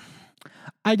don't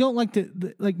like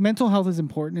to, like, mental health is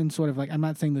important, and sort of like, I'm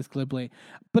not saying this glibly,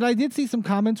 but I did see some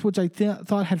comments which I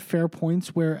thought had fair points,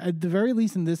 where at the very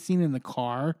least in this scene in the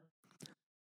car,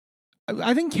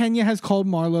 I think Kenya has called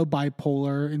Marlo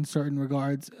bipolar in certain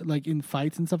regards, like in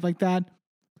fights and stuff like that.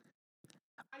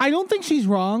 I don't think she's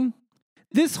wrong.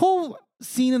 This whole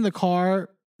scene in the car,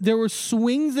 there were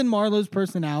swings in Marlo's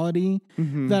personality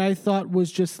that I thought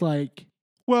was just like...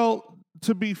 Well,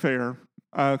 to be fair,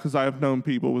 because I have known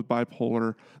people with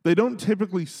bipolar, they don't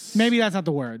typically... Maybe that's not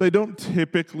the word. They don't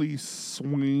typically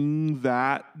swing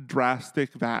that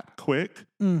drastic, that quick,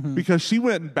 because she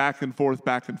went back and forth.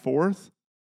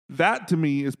 That, to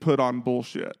me, is put on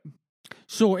bullshit.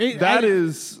 Sure.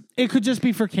 It could just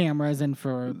be for cameras and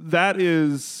for... That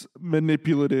is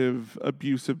manipulative,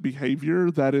 abusive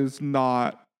behavior. That is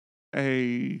not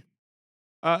a...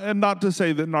 and not to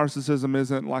say that narcissism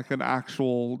isn't like an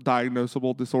actual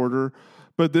diagnosable disorder,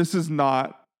 but this is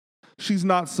not... She's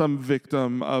not some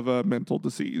victim of a mental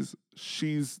disease.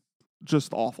 She's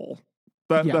just awful.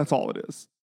 That's all it is.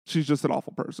 She's just an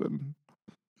awful person.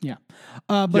 Yeah.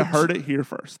 But you heard it here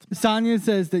first. Sonia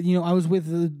says that, I was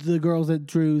with the girls at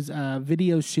Drew's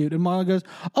video shoot, and Marla goes,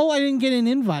 oh, I didn't get an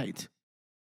invite.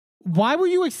 Why were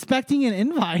you expecting an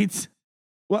invite?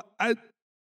 Well,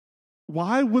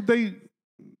 why would they...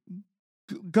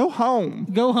 Go home.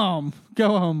 Go home,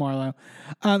 Marlo.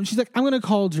 She's like, I'm gonna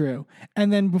call Drew,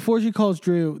 and then before she calls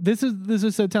Drew, this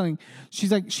is so telling.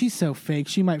 She's like, she's so fake.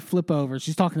 She might flip over.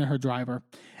 She's talking to her driver,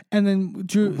 and then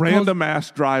Drew, Random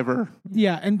ass driver.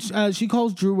 yeah, and she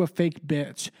calls Drew a fake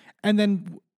bitch, and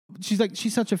then she's like,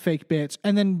 she's such a fake bitch,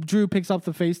 and then Drew picks up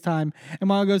the FaceTime, and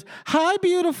Marlo goes, "Hi,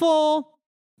 beautiful."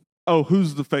 Oh,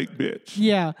 who's the fake bitch?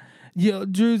 Yeah. Yeah,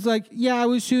 Drew's like, yeah, I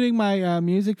was shooting my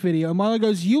music video. And Marla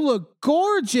goes, you look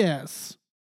gorgeous.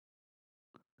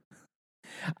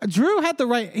 Drew had the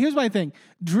right, here's my thing.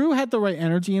 Drew had the right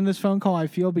energy in this phone call, I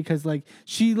feel, because like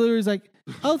she literally is like,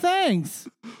 oh, thanks.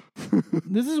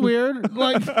 This is weird.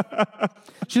 Like,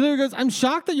 she literally goes, I'm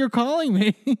shocked that you're calling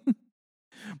me.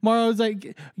 Marlo was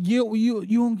like, you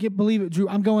won't believe it, Drew.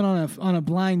 I'm going on a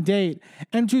blind date.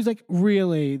 And Drew's like,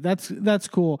 really? That's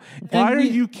cool. Why are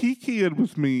you kikiing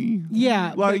with me?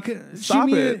 Yeah. Like, stop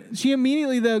it. She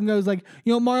immediately then goes like,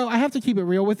 Marlo, I have to keep it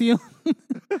real with you.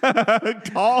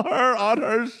 Call her on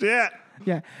her shit.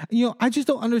 Yeah. I just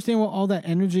don't understand what all that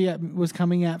energy was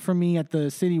coming at from me at the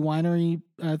city winery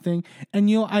thing. And,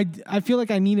 I feel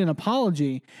like I need an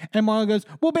apology. And Marlo goes,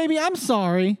 well, baby, I'm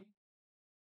sorry.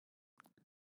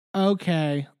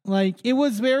 Okay. Like, it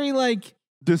was very, like...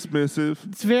 dismissive.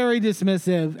 It's very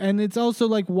dismissive. And it's also,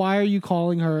 like, why are you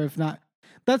calling her if not...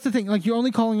 That's the thing. Like, you're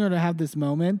only calling her to have this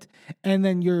moment, and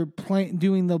then you're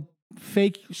doing the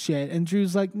fake shit. And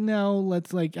Drew's like, no,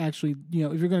 let's, like, actually,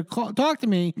 if you're going to talk to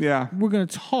me, yeah, we're going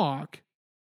to talk.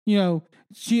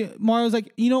 Mario's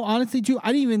like, honestly, Drew,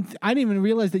 I didn't even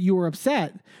realize that you were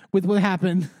upset with what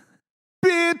happened.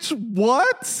 Bitch,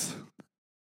 what?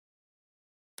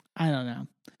 I don't know.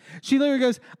 She literally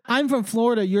goes, I'm from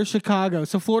Florida, you're Chicago,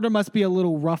 so Florida must be a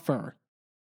little rougher.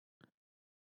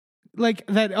 Like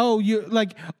that,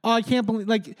 I can't believe,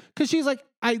 like, because she's like,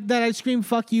 I scream,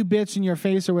 fuck you, bitch, in your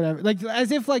face or whatever. Like,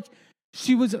 as if, like,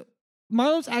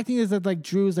 Marlo's acting as if, like,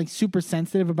 Drew is, like, super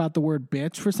sensitive about the word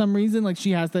bitch for some reason. Like,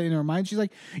 she has that in her mind. She's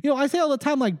like, I say all the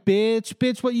time, like,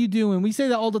 bitch, what you doing? We say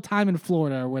that all the time in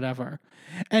Florida or whatever.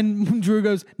 And Drew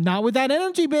goes, not with that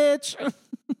energy, bitch.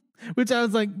 Which I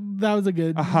was like, that was a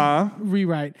good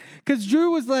rewrite. Because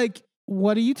Drew was like,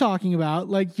 what are you talking about?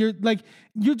 Like, you're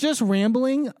just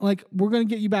rambling. Like, we're going to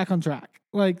get you back on track.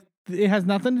 Like, it has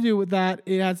nothing to do with that.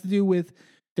 It has to do with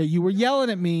that you were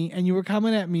yelling at me and you were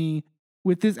coming at me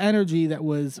with this energy that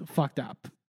was fucked up.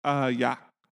 Yeah.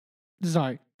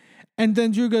 Sorry. And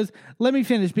then Drew goes, let me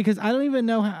finish because I don't even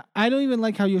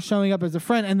like how you're showing up as a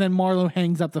friend. And then Marlo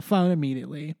hangs up the phone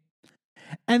immediately.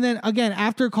 And then again,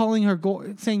 after calling her,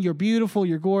 saying you're beautiful,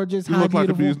 you're gorgeous, you look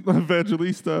beautiful. Like an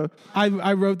evangelista.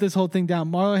 I wrote this whole thing down.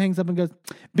 Marlo hangs up and goes,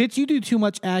 bitch, you do too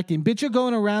much acting. Bitch, you're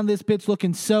going around this bitch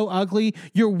looking so ugly.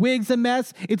 Your wig's a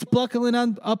mess. It's buckling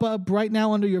up right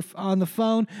now on the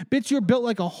phone. Bitch, you're built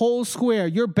like a whole square.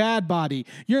 You're bad body.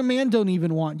 Your man don't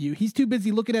even want you. He's too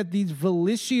busy looking at these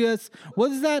voluptuous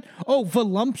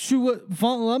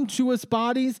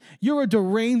bodies. You're a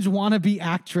deranged wannabe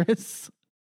actress.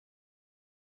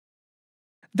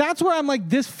 That's where I'm like,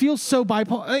 this feels so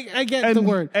bipolar. I get the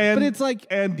word, but it's like...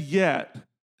 And yet,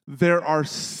 there are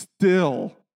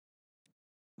still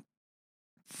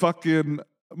fucking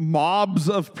mobs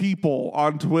of people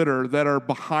on Twitter that are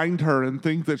behind her and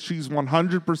think that she's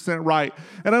 100% right.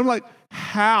 And I'm like,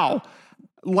 how?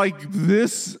 Like,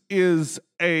 this is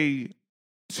a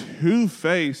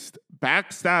two-faced,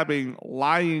 backstabbing,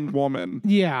 lying woman.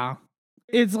 Yeah.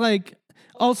 It's like...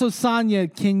 Also, Sonia,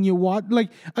 can you watch?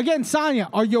 Like, again, Sonia,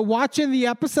 are you watching the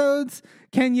episodes?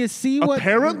 Can you see what?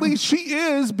 Apparently, she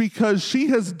is because she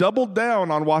has doubled down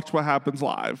on Watch What Happens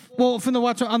Live. Well, from the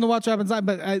Watch What Happens Live,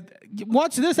 but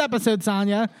watch this episode,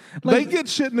 Sonia. Like, they get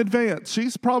shit in advance.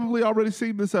 She's probably already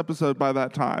seen this episode by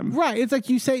that time, right? It's like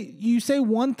you say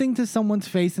one thing to someone's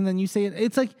face, and then you say it.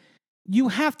 It's like. You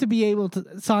have to be able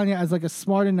to, Sonia, as like a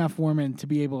smart enough woman to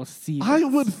be able to see this. I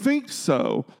would think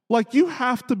so. Like, you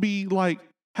have to be like,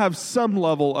 have some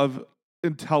level of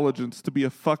intelligence to be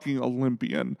a fucking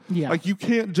Olympian. Yeah. Like, you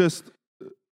can't just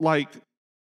like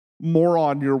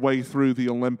moron your way through the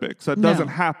Olympics. That doesn't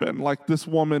happen. Like, this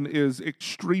woman is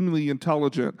extremely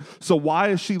intelligent. So why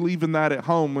is she leaving that at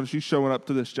home when she's showing up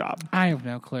to this job? I have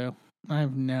no clue. I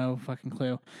have no fucking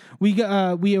clue. We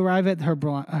arrive at her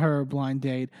blind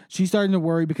date. She's starting to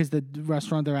worry because the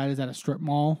restaurant they're at is at a strip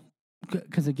mall.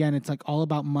 Because again, it's like all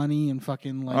about money and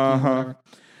fucking like whatever.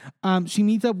 She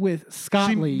meets up with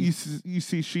Scott Lee. You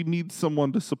see, she needs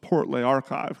someone to support Le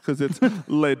Archive because it's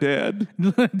Le Dead.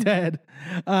 Le Dead.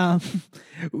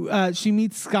 She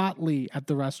meets Scott Lee at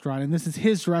the restaurant, and this is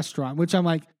his restaurant, which I'm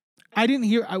like, I didn't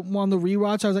hear on the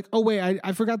rewatch. I was like, oh wait,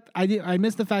 I forgot. I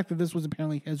missed the fact that this was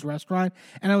apparently his restaurant,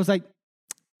 and I was like,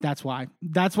 That's why.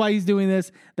 That's why he's doing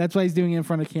this. That's why he's doing it in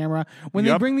front of camera. When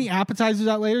they bring the appetizers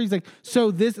out later, he's like,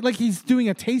 so this, like he's doing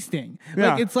a tasting.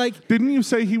 Yeah. Like it's like Didn't you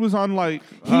say he was on like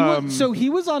he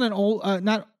was on an old,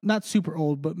 not super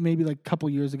old, but maybe like a couple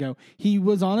years ago. He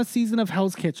was on a season of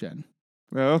Hell's Kitchen.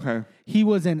 Oh, okay. He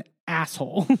was an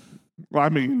asshole. Well, I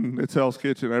mean, it's Hell's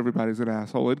Kitchen. Everybody's an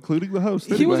asshole, including the host.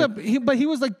 He anyway. was he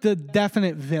was like the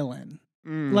definite villain.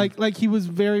 Like he was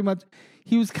very much.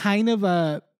 He was kind of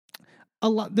a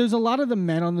lot. There's a lot of the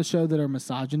men on the show that are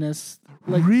misogynists.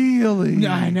 Like, really?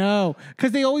 Yeah, I know,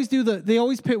 because they always do they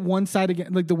always pit one side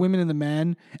against like the women and the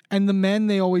men, and the men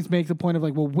they always make the point of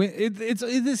like, well, it's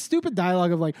this stupid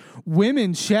dialogue of like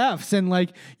women chefs and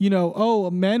like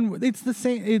men. It's the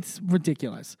same. It's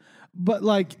ridiculous. But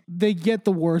like they get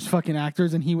the worst fucking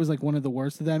actors, and he was like one of the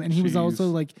worst of them, and he was also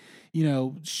like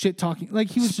shit talking. Like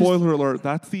he was. Spoiler alert!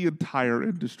 That's the entire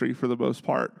industry for the most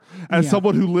part. As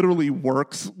someone who literally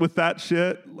works with that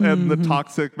shit and the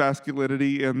toxic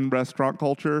masculinity in restaurant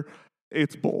culture,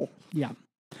 it's bull. Yeah,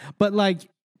 but like.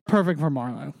 Perfect for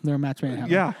Marlo. They're a match made in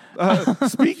heaven. Yeah.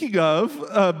 Speaking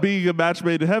of being a match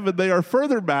made in heaven, they are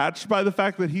further matched by the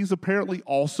fact that he's apparently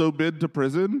also been to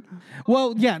prison.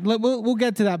 Well, yeah, we'll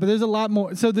get to that, but there's a lot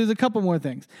more. So there's a couple more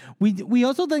things. We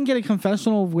also then get a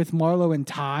confessional with Marlo and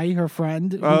Ty, her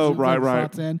friend. Oh,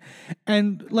 right. In.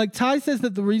 And like Ty says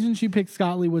that the reason she picked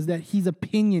Scott Lee was that he's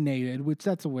opinionated, which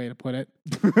that's a way to put it.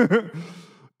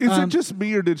 Is it just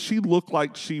me, or did she look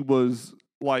like she was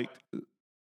like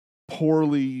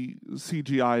poorly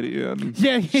CGI'd in?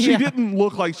 She didn't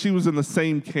look like she was in the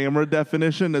same camera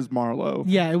definition as Marlo.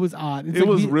 Yeah, it was odd. It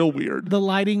was real weird. The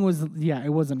lighting was,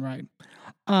 it wasn't right.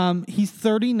 He's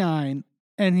 39,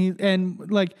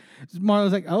 and like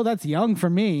Marlo's like, oh, that's young for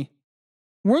me.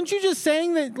 Weren't you just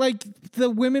saying that like the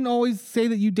women always say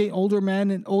that you date older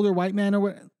men and older white men or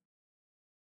what?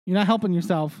 You're not helping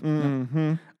yourself.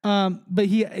 Mm-hmm. But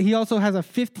he also has a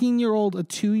 15-year-old, a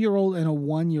 2-year-old, and a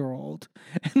 1-year-old.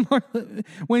 And Marlo,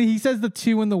 when he says the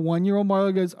 2 and the 1-year-old,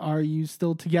 Marlo goes, "Are you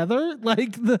still together?"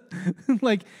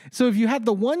 So if you had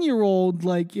the 1-year-old,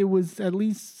 like it was at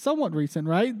least somewhat recent,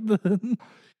 right?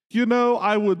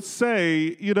 I would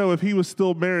say, if he was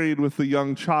still married with a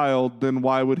young child, then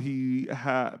why would he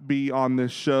be on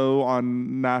this show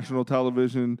on national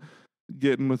television?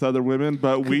 Getting with other women,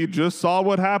 but we just saw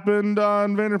what happened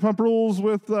on Vanderpump Rules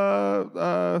with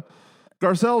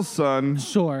Garcelle's son.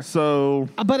 Sure. So,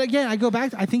 but again, I go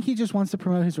back. I think he just wants to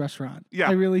promote his restaurant. Yeah,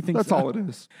 I really think that's all it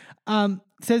is.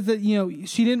 Says that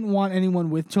she didn't want anyone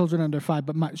with children under 5,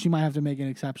 but she might have to make an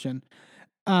exception.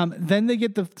 Then they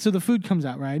get the food comes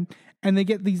out, right, and they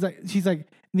get these she's like,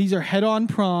 these are head-on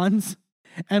prawns,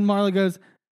 and Marla goes,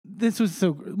 "This was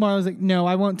so." Marla's like, "No,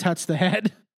 I won't touch the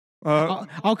head."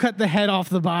 I'll cut the head off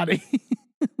the body.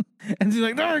 And she's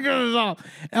like, there it goes off.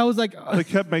 And I was like... They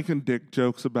kept making dick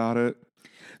jokes about it.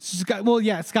 Scott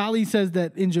Lee says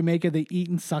that in Jamaica they eat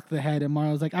and suck the head. And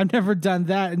Marlo's like, I've never done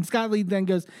that. And Scott Lee then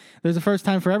goes, there's a first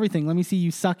time for everything. Let me see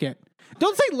you suck it.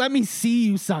 Don't say, let me see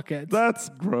you suck it. That's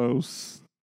gross.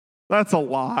 That's a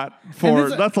lot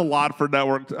for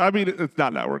network. I mean, it's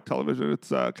not network television.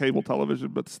 It's cable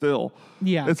television, but still,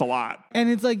 it's a lot. And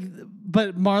it's like,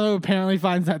 but Marlo apparently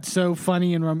finds that so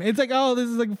funny and romantic. It's like, oh, this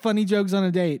is like funny jokes on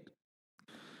a date.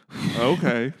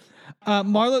 Okay.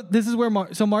 Marlo, this is where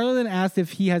Marlo then asked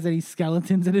if he has any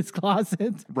skeletons in his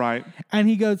closet. Right. And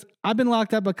he goes, I've been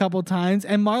locked up a couple times.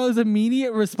 And Marlo's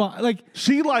immediate response, like,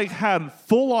 she like had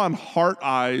full on heart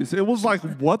eyes. It was like,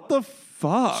 what the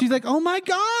fuck? She's like, oh my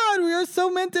God, we are so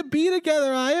meant to be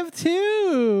together. I have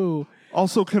too.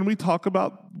 Also, can we talk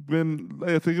about when,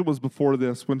 I think it was before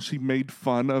this, when she made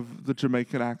fun of the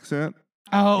Jamaican accent?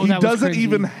 Oh, he that was doesn't cringy.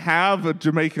 even have a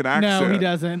Jamaican accent. No, he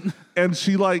doesn't. And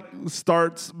she like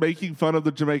starts making fun of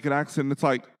the Jamaican accent. It's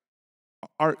like,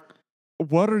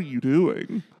 what are you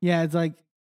doing? Yeah, it's like,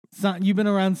 you've been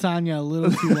around Sonya a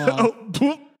little too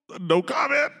long. No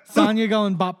comment. Sonya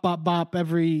going bop, bop, bop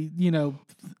every,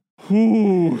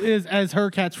 is as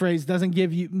her catchphrase doesn't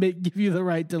give you the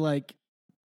right to like,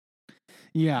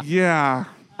 yeah.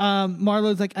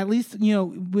 Marlo's like, at least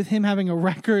with him having a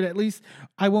record, at least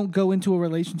I won't go into a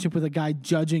relationship with a guy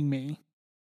judging me.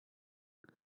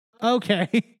 Okay.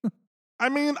 I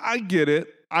mean, I get it.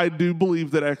 I do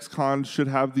believe that ex-cons should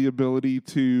have the ability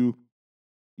to,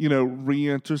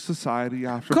 re-enter society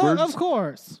afterwards. Of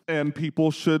course. And people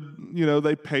should,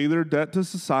 they pay their debt to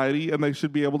society, and they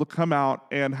should be able to come out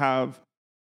and have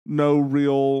no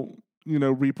real,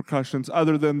 repercussions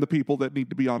other than the people that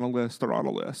need to be on a list are on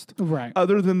a list. Right.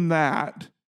 Other than that,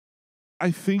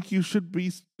 I think you should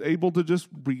be able to just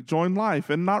rejoin life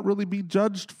and not really be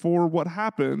judged for what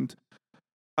happened.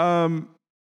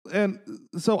 And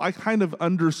so I kind of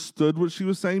understood what she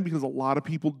was saying because a lot of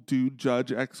people do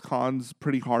judge ex-cons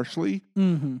pretty harshly.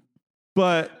 Mm-hmm.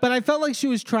 But I felt like she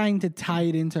was trying to tie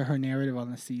it into her narrative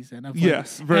on the season. Of like,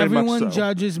 yes, very much so. Everyone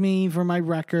judges me for my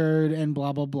record and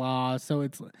blah, blah, blah. So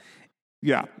it's...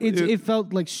 Yeah. It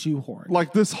felt like shoehorned.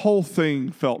 Like this whole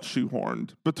thing felt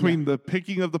shoehorned between the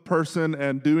picking of the person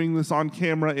and doing this on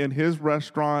camera in his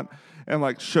restaurant and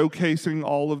like showcasing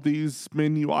all of these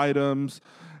menu items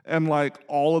and like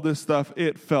all of this stuff.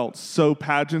 It felt so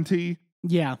pageanty.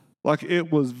 Yeah. Like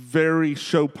it was very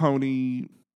show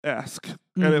pony-esque.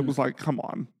 And it was like, come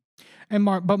on. And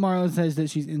but Marla says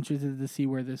that she's interested to see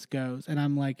where this goes. And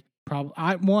I'm like,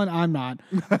 I'm not.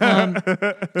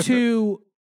 Two...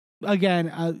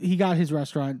 Again, he got his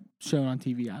restaurant shown on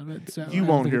TV out of it. So you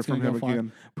won't hear from him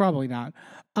again. Probably not.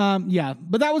 Yeah,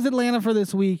 but that was Atlanta for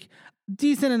this week.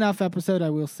 Decent enough episode,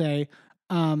 I will say.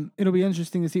 It'll be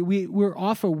interesting to see. We're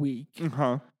off a week,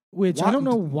 which I don't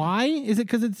know why. Is it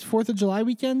because it's 4th of July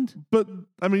weekend? But,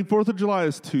 I mean, 4th of July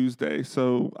is Tuesday,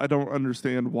 so I don't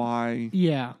understand why.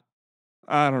 Yeah.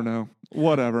 I don't know.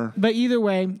 Whatever. But either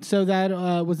way, so that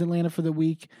was Atlanta for the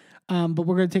week. But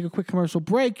we're going to take a quick commercial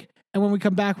break. And when we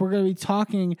come back, we're going to be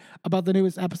talking about the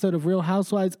newest episode of Real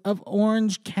Housewives of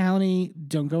Orange County.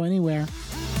 Don't go anywhere.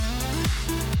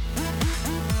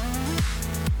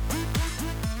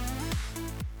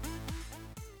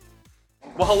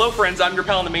 Well, hello, friends. I'm your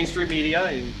pal in the mainstream media.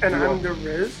 And I'm the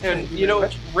Riz. And, you know,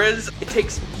 Riz, it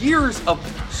takes years of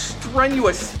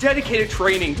strenuous, dedicated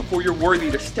training before you're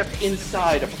worthy to step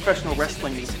inside a professional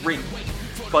wrestling ring.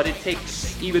 But it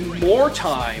takes even more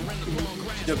time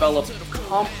to develop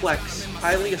complex,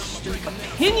 highly astute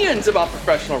opinions about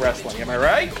professional wrestling. Am I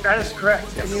right? That is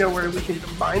correct. And you know where we can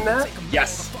combine that?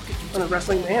 Yes. On the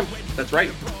Wrestling Mayhem. That's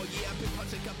right.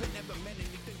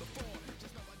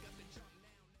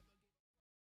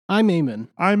 I'm Eamon.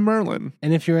 I'm Merlin.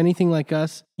 And if you're anything like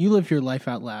us, you live your life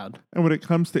out loud. And when it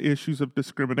comes to issues of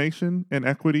discrimination,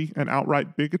 inequity, and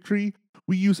outright bigotry,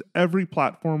 we use every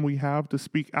platform we have to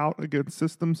speak out against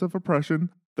systems of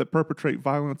oppression that perpetrate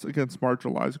violence against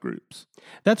marginalized groups.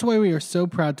 That's why we are so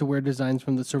proud to wear designs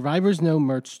from the Survivors Know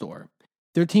merch store.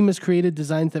 Their team has created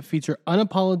designs that feature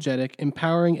unapologetic,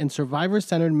 empowering, and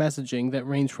survivor-centered messaging that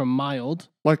range from mild,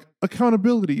 like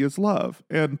accountability is love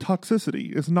and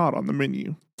toxicity is not on the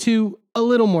menu, to a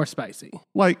little more spicy.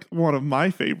 Like one of my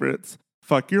favorites,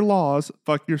 fuck your laws,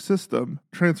 fuck your system,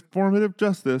 transformative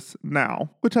justice now,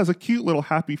 which has a cute little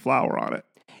happy flower on it.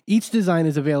 Each design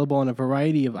is available on a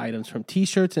variety of items from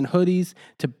t-shirts and hoodies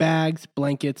to bags,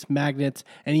 blankets, magnets,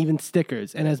 and even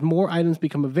stickers. And as more items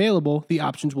become available, the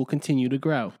options will continue to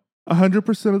grow.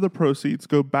 100% of the proceeds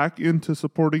go back into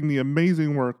supporting the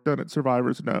amazing work done at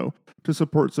Survivors Know to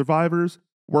support survivors,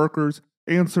 workers,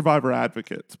 and survivor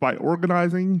advocates by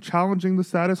organizing, challenging the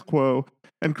status quo,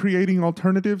 and creating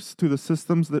alternatives to the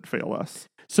systems that fail us.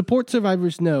 Support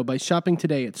Survivors Know by shopping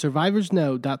today at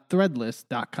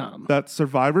survivorsknow.threadless.com. That's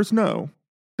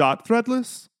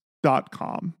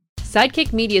survivorsknow.threadless.com.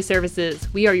 Sidekick Media Services.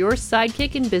 We are your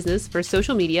sidekick in business for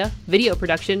social media, video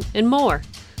production, and more.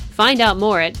 Find out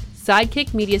more at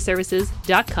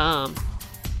sidekickmediaservices.com.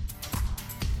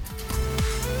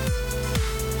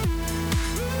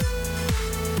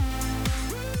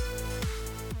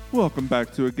 Welcome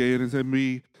back to A Gay His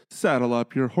Enby. Saddle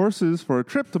up your horses for a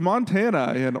trip to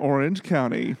Montana in Orange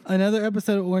County. Another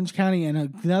episode of Orange County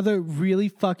and another really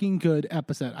fucking good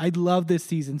episode. I love this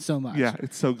season so much. Yeah,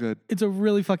 it's so good. It's a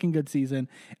really fucking good season.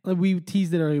 We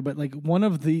teased it earlier, but like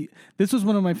this was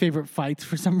one of my favorite fights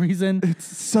for some reason. It's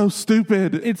so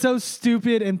stupid. It's so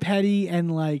stupid and petty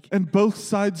and like... And both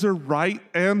sides are right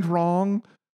and wrong.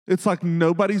 It's like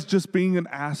nobody's just being an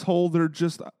asshole. They're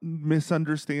just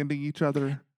misunderstanding each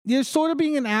other. You're sort of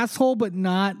being an asshole, but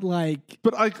not like...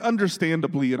 But like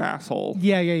understandably an asshole.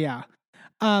 Yeah.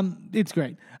 It's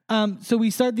great. So we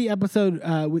start the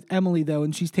episode with Emily, though,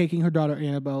 and she's taking her daughter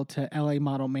Annabelle to LA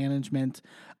Model Management.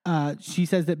 She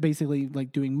says that basically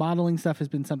like doing modeling stuff has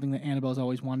been something that Annabelle's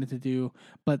always wanted to do,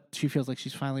 but she feels like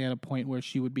she's finally at a point where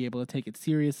she would be able to take it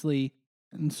seriously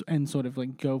and sort of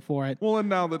like go for it. Well, and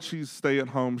now that she's stay at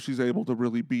home, she's able to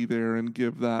really be there and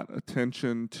give that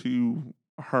attention to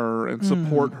her and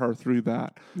support her through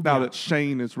that. Now that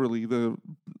Shane is really the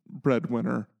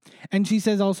breadwinner. And she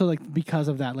says also like because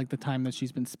of that, like the time that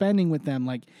she's been spending with them,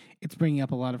 like it's bringing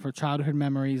up a lot of her childhood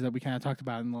memories that we kind of talked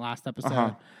about in the last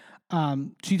episode.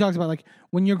 She talks about like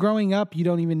when you're growing up, you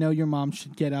don't even know your mom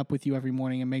should get up with you every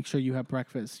morning and make sure you have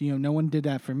breakfast. You know, no one did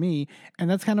that for me, and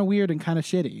that's kind of weird and kind of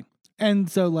shitty. And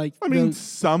so like I mean,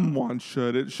 someone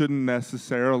should. It shouldn't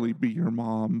necessarily be your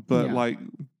mom, but like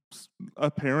a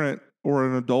parent or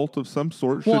an adult of some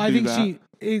sort should Well, I do think that.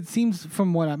 it seems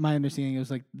from what my understanding, it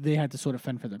was like they had to sort of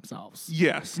fend for themselves.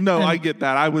 Yes. No, I get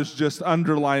that. I was just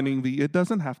underlining it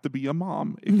doesn't have to be a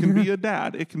mom. It can be a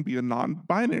dad. It can be a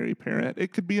non-binary parent.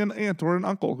 It could be an aunt or an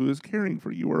uncle who is caring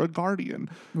for you, or a guardian.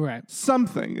 Right.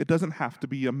 Something. It doesn't have to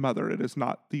be a mother. It is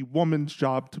not the woman's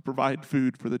job to provide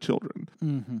food for the children.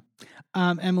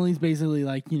 Emily's basically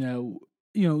like,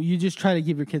 you just try to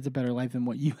give your kids a better life than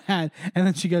what you had. And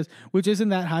then she goes, which isn't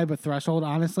that high of a threshold,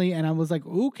 honestly. And I was like,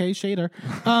 okay, shader.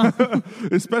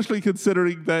 Especially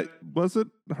considering that,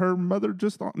 wasn't her mother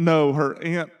just on? No, her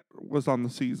aunt was on the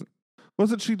season.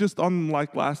 Wasn't she just on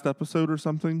like last episode or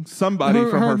something? Somebody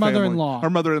from her mother-in-law. Family. Her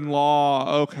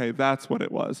mother-in-law. Okay, that's what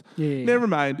it was. Yeah. Never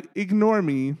mind. Ignore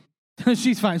me.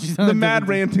 She's fine. She's The mad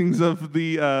rantings of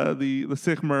the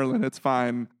sick Merlin. It's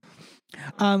fine.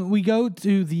 We go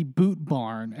to the boot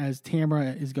barn as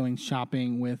Tamara is going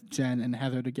shopping with Jen and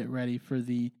Heather to get ready for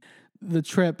the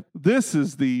trip. This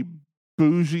is the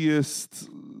bougiest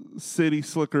city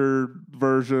slicker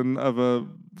version of a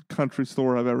country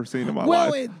store I've ever seen in my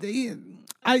life.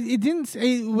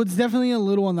 It was definitely a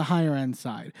little on the higher end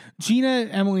side. Gina,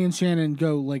 Emily, and Shannon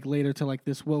go like later to like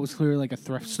this what was clearly like a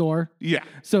thrift store. Yeah.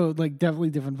 So like definitely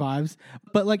different vibes.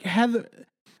 But like Heather,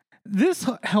 this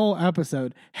whole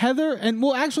episode, Heather, and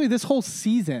well, actually this whole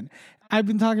season, I've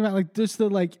been talking about like just the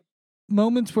like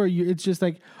moments where it's just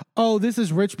like, oh, this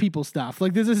is rich people stuff.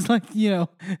 Like this is like,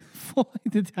 fully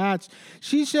detached.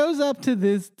 She shows up to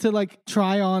this to like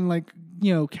try on like,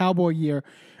 cowboy gear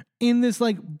in this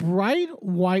like bright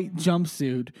white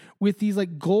jumpsuit with these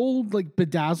like gold like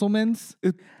bedazzlements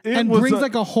and brings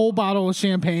like a whole bottle of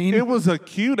champagne. It was a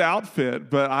cute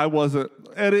outfit, but I wasn't,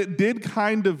 and it did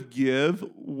kind of give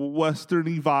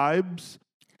Western-y vibes.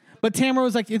 But Tamara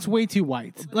was like, it's way too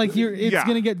white. Like it's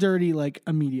gonna get dirty like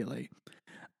immediately.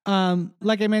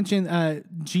 Like I mentioned,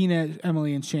 Gina,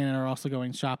 Emily, and Shannon are also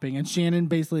going shopping, and Shannon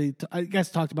basically, I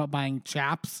guess, talked about buying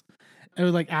chaps. It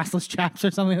was like assless chaps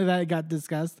or something like that. It got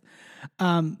discussed.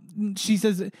 She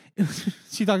says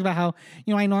she talked about how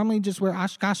I normally just wear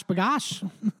Oshkosh Bagosh.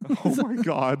 Oh my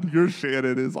God, your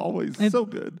Shannon is always so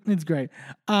good. It's great.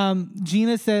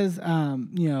 Gina says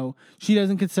she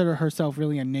doesn't consider herself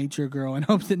really a nature girl and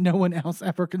hopes that no one else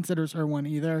ever considers her one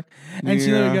either. And she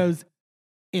literally goes,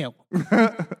 ew.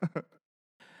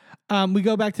 We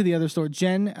go back to the other store.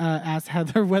 Jen asks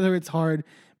Heather whether it's hard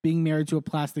being married to a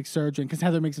plastic surgeon, because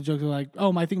Heather makes a joke like,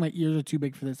 oh, I think my ears are too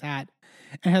big for this hat.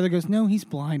 And Heather goes, no, he's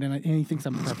blind and he thinks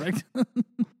I'm perfect.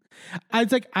 I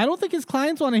was like, I don't think his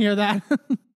clients want to hear that.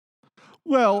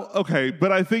 Well, okay,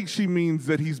 but I think she means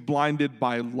that he's blinded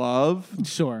by love.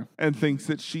 Sure. And thinks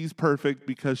that she's perfect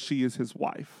because she is his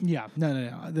wife. Yeah,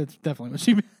 no. That's definitely what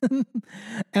she meant.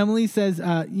 Emily says,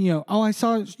 oh, I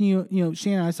saw,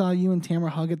 Shannon, I saw you and Tamara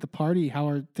hug at the party. How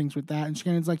are things with that? And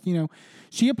Shannon's like,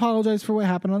 she apologized for what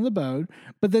happened on the boat,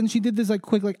 but then she did this like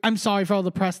quick, like, I'm sorry for all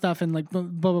the press stuff and like, blah,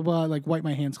 blah, blah, like wipe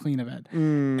my hands clean of it.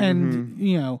 Mm-hmm.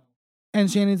 And, and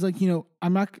Shannon's like,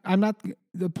 I'm not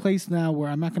the place now where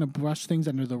I'm not going to brush things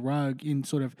under the rug in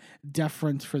sort of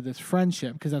deference for this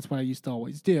friendship, because that's what I used to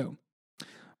always do.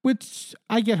 Which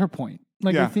I get her point.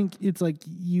 Like, I think it's like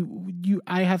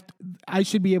I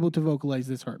should be able to vocalize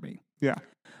this hurt me. Yeah.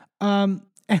 And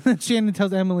then Shannon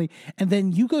tells Emily, and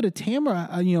then you go to Tamara,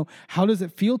 how does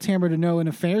it feel, Tamara, to know an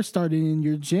affair started in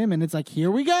your gym? And it's like,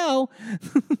 here we go.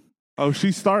 Oh,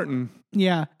 she's starting.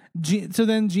 Yeah. So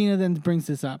then Gina then brings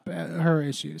this up, her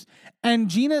issues. And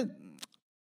Gina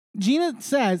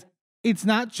says it's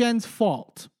not Jen's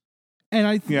fault.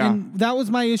 And and that was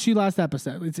my issue last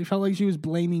episode. It felt like she was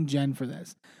blaming Jen for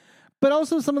this. But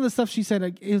also some of the stuff she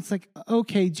said, it's like,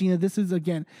 okay, Gina, this is,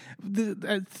 again,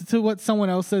 to what someone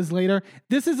else says later,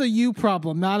 this is a you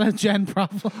problem, not a Jen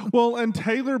problem. Well, and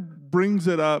Taylor brings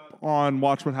it up on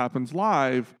Watch What Happens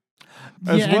Live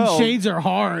as well. And shades are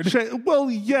hard. Well,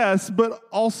 yes, but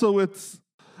also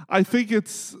I think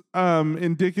it's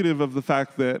indicative of the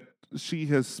fact that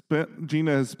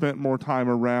Gina has spent more time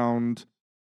around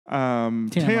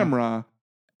Tamara.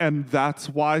 And that's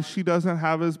why she doesn't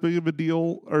have as big of a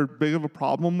deal or big of a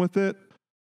problem with it.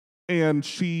 And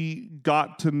she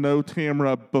got to know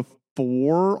Tamara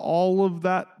before all of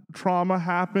that trauma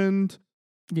happened.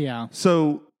 Yeah.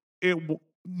 So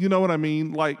you know what I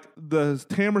mean? Like the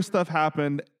Tamara stuff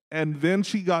happened, and then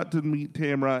she got to meet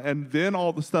Tamara, and then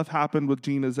all the stuff happened with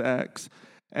Gina's ex,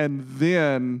 and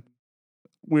then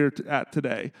we're at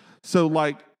today. So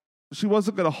like, she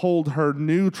wasn't going to hold her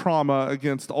new trauma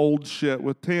against old shit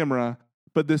with Tamara,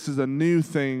 but this is a new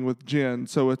thing with Jen,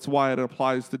 so it's why it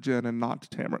applies to Jen and not to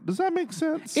Tamara. Does that make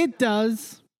sense? It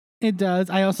does. It does.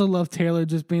 I also love Taylor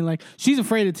just being like, she's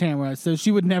afraid of Tamara, so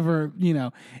she would never,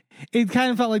 it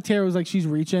kind of felt like Taylor was like, she's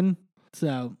reaching.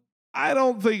 So I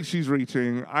don't think she's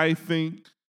reaching. I think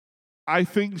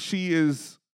she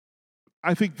is.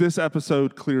 I think this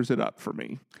episode clears it up for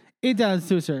me. It does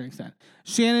to a certain extent.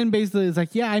 Shannon basically is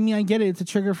like, yeah, I mean, I get it. It's a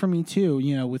trigger for me too,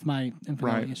 with my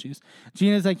infidelity issues.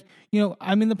 Gina's like,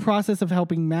 I'm in the process of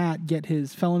helping Matt get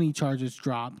his felony charges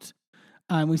dropped.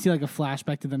 We see like a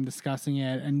flashback to them discussing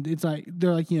it. And it's like,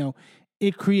 they're like,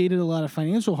 it created a lot of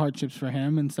financial hardships for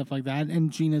him and stuff like that.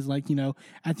 And Gina's like,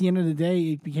 at the end of the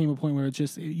day, it became a point where it's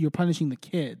just, you're punishing the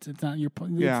kids. It's not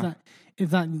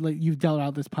it's not like you've dealt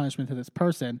out this punishment to this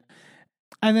person.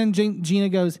 And then Gina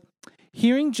goes,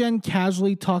 hearing Jen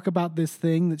casually talk about this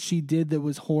thing that she did that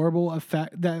was horrible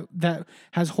that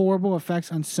has horrible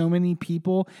effects on so many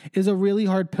people is a really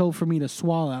hard pill for me to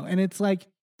swallow. And it's like,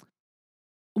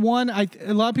 a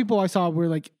lot of people I saw were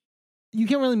like, you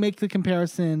can't really make the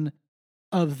comparison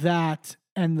of that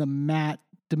and the Matt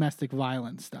domestic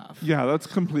violence stuff. Yeah, that's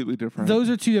completely different. Those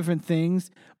are two different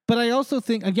things. But I also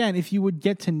think, again, if you would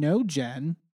get to know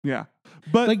Jen, yeah,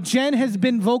 but like Jen has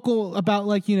been vocal about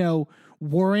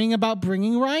worrying about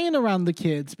bringing Ryan around the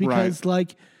kids because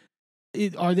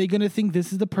are they going to think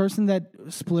this is the person that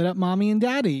split up mommy and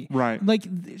daddy? Right. Like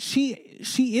she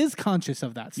is conscious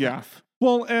of that stuff. Yeah.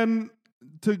 Well, and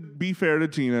to be fair to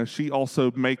Gina, she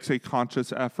also makes a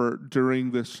conscious effort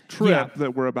during this trip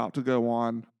that we're about to go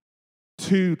on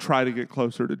to try to get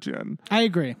closer to Jen. I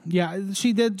agree. Yeah,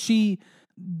 she did. She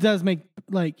does make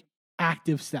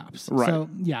active steps. Right. So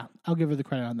yeah, I'll give her the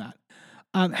credit on that.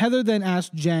 Heather then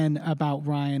asked Jen about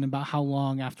Ryan, about how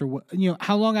long after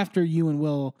you and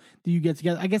Will do you get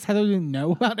together? I guess Heather didn't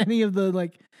know about any of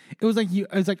the it was like,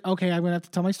 okay, I'm gonna have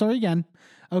to tell my story again.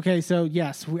 Okay, so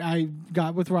yes, I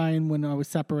got with Ryan when I was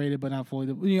separated, but not fully.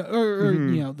 The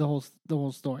whole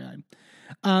storyline.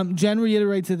 Jen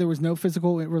reiterates that there was no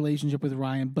physical relationship with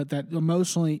Ryan, but that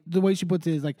emotionally, the way she puts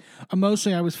it is like,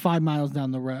 emotionally, I was 5 miles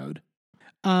down the road.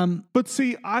 But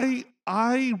see,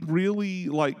 I really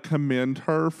commend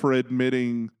her for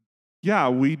admitting, yeah,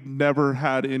 we'd never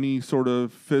had any sort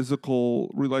of physical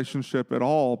relationship at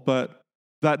all, but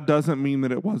that doesn't mean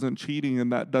that it wasn't cheating,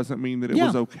 and that doesn't mean that it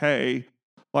was okay.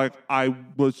 I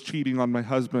was cheating on my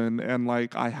husband, and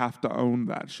I have to own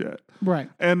that shit. Right.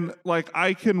 And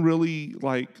I can really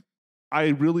I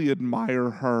really admire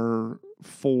her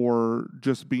for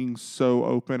just being so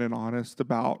open and honest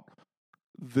about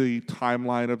the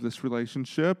timeline of this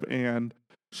relationship. And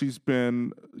she's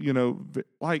been,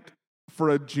 for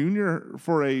a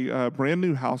brand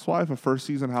new housewife, a first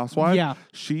season housewife,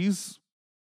 she's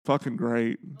fucking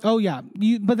great. Oh yeah.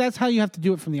 But that's how you have to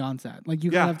do it from the onset.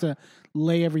 You have to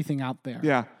lay everything out there.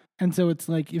 Yeah. And so it's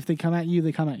like, if they come at you,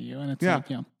 they come at you. And it's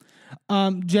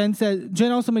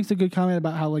Jen also makes a good comment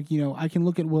about how I can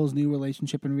look at Will's new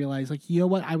relationship and realize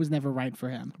what? I was never right for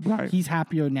him. Right. He's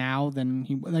happier now than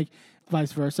he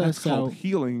vice versa. That's called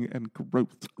healing and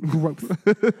growth.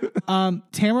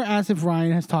 Tamara asks if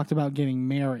Ryan has talked about getting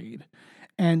married.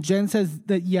 And Jen says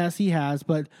that yes, he has,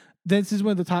 but this is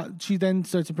when she then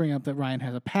starts to bring up that Ryan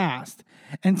has a past.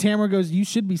 And Tamara goes, you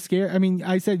should be scared. I mean,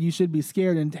 I said you should be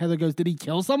scared. And Heather goes, did he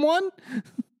kill someone?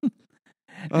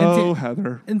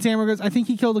 Heather. And Tamara goes, I think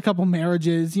he killed a couple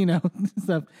marriages,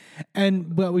 stuff.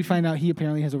 But we find out he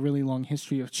apparently has a really long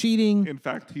history of cheating. In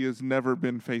fact, he has never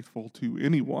been faithful to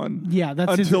anyone. Yeah,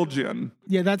 until Jen.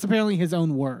 Yeah, that's apparently his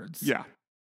own words. Yeah.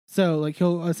 So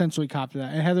he'll essentially cop to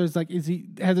that. And Heather's like,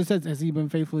 Heather says, has he been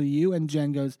faithful to you? And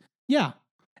Jen goes, yeah.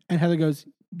 And Heather goes,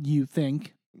 you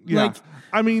think? Yeah.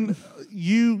 I mean,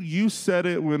 you said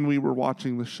it when we were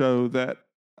watching the show that,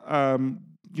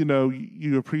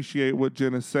 you appreciate what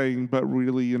Jen is saying, but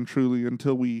really and truly,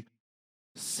 until we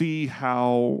see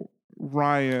how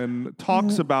Ryan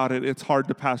talks about it, it's hard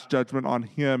to pass judgment on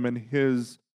him and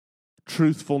his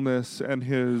truthfulness and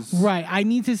his I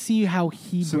need to see how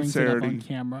he brings it up on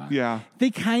camera. Yeah, they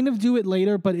kind of do it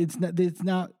later, but it's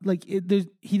not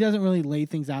he doesn't really lay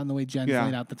things out in the way Jen's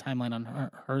laid out the timeline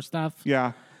on her stuff.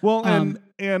 Yeah. Well,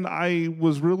 and I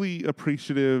was really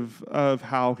appreciative of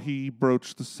how he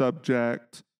broached the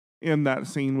subject in that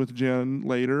scene with Jen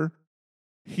later.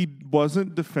 He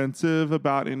wasn't defensive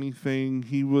about anything.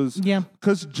 He was,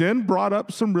 because Jen brought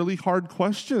up some really hard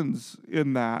questions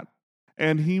in that,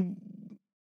 and he,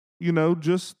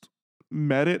 just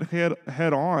met it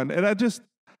head on. And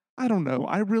I don't know.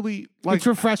 I really it's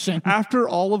refreshing. After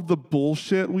all of the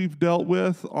bullshit we've dealt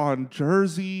with on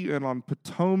Jersey and on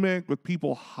Potomac with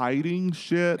people hiding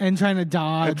shit and trying to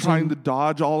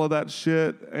dodge all of that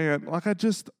shit. And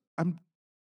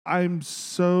I'm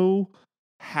so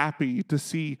happy to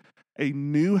see a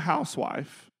new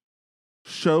housewife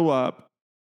show up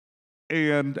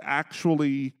and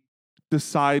actually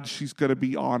decide she's going to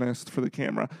be honest for the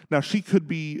camera. Now, she could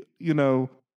be,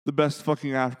 the best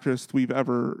fucking actress we've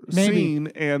ever seen,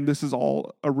 and this is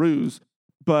all a ruse,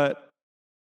 but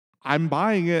I'm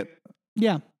buying it.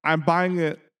 Yeah. I'm buying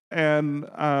it, and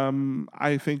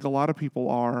I think a lot of people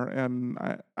are, and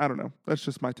I don't know. That's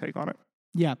just my take on it.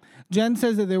 Yeah. Jen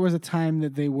says that there was a time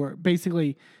that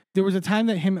there was a time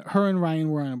that her and Ryan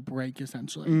were on a break,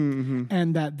 essentially. Mm-hmm.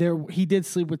 And that he did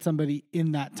sleep with somebody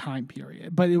in that time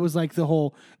period. But it was like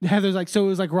Heather's like, so it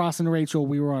was like Ross and Rachel,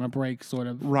 we were on a break sort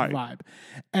of vibe.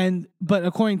 But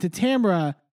according to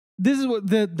Tamara, this is what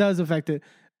that does affect it.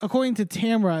 According to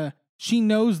Tamara, she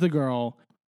knows the girl,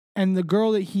 and the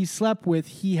girl that he slept with,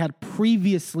 he had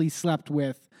previously slept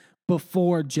with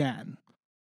before Jen.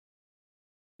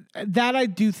 That I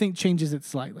do think changes it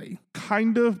slightly.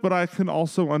 Kind of, but I can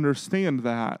also understand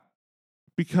that,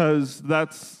 because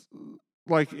that's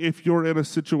like if you're in a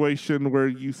situation where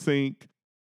you think,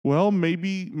 well,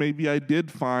 maybe I did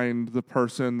find the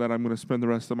person that I'm going to spend the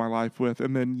rest of my life with,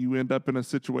 and then you end up in a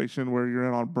situation where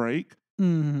you're on break.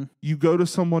 Mm-hmm. You go to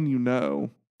someone you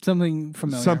know. Something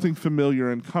familiar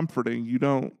and comforting. You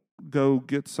don't go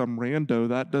get some rando.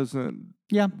 That doesn't...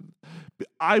 Yeah.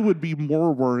 I would be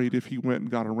more worried if he went and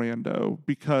got a rando,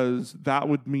 because that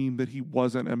would mean that he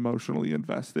wasn't emotionally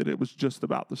invested. It was just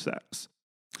about the sex.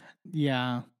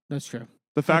 Yeah, that's true.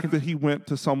 The fact that he went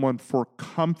to someone for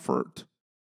comfort,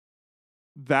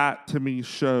 that to me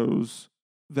shows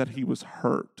that he was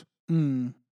hurt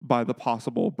by the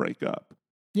possible breakup.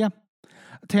 Yeah.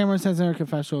 Tamara says in her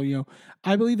confessional,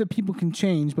 I believe that people can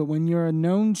change, but when you're a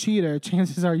known cheater,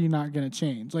 chances are you're not going to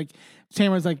change. Like,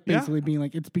 Tamara's like basically being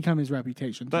like, it's become his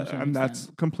reputation. And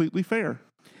that's completely fair.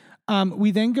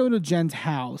 We then go to Jen's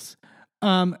house.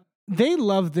 They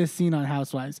love this scene on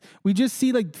Housewives. We just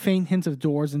see like faint hints of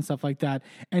doors and stuff like that,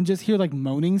 and just hear like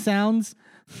moaning sounds.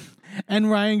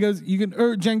 And Ryan goes,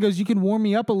 Jen goes, you can warm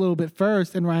me up a little bit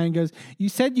first. And Ryan goes, you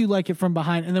said you like it from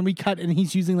behind. And then we cut, and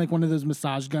he's using like one of those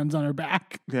massage guns on her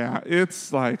back. Yeah,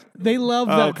 it's like... They love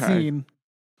that scene.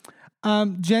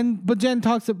 Jen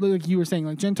talks about, like you were saying,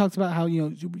 like Jen talks about how,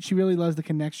 she really loves the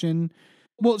connection.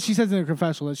 Well, she says in her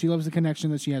confessional that she loves the connection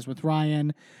that she has with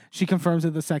Ryan. She confirms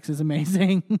that the sex is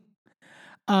amazing.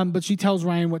 But she tells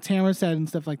Ryan what Tamara said and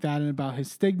stuff like that, and about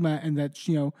his stigma, and that,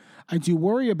 I do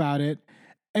worry about it.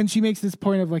 And she makes this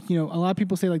point of like, a lot of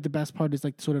people say like the best part is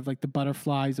like sort of like the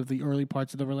butterflies of the early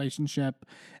parts of the relationship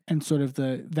and sort of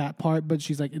that part. But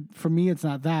she's like, for me, it's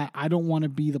not that. I don't want to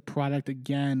be the product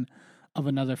again of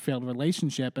another failed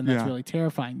relationship. And that's really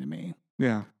terrifying to me.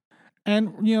 Yeah.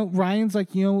 And, Ryan's like,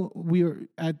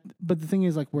 but the thing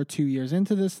is like, we're 2 years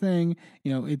into this thing.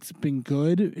 It's been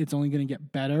good. It's only going to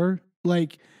get better.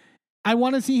 Like, I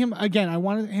want to see him again. I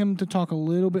wanted him to talk a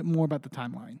little bit more about the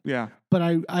timeline. Yeah. But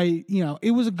I it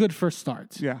was a good first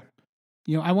start. Yeah.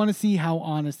 I want to see how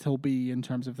honest he'll be in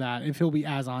terms of that. If he'll be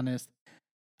as honest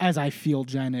as I feel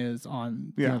Jen is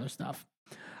on the other stuff.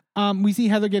 We see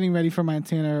Heather getting ready for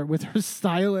Montana with her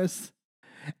stylist,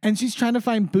 and she's trying to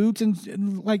find boots,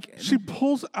 and like she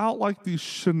pulls out like these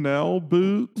Chanel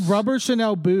boots, rubber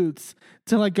Chanel boots,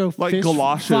 to like go like fish,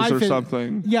 galoshes or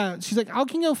something. Yeah, she's like, I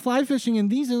can go fly fishing in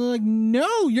these, and they're like,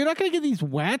 no, you're not gonna get these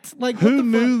wet. Like, who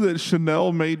knew that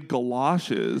Chanel made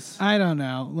galoshes? I don't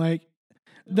know. Like,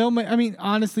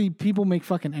 honestly, people make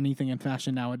fucking anything in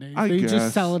fashion nowadays. They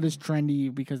just sell it as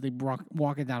trendy because they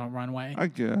walk it down a runway. I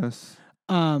guess.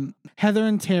 Heather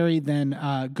and Terry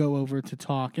then go over to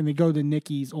talk, and they go to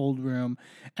Nikki's old room,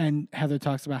 and Heather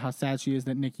talks about how sad she is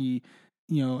that Nikki,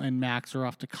 and Max are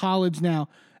off to college now.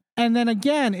 And then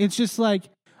again, it's just like,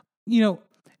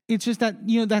 it's just that,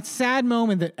 that sad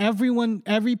moment that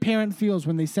every parent feels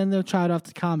when they send their child off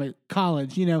to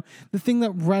college, the thing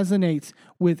that resonates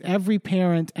with every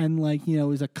parent and like,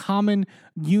 is a common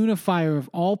unifier of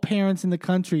all parents in the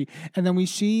country. And then we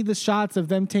see the shots of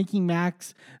them taking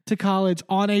Max to college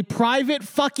on a private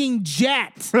fucking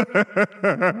jet.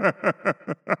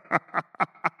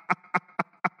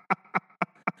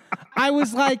 I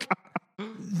was like,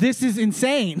 this is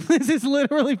insane. This is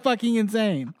literally fucking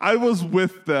insane. I was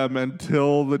with them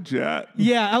until the jet.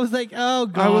 Yeah, I was like, oh,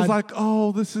 God. I was like,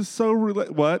 oh, this is so...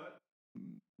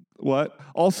 What?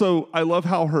 Also, I love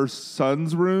how her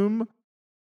son's room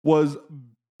was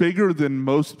bigger than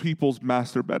most people's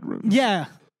master bedrooms. Yeah.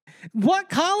 What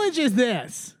college is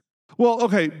this? Well,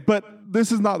 okay, but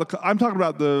this is not I'm talking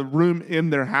about the room in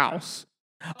their house.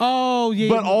 Oh, yeah.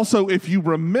 But also, if you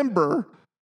remember...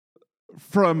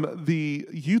 from the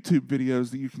YouTube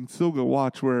videos that you can still go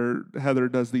watch where Heather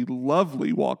does the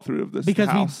lovely walkthrough of this because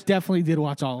house. We definitely did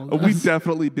watch all of those. We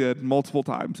definitely did multiple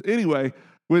times. Anyway,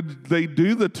 when they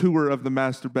do the tour of the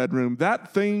master bedroom,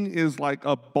 that thing is like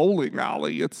a bowling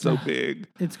alley. It's so big.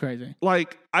 It's crazy.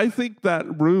 Like, I think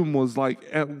that room was like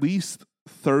at least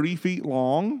 30 feet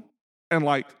long and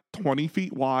like 20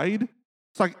 feet wide.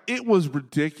 It's like, it was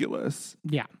ridiculous.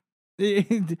 Yeah.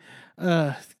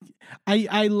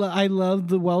 I love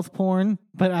the wealth porn,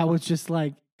 but I was just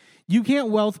like, you can't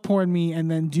wealth porn me and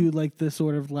then do like the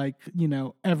sort of like,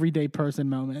 everyday person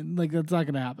moment. Like, that's not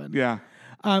going to happen. Yeah.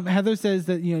 Heather says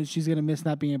that, she's going to miss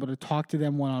not being able to talk to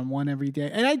them one-on-one every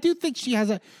day. And I do think she's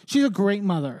a great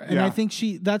mother. And I think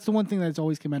that's the one thing that's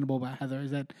always commendable about Heather is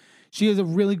that she has a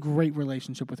really great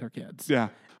relationship with her kids. Yeah.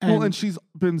 And she's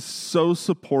been so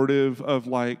supportive of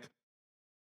like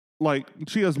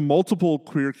she has multiple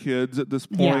queer kids at this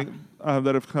point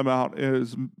that have come out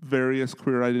as various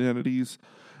queer identities.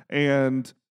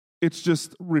 And it's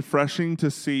just refreshing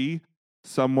to see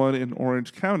someone in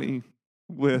Orange County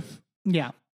with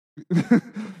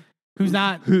who's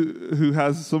not who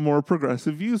has some more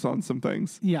progressive views on some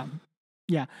things. Yeah.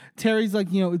 Terry's like,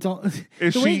 it's all.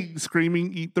 Is she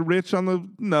screaming "Eat the rich" on the?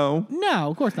 No,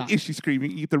 of course not. Is she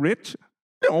screaming "Eat the rich"?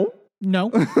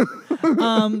 No.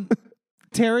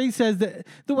 Terry says that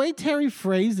the way Terry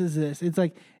phrases this, it's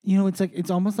like,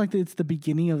 it's almost like it's the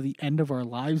beginning of the end of our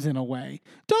lives in a way.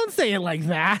 Don't say it like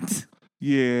that.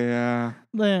 Yeah.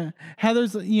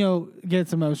 Heather's,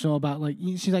 gets emotional about like,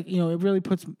 she's like, it really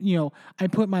puts, I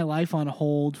put my life on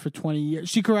hold for 20 years.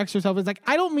 She corrects herself. It's like,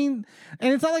 I don't mean,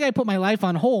 and it's not like I put my life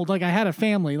on hold. Like I had a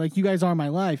family, like you guys are my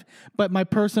life, but my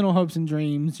personal hopes and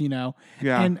dreams, Yeah.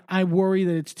 And I worry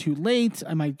that it's too late.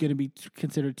 Am I going to be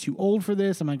considered too old for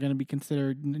this? Am I going to be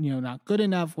considered, not good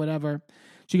enough, whatever.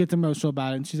 She gets emotional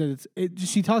about it. And she says,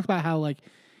 she talks about how like,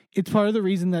 it's part of the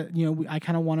reason that, I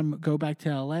kind of want to go back to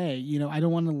LA. I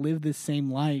don't want to live this same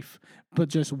life, but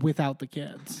just without the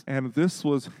kids. And this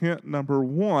was hint number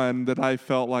one that I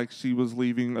felt like she was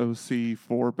leaving OC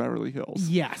for Beverly Hills.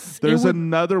 Yes. There's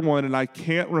another one, and I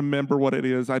can't remember what it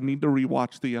is. I need to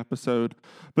rewatch the episode.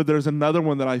 But there's another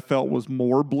one that I felt was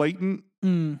more blatant.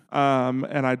 And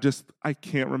I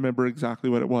can't remember exactly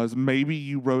what it was. Maybe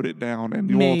you wrote it down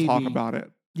and we'll talk about it.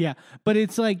 Yeah. But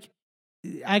it's like,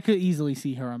 I could easily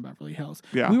see her on Beverly Hills.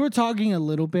 Yeah. We were talking a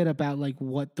little bit about like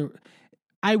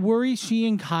I worry she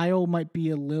and Kyle might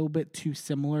be a little bit too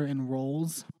similar in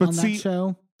roles on that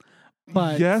show.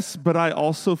 But yes, but I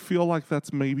also feel like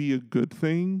that's maybe a good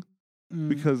thing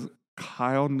because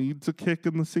Kyle needs a kick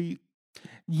in the seat.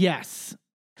 Yes.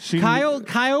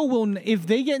 Kyle will, if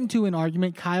they get into an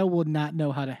argument, Kyle will not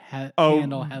know how to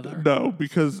handle Heather. No,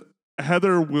 because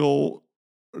Heather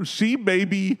she may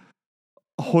be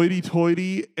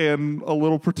hoity-toity and a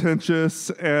little pretentious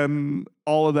and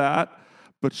all of that,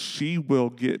 but she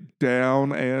will get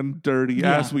down and dirty,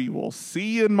 as we will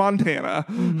see in Montana.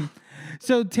 Mm-hmm.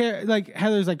 So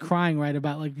Heather's like crying, right,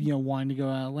 about like, wanting to go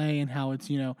to LA and how it's,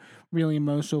 really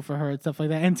emotional for her and stuff like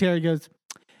that. And Terry goes,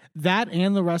 that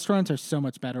and the restaurants are so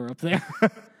much better up there.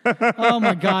 Oh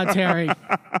my God, Terry.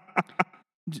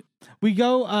 We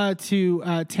go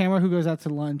to Tamara, who goes out to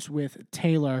lunch with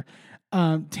Taylor.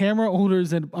 Tamara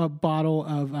orders a bottle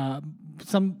of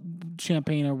some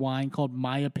champagne or wine called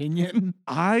My Opinion.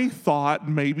 I thought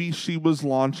maybe she was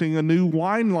launching a new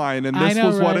wine line and this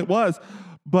was what it was.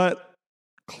 But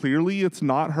clearly it's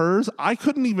not hers. I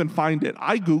couldn't even find it.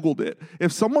 I Googled it.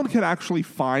 If someone can actually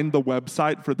find the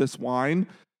website for this wine,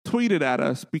 tweet it at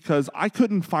us because I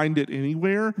couldn't find it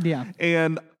anywhere. Yeah.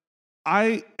 And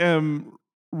I am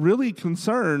really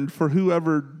concerned for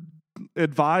whoever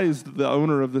advised the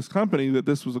owner of this company that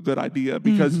this was a good idea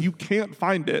because you can't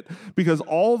find it because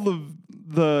all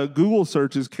the Google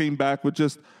searches came back with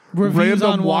just reviews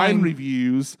random wine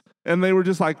reviews and they were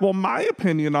just like, well, my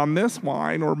opinion on this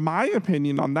wine or my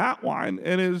opinion on that wine.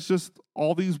 And it was just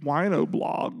all these wino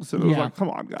blogs. And it was like,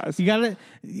 come on, guys.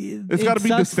 It's got to be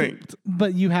distinct.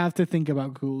 But you have to think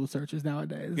about Google searches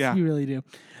nowadays. Yeah. You really do.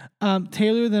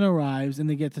 Taylor then arrives and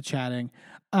they get to chatting.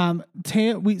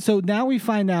 So now we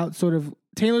find out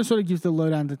Taylor sort of gives the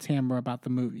lowdown to Tamara about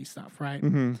the movie stuff, right?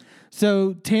 Mm-hmm.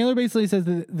 So Taylor basically says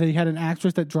that they had an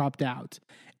actress that dropped out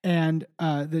and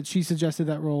that she suggested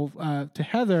that role to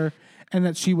Heather and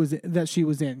that she was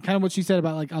in. Kind of what she said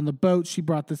about like on the boat, she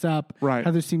brought this up. Right.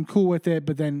 Heather seemed cool with it,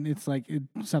 but then it's like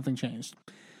something changed.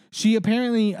 She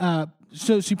apparently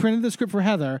so she printed the script for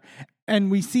Heather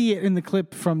and we see it in the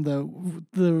clip from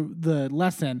the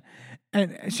lesson.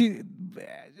 And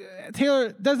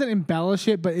Taylor doesn't embellish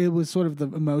it, but it was sort of the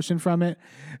emotion from it.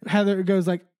 Heather goes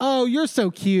like, "Oh, you're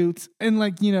so cute," and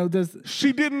like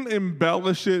she didn't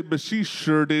embellish it, but she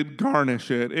sure did garnish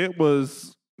it. It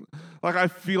was Like, I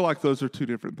feel like those are two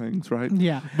different things, right?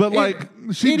 Yeah. But,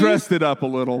 she dressed it up a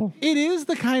little. It is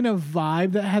the kind of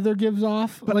vibe that Heather gives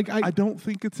off. But I don't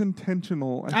think it's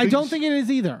intentional. I don't think it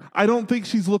is either. I don't think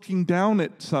she's looking down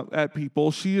at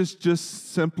people. She is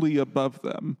just simply above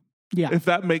them. Yeah. If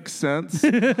that makes sense.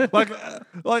 like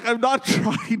I'm not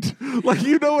trying to,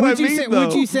 you know what I mean, though.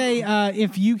 Would you say,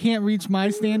 if you can't reach my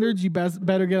standards, you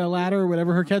better get a ladder, or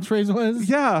whatever her catchphrase was?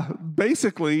 Yeah,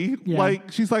 basically. Yeah.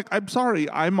 She's like, I'm sorry,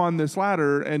 I'm on this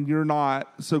ladder and you're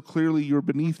not, so clearly you're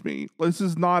beneath me. This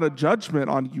is not a judgment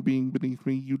on you being beneath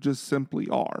me. You just simply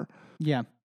are. Yeah.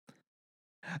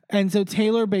 And so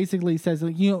Taylor basically says,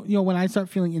 you know, when I start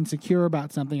feeling insecure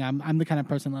about something, I'm the kind of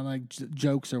person that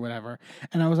jokes or whatever.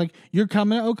 And I was like, you're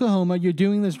coming to Oklahoma, you're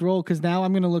doing this role because now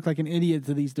I'm going to look like an idiot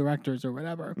to these directors or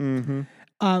whatever.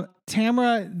 Mm-hmm.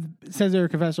 Tamara says in her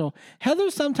confessional,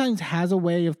 Heather sometimes has a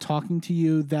way of talking to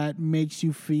you that makes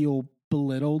you feel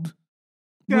belittled.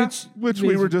 Yeah, which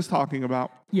we were just talking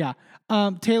about. Yeah.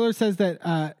 Taylor says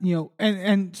that,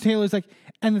 and Taylor's like,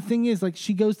 and the thing is,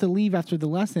 she goes to leave after the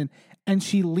lesson, and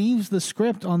she leaves the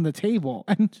script on the table.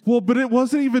 Well, but it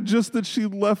wasn't even just that she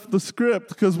left the script,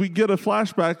 because we get a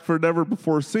flashback for Never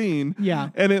Before Seen. Yeah.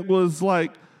 And it was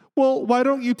like, well, why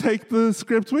don't you take the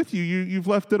script with you? You've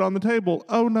left it on the table.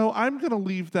 Oh, no, I'm going to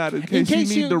leave that in case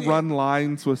you need to run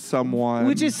lines with someone.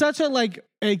 Which is such a,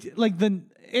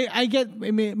 I get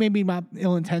maybe not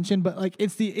ill intention, but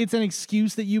it's an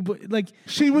excuse that you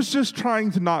She was just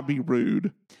trying to not be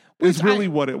rude. Is really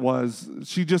what it was.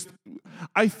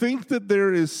 I think that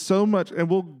there is so much, and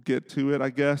we'll get to it,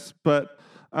 I guess, but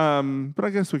I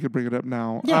guess we could bring it up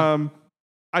now. Yeah.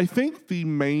 I think the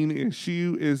main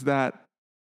issue is that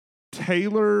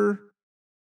Taylor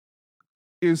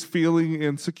is feeling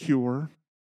insecure,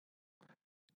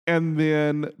 and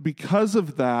then because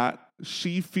of that,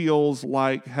 she feels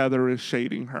like Heather is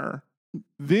shading her.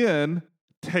 Then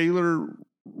Taylor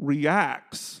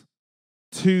reacts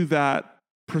to that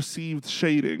perceived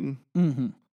shading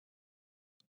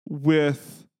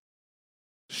with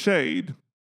shade,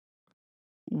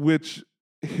 which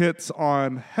hits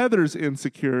on Heather's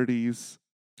insecurities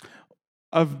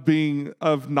of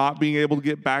not being able to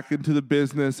get back into the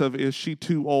business of, is she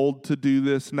too old to do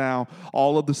this now?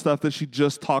 All of the stuff that she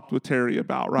just talked with Terry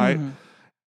about, right? Mm-hmm.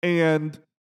 And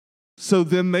so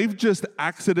then they've just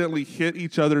accidentally hit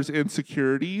each other's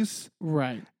insecurities.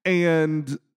 Right.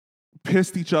 And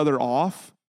pissed each other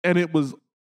off. And it was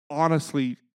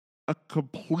honestly a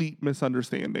complete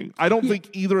misunderstanding. I don't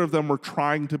think either of them were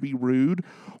trying to be rude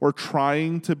or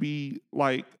trying to be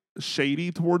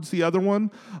shady towards the other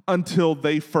one until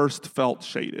they first felt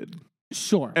shaded.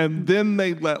 Sure. And then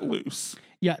they let loose.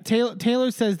 Yeah,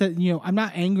 Taylor says that, I'm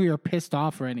not angry or pissed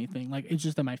off or anything. It's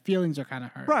just that my feelings are kind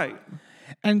of hurt. Right.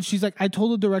 And she's like, I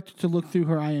told the director to look through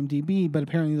her IMDb, but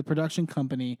apparently the production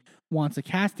company wants a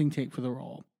casting tape for the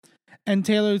role. And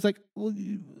Taylor's like, well,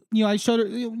 I showed her,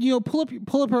 pull up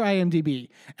her IMDb.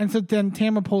 And so then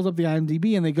Tamara pulls up the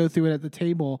IMDb and they go through it at the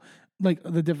table,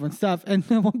 the different stuff. And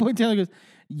at one point Taylor goes,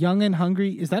 Young and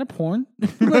Hungry, is that a porn?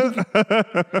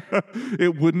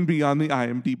 It wouldn't be on the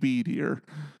IMDb, dear.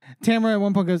 Tamara at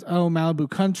one point goes, oh, Malibu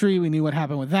Country, we knew what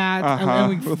happened with that. And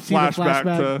we see the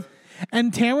flashback.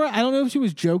 And Tamara, I don't know if she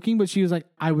was joking, but she was like,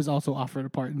 I was also offered a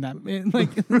part in that.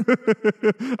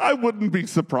 I wouldn't be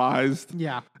surprised.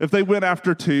 Yeah. If they went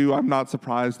after 2, I'm not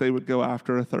surprised they would go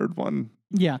after a 3rd one.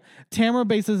 Yeah. Tamara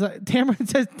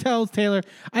tells Taylor,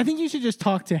 I think you should just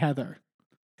talk to Heather.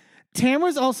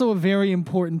 Tamara's also a very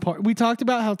important part. We talked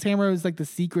about how Tamara is the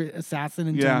secret assassin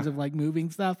in terms of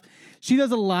moving stuff. She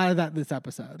does a lot of that this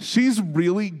episode. She's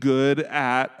really good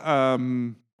at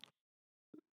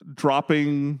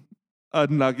dropping a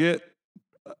nugget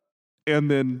and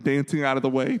then dancing out of the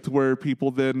way to where people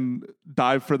then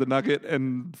dive for the nugget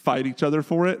and fight each other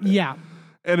for it. Yeah.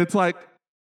 And it's like,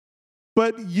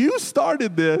 but you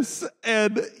started this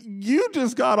and you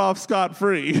just got off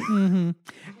scot-free. Mm-hmm.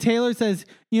 Taylor says,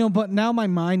 but now my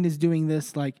mind is doing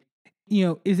this,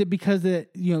 is it because that,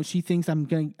 she thinks if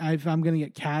I'm going to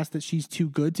get cast that she's too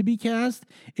good to be cast?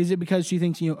 Is it because she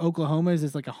thinks, Oklahoma is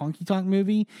a honky-tonk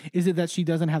movie? Is it that she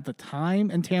doesn't have the time?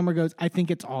 And Tamara goes, I think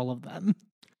it's all of them.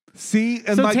 See,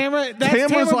 and so Tamara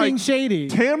being shady.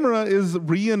 Tamara is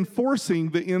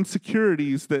reinforcing the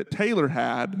insecurities that Taylor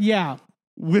had. Yeah.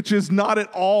 Which is not at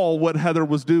all what Heather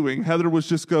was doing. Heather was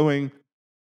just going,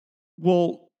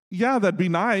 well, yeah, that'd be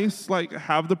nice.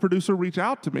 Have the producer reach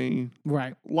out to me.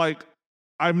 Right.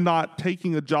 I'm not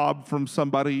taking a job from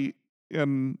somebody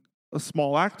in a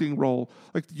small acting role.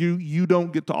 You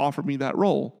don't get to offer me that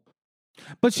role.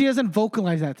 But she doesn't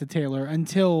vocalize that to Taylor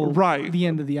until the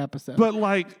end of the episode. But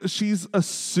like she's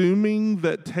assuming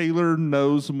that Taylor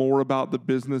knows more about the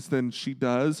business than she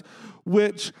does,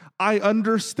 which I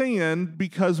understand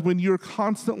because when you're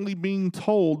constantly being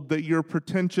told that you're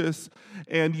pretentious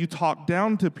and you talk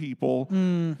down to people,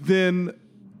 then,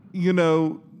 you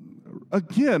know,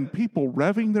 again, people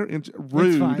revving their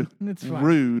rude. It's fine.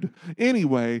 Rude.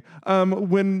 Anyway,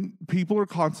 when people are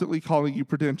constantly calling you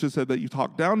pretentious and that you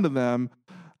talk down to them,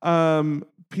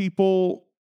 people,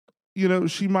 you know,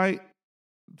 she might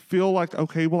feel like,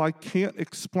 okay, well, I can't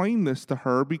explain this to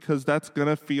her because that's going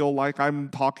to feel like I'm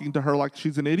talking to her like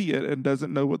she's an idiot and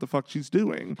doesn't know what the fuck she's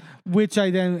doing. Which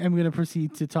I then am going to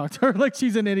proceed to talk to her like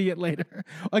she's an idiot later.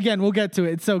 Again, we'll get to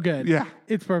it. It's so good. Yeah.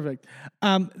 It's perfect.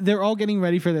 They're all getting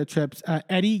ready for their trips.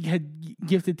 Eddie had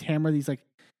gifted Tamara these, like,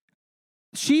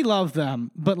 she loved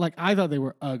them, but, like, I thought they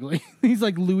were ugly. These,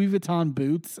 like, Louis Vuitton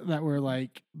boots that were,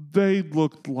 like... They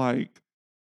looked like...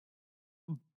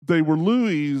 They were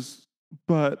Louis,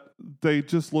 but they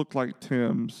just looked like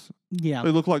Timbs. Yeah.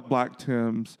 They look like black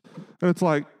Timbs. And it's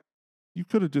like, you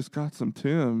could have just got some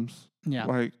Timbs. Yeah.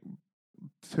 Like,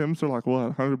 Timbs are like,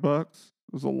 what, $100? It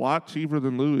was a lot cheaper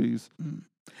than Louis.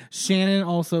 Shannon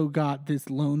also got this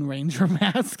Lone Ranger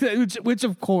mask, which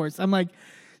of course, I'm like,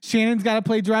 Shannon's got to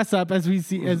play dress up as we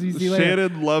see later.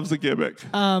 Shannon loves a gimmick.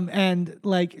 And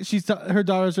like her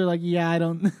daughters are like, yeah, I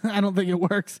don't think it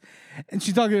works. And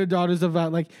she's talking to her daughters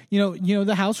about like, you know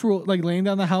the house rule, like laying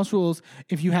down the house rules.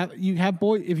 If you have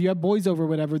boys over,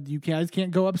 whatever, you guys can't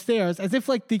go upstairs. As if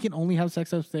like they can only have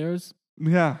sex upstairs.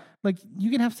 Yeah. Like you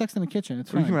can have sex in the kitchen.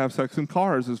 It's fine. You can have sex in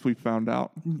cars, as we found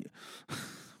out.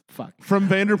 Fuck. From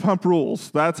Vanderpump Rules.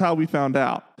 That's how we found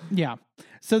out. Yeah.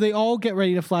 So they all get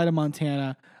ready to fly to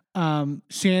Montana.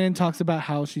 Shannon talks about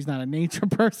how she's not a nature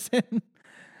person.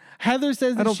 Heather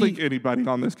says that I don't think anybody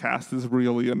on this cast is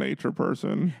really a nature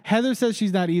person. Heather says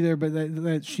she's not either, but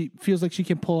that she feels like she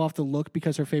can pull off the look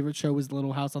because her favorite show was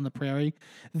Little House on the Prairie.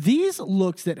 These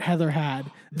looks that Heather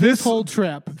had this whole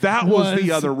trip. That was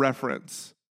the other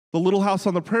reference. The Little House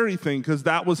on the Prairie thing, because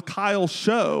that was Kyle's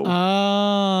show.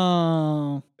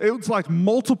 Oh. It was like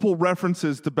multiple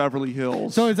references to Beverly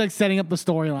Hills. So it's like setting up the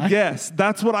storyline. Yes,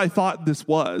 that's what I thought this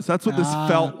was. That's what this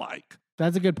felt like.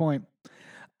 That's a good point.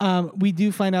 We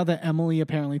do find out that Emily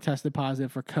apparently tested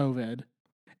positive for COVID.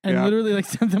 And literally like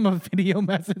sent them a video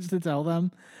message to tell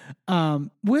them.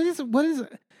 What is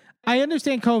I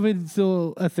understand COVID is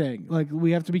still a thing. Like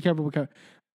we have to be careful with COVID.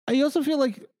 I also feel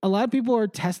like a lot of people are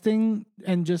testing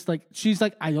and just like, she's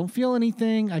like, I don't feel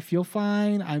anything. I feel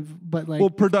fine.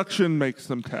 Well, production makes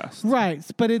them test. Right.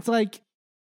 But it's like,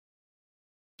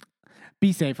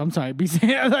 be safe. I'm sorry. Be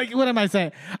safe. Like, what am I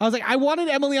saying? I was like, I wanted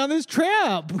Emily on this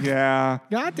trip. Yeah.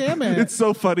 God damn it. It's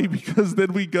so funny because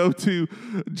then we go to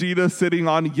Gina sitting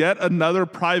on yet another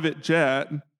private jet,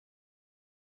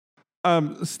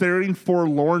 staring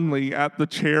forlornly at the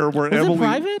chair where was Emily... it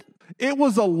private? It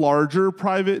was a larger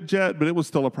private jet, but it was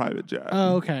still a private jet.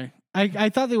 Oh, okay. I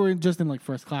thought they were just in like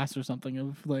first class or something.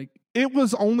 Of like it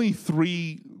was only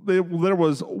three. There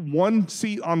was one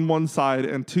seat on one side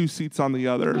and two seats on the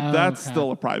other. Oh, That's okay.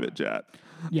 still a private jet.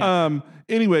 Yeah.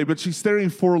 Anyway, but she's staring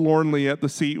forlornly at the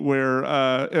seat where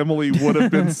Emily would have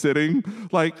been sitting.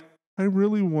 Like, I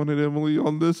really wanted Emily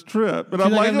on this trip, and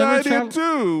I'm like, I did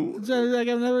too. So like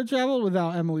I've never traveled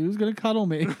without Emily. Who's gonna cuddle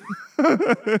me?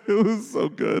 It was so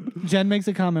good. Jen makes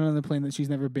a comment on the plane that she's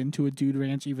never been to a dude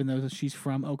ranch, even though she's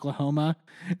from Oklahoma.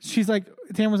 She's like,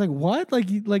 Tamara's like, what? Like,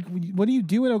 what do you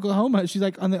do in Oklahoma? She's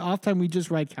like, on the off time, we just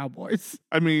ride cowboys.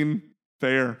 I mean,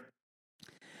 fair.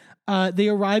 They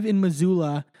arrive in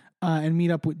Missoula and meet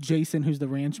up with Jason, who's the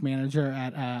ranch manager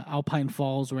at Alpine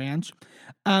Falls Ranch.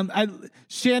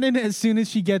 Shannon, as soon as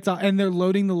she gets out and they're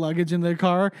loading the luggage in their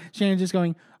car, Shannon's just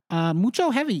going,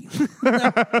 mucho heavy.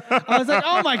 I was like,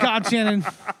 oh my God, Shannon.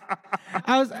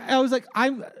 I was like,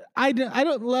 I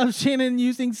don't love Shannon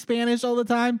using Spanish all the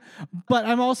time, but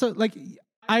I'm also like,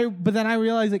 but then I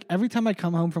realized like every time I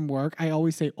come home from work, I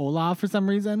always say hola for some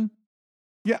reason.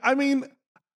 Yeah. I mean,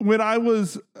 when I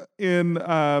was in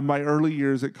my early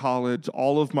years at college,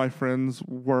 all of my friends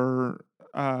were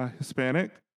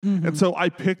Hispanic. Mm-hmm. And so I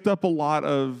picked up a lot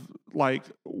of like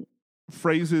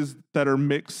phrases that are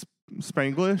mixed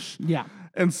Spanglish. Yeah.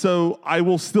 And so I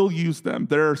will still use them.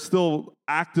 They're still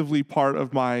actively part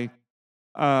of my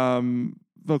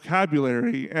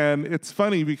vocabulary. And it's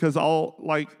funny because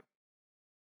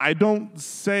I don't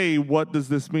say, what does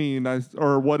this mean?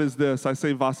 Or what is this? I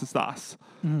say, was ist das?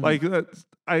 Mm-hmm. Like,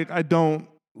 I don't,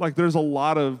 like, there's a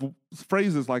lot of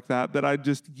phrases like that I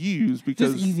just use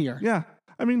because. Just easier. Yeah.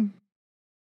 I mean,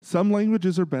 some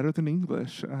languages are better than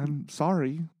English. I'm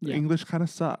sorry. Yeah. English kind of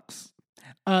sucks.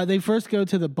 They first go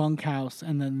to the bunkhouse,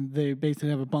 and then they basically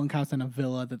have a bunkhouse and a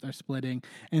villa that they're splitting.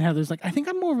 And Heather's like, I think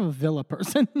I'm more of a villa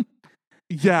person.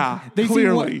 Yeah,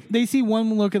 clearly. They see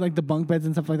one look at like the bunk beds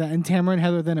and stuff like that, and Tamara and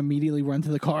Heather then immediately run to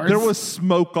the cars. There was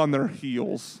smoke on their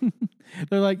heels.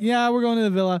 They're like, yeah, we're going to the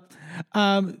villa.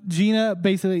 Gina,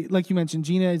 basically, like you mentioned,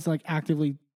 Gina is like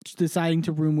actively deciding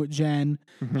to room with Jen,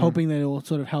 hoping that it will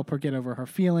sort of help her get over her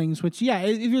feelings, which, yeah,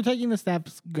 if you're taking the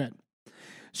steps, good.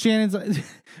 Shannon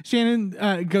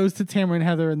goes to Tamara and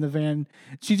Heather in the van.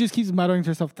 She just keeps muttering to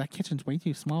herself, that kitchen's way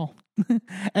too small.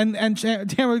 and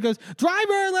Tamara goes,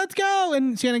 driver, let's go.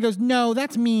 And Shannon goes, no,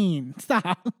 that's mean.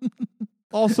 Stop.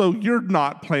 Also, you're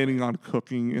not planning on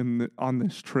cooking on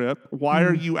this trip. Why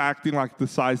are you acting like the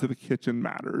size of the kitchen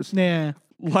matters? Yeah.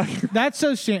 Like that's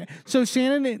so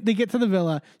Shannon, they get to the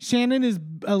villa. Shannon is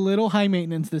a little high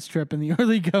maintenance this trip in the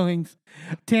early goings.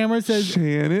 Tamara says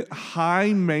Shannon,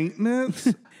 high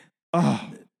maintenance?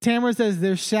 Tamara says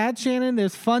there's sad Shannon,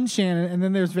 there's fun Shannon, and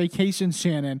then there's vacation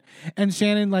Shannon. And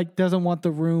Shannon like doesn't want the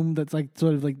room that's like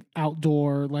sort of like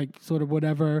outdoor, like sort of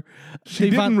whatever. She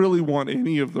didn't really want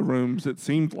any of the rooms, it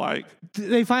seemed like.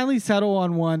 They finally settle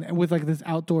on one with like this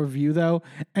outdoor view though,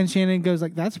 and Shannon goes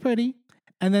like, that's pretty.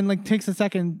 And then like takes a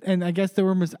second, and I guess there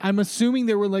were I'm assuming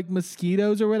there were like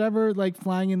mosquitoes or whatever like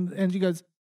flying in, and she goes,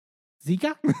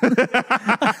 Zika?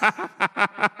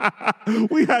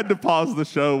 We had to pause the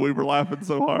show. We were laughing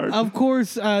so hard. Of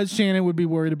course, Shannon would be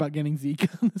worried about getting Zika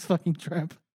on this fucking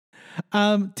trip.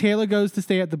 Taylor goes to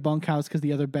stay at the bunkhouse because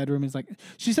the other bedroom is like,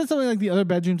 she said something like the other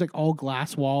bedroom's like all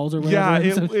glass walls or whatever.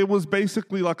 Yeah, it was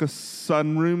basically like a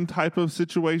sunroom type of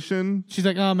situation. She's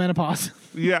like, oh, menopause.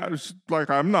 Yeah, like,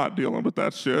 I'm not dealing with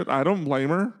that shit. I don't blame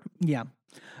her. Yeah.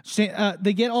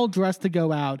 They get all dressed to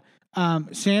go out.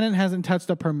 Shannon hasn't touched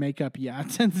up her makeup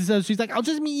yet. And so she's like, I'll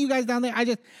just meet you guys down there.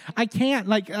 I can't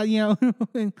like,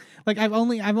 like I've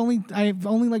only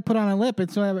like put on a lip.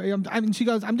 It's she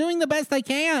goes, I'm doing the best I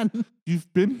can.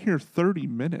 You've been here 30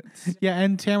 minutes. Yeah.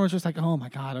 And Tamara's just like, oh my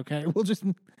God. Okay. We'll just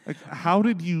like, how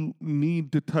did you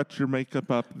need to touch your makeup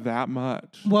up that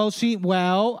much? Well,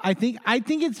 I think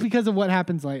it's because of what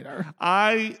happens later.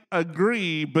 I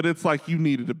agree, but it's like you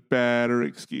needed a better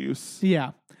excuse.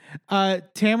 Yeah.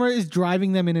 Tamara is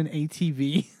driving them in an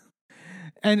ATV,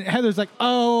 and Heather's like,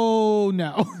 "Oh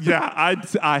no!" Yeah,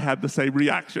 I had the same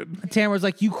reaction. Tamara's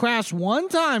like, "You crashed one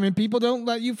time, and people don't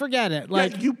let you forget it.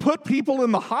 Like you put people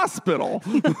in the hospital.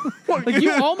 like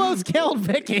you almost killed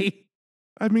Vicky."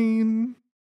 I mean,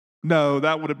 no,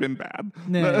 that would have been bad.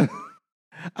 No.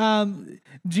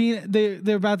 Gina,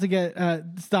 they're about to get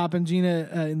stop, and Gina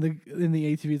in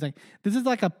the ATV is like, this is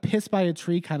like a piss by a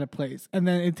tree kind of place. And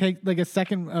then it takes like a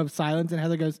second of silence, and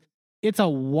Heather goes, it's a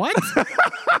what?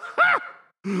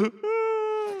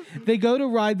 They go to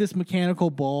ride this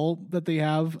mechanical bull that they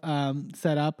have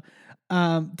set up.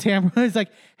 Tamara is like,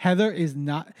 Heather is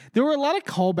not. There were a lot of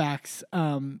callbacks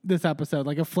this episode,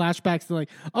 like a flashbacks to like,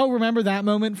 oh, remember that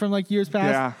moment from like years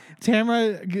past? Yeah.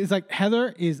 Tamara is like,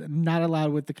 Heather is not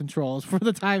allowed with the controls for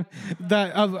the time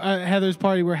that of Heather's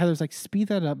party where Heather's like, speed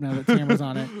that up now that Tamara's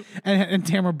on it, and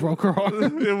Tamara broke her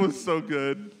arm. It was so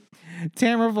good.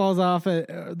 Tamara falls off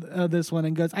at this one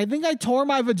and goes, I think I tore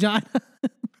my vagina.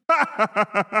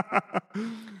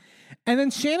 And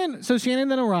then Shannon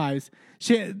then arrives.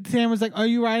 Tamara's like, are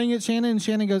you riding it, Shannon? And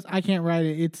Shannon goes, I can't ride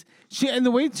it. And the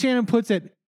way Shannon puts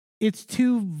it, it's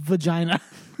too vagina.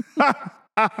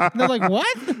 And they're like,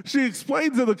 what? She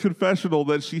explains in the confessional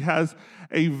that she has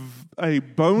a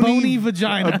bony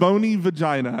vagina. A bony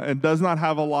vagina and does not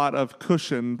have a lot of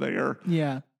cushion there.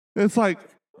 Yeah. It's like,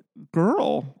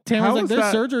 girl. Tamara's like,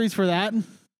 there's surgeries for that.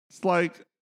 It's like,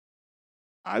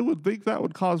 I would think that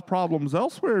would cause problems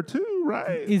elsewhere too,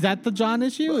 right? Is that the John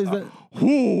issue? Is that?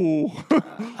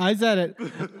 I said it.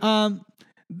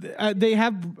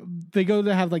 They go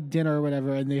to have like dinner or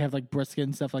whatever, and they have like brisket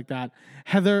and stuff like that.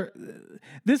 Heather,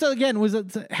 this again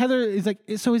Heather is like,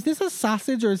 so is this a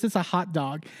sausage or is this a hot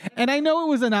dog? And I know it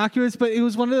was innocuous, but it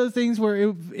was one of those things where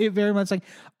it very much like,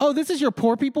 oh, this is your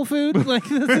poor people food, like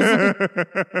this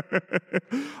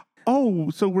is. Oh,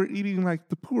 so we're eating like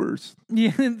the poors. Yeah.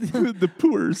 The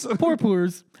poors. Poor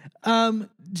poors.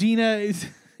 Gina is,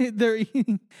 they're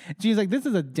eating. Gina's like, this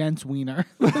is a dense wiener.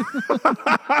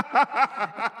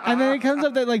 And then it comes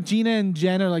up that like Gina and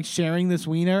Jen are like sharing this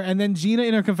wiener. And then Gina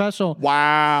in her confessional.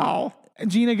 Wow.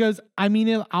 Gina goes, I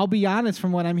mean, I'll be honest,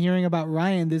 from what I'm hearing about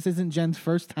Ryan, this isn't Jen's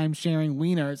first time sharing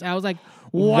wieners. I was like,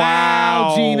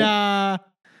 wow. Gina.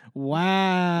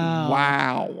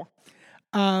 Wow.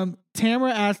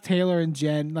 Tamara asked Taylor and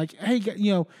Jen, like, hey,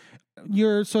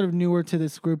 you're sort of newer to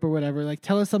this group or whatever. Like,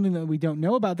 tell us something that we don't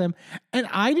know about them. And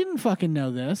I didn't fucking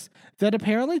know this, that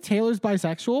apparently Taylor's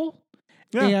bisexual.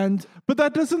 Yeah. And but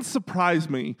that doesn't surprise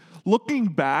me. Looking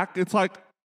back, it's like,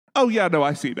 oh yeah, no,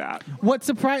 I see that. what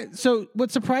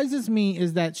surprises me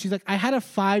is that she's like, I had a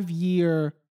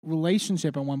 5-year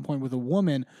relationship at one point with a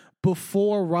woman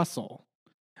before Russell.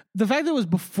 The fact that it was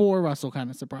before Russell kind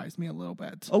of surprised me a little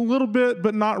bit. A little bit,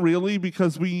 but not really,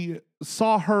 because we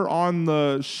saw her on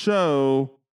the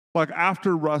show, like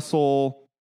after Russell,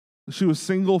 she was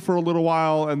single for a little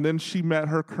while, and then she met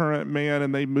her current man,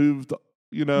 and they moved,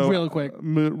 Really quick.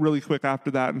 Really quick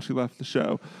after that, and she left the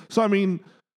show. So, I mean,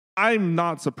 I'm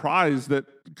not surprised that,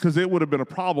 because it would have been a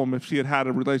problem if she had had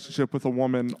a relationship with a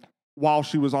woman while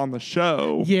she was on the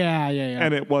show. Yeah.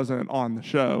 And it wasn't on the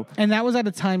show. And that was at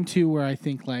a time too where I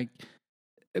think like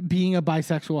being a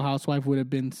bisexual housewife would have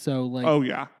been so like, oh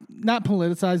yeah, not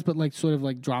politicized, but like sort of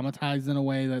like dramatized in a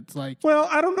way that's like, well,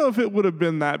 I don't know if it would have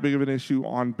been that big of an issue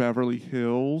on Beverly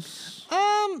Hills.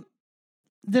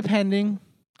 Depending.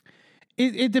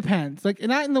 It depends. Like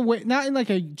not in like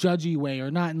a judgy way, or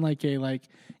not in like a like,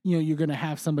 you're gonna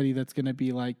have somebody that's gonna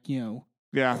be like,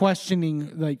 Yeah.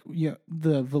 questioning like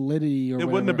the validity or It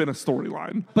whatever. wouldn't have been a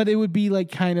storyline. But it would be like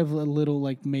kind of a little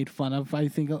like made fun of, I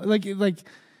think. Like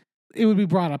it would be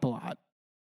brought up a lot.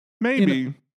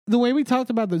 Maybe. The way we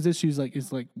talked about those issues like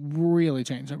is like really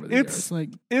changed over the years. Like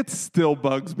it still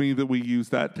bugs me that we use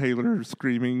that Taylor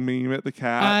screaming meme at the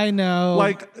cat. I know.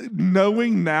 Like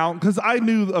knowing now, because I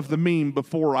knew of the meme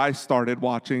before I started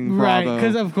watching right, Bravo.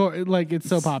 because of course like it's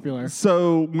so popular.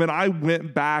 So when I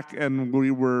went back and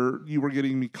you were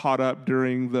getting me caught up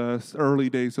during the early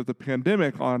days of the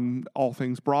pandemic on all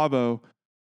things Bravo,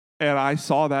 and I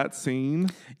saw that scene.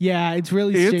 Yeah, it's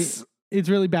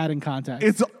really bad in context.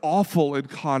 It's awful in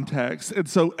context. And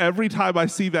so every time I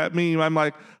see that meme, I'm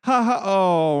like,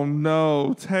 oh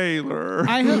no, Taylor.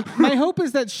 My hope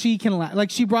is that she can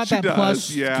like she brought that plush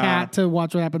yeah. cat to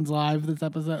Watch What Happens Live this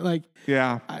episode. Like,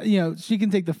 yeah, she can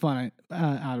take the fun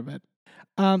out of it.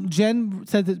 Jen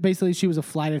said that basically she was a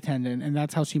flight attendant, and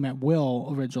that's how she met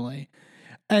Will originally.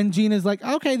 And Gina's like,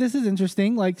 okay, this is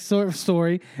interesting, like sort of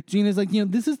story. Gina's like,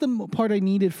 this is the part I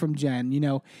needed from Jen.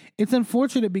 It's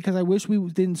unfortunate because I wish we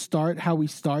didn't start how we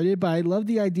started, but I love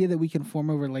the idea that we can form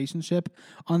a relationship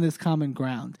on this common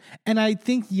ground. And I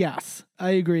think, yes, I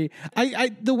agree.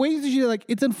 The way that you're like,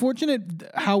 it's unfortunate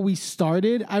how we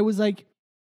started. I was like,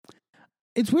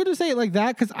 it's weird to say it like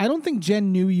that because I don't think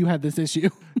Jen knew you had this issue.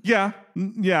 Yeah,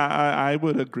 I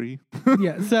would agree.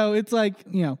 Yeah, so it's like,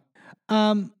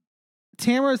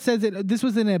 Tamara says that this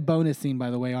was in a bonus scene, by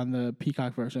the way, on the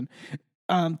Peacock version.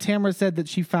 Tamara said that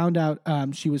she found out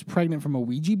she was pregnant from a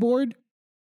Ouija board.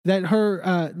 That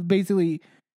her basically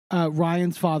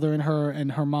Ryan's father and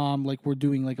her mom like were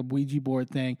doing like a Ouija board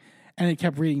thing, and it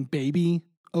kept reading "baby"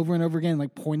 over and over again,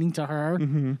 like pointing to her.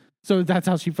 Mm-hmm. So that's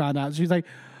how she found out. She's like,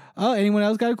 "Oh, anyone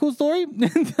else got a cool story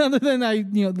other than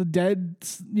the dead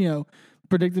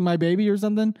predicted my baby or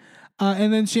something?"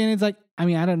 And then Shannon's like, I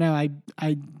mean, I don't know,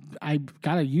 I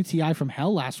got a UTI from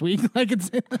hell last week. Like it's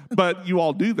But you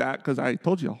all do that because I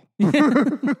told y'all.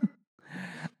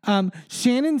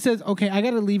 Shannon says, okay, I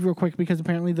got to leave real quick because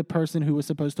apparently the person who was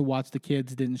supposed to watch the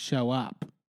kids didn't show up.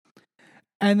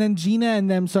 And then Gina and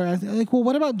them started asking, like, well,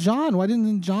 what about John? Why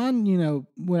didn't John,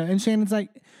 and Shannon's like,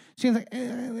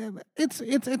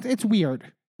 it's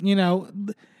weird,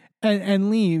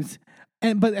 and leaves.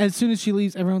 But as soon as she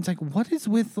leaves, everyone's like, what is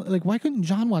with, like, why couldn't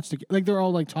John watch the, like, they're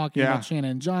all like talking about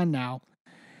Shannon and John now.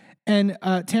 And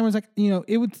Tamara's like,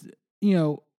 it would,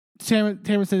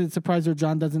 Tamara said it's surprised her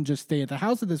John doesn't just stay at the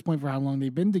house at this point for how long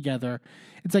they've been together.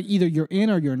 It's like either you're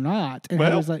in or you're not. And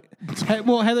Heather's like,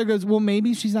 Heather goes, well,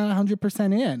 maybe she's not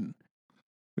 100% in.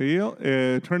 Well,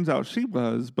 it turns out she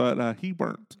was, but he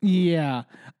weren't. Yeah.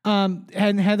 And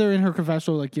Heather in her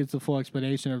confessional like gives the full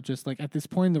explanation of just like at this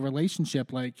point in the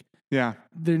relationship, like, yeah,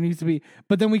 there needs to be.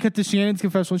 But then we cut to Shannon's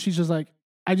confessional. She's just like,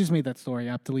 I just made that story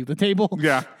up to leave the table.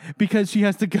 Yeah. Because she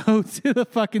has to go to the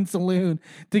fucking saloon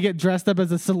to get dressed up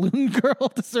as a saloon girl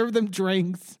to serve them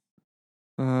drinks.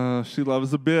 She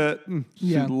loves a bit.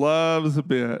 She loves a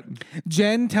bit.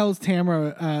 Jen tells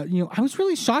Tamara, I was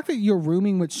really shocked that you're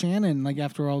rooming with Shannon, like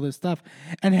after all this stuff.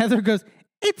 And Heather goes,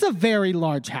 it's a very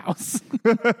large house.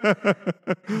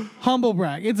 Humble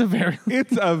brag. It's a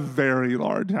very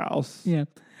large house. Yeah.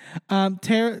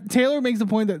 Taylor makes the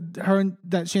point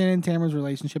that Shannon and Tamara's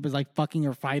relationship is like fucking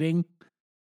or fighting.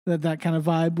 That kind of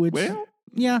vibe, which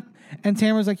yeah. And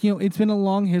Tamara's like, it's been a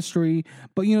long history,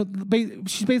 but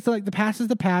she's basically like the past is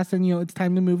the past, and it's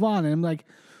time to move on. And I'm like,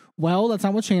 well, that's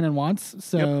not what Shannon wants,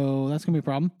 so that's gonna be a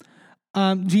problem.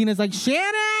 Gina's like,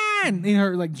 Shannon in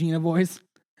her like Gina voice.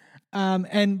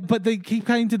 But they keep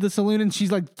cutting to the saloon, and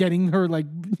she's like getting her like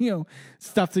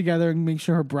stuff together and make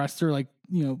sure her breasts are like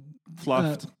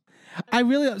Fluffed.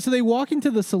 So they walk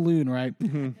into the saloon, right?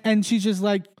 And she's just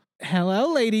like,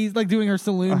 hello, ladies, like doing her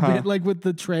saloon bit, like with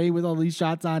the tray with all these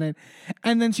shots on it.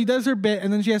 And then she does her bit,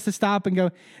 and then she has to stop and go,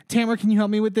 Tamara, can you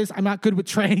help me with this? I'm not good with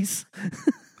trays.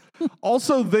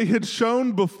 Also, they had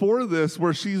shown before this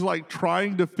where she's like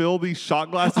trying to fill these shot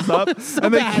glasses up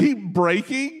and they keep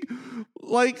breaking.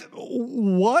 Like,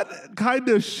 what kind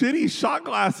of shitty shot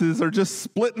glasses are just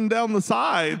splitting down the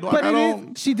side? Like,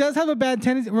 but she does have a bad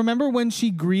tendency. Remember when she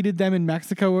greeted them in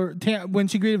Mexico, or when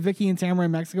she greeted Vicky and Tamara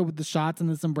in Mexico with the shots and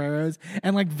the sombreros,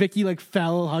 and like Vicky like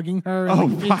fell hugging her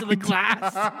and, into the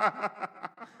glass.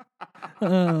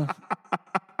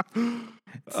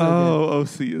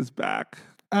 OC is back.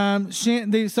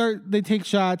 They take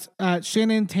shots.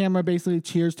 Shannon and Tamara basically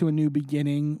cheers to a new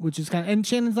beginning, which is kind of, and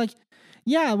Shannon's like,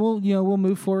 yeah, we'll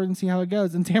move forward and see how it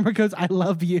goes. And Tamara goes, I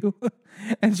love you.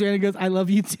 And Shannon goes, I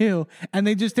love you too. And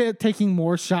they just start taking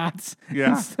more shots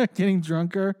and start getting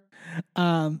drunker.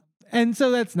 And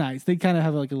so that's nice. They kind of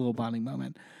have like a little bonding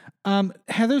moment.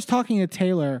 Heather's talking to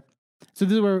Taylor. So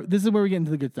this is where we get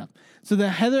into the good stuff. So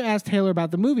Heather asked Taylor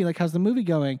about the movie, like, how's the movie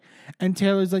going? And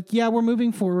Taylor's like, yeah, we're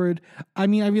moving forward. I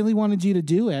mean, I really wanted you to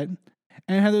do it.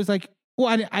 And Heather's like, well,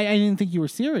 I didn't think you were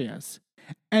serious.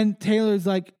 And Taylor's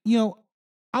like,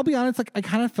 I'll be honest, like, I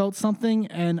kind of felt something,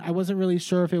 and I wasn't really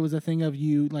sure if it was a thing of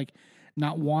you, like,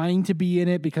 not wanting to be in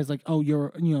it because, like, oh,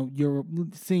 you're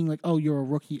seeing, like, oh, you're a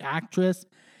rookie actress.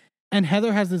 And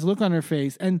Heather has this look on her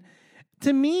face. And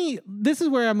to me, this is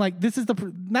where I'm like, this is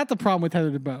not the problem with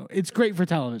Heather DeBow. It's great for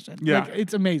television. Yeah. Like,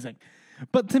 it's amazing.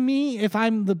 But to me, if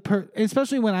I'm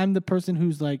especially when I'm the person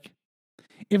who's like,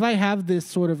 if I have this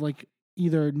sort of like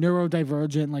either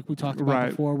neurodivergent, like we talked about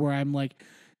before, where I'm like,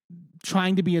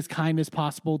 trying to be as kind as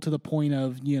possible to the point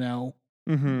of,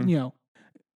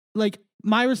 like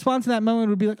my response in that moment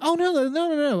would be like, oh,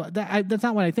 no. That's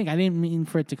not what I think. I didn't mean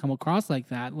for it to come across like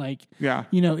that. Like,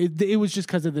 it was just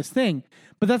because of this thing.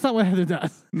 But that's not what Heather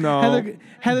does. No.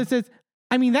 Heather says,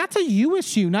 I mean, that's a you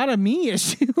issue, not a me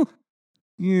issue.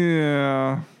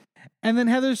 Yeah. And then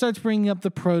Heather starts bringing up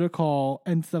the protocol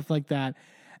and stuff like that.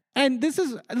 And this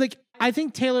is like, I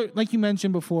think Taylor, like you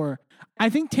mentioned before, I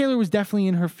think Taylor was definitely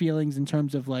in her feelings in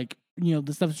terms of like,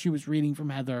 the stuff she was reading from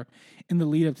Heather in the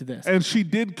lead up to this. And she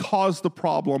did cause the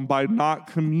problem by not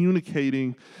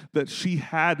communicating that she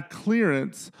had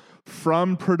clearance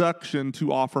from production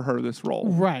to offer her this role.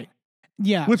 Right.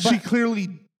 Yeah. Which she clearly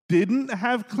didn't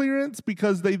have clearance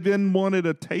because they then wanted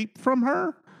a tape from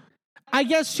her. I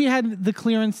guess she had the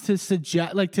clearance to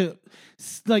suggest, like, to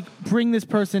like bring this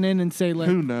person in and say, like,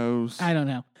 who knows? I don't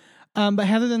know. But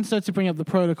Heather then starts to bring up the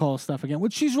protocol stuff again,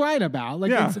 which she's right about.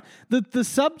 Like, it's,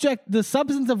 the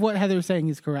substance of what Heather's saying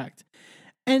is correct.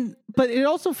 But it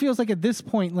also feels like at this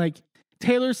point, like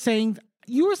Taylor's saying,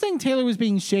 you were saying Taylor was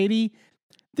being shady.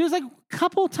 There's like a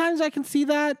couple times I can see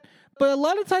that, but a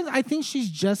lot of times I think she's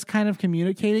just kind of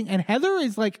communicating. And Heather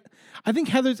is like, I think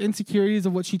Heather's insecurities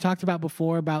of what she talked about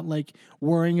before about like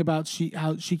worrying about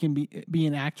how she can be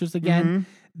an actress again. Mm-hmm.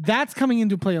 That's coming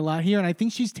into play a lot here, and I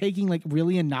think she's taking like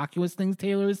really innocuous things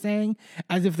Taylor is saying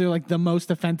as if they're like the most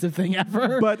offensive thing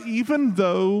ever. But even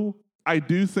though I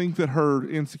do think that her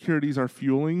insecurities are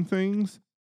fueling things,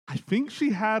 I think she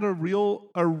had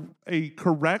a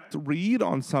correct read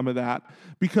on some of that,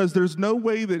 because there's no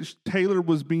way that Taylor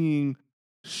was being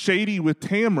shady with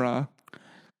Tamara,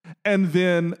 and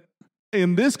then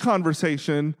in this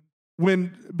conversation,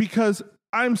 because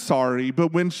I'm sorry,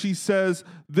 but when she says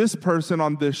this person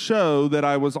on this show that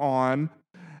I was on,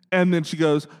 and then she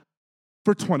goes,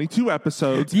 for 22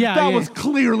 episodes, that was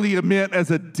clearly meant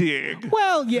as a dig.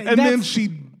 Well, yeah. And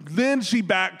then she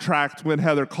backtracked when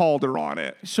Heather called her on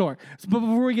it. Sure. But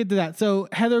before we get to that, so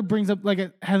Heather brings up,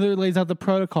 Heather lays out the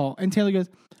protocol, and Taylor goes,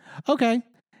 okay.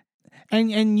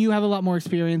 And you have a lot more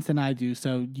experience than I do,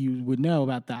 so you would know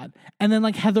about that. And then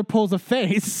like Heather pulls a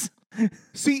face.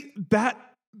 See,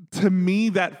 to me,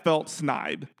 that felt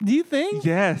snide. Do you think?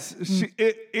 Yes.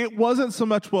 It wasn't so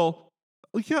much,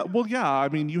 yeah. I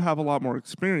mean, you have a lot more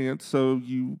experience, so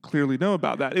you clearly know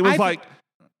about that. It was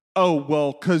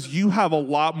because you have a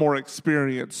lot more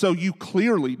experience, so you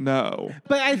clearly know.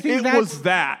 But I think it was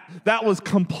that. That was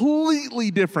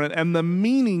completely different, and the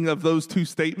meaning of those two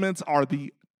statements are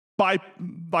the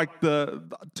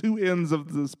two ends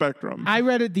of the spectrum. I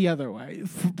read it the other way,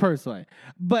 personally.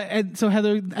 And so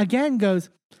Heather again goes,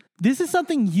 this is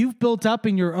something you've built up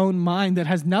in your own mind that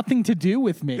has nothing to do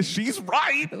with me. She's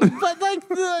right.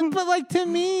 but to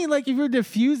me, like if you're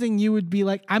diffusing, you would be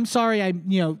like, I'm sorry,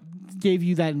 gave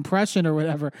you that impression or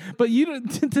whatever. But you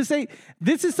to say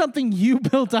this is something you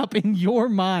built up in your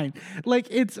mind. Like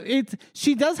it's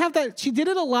she does have that. She did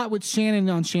it a lot with Shannon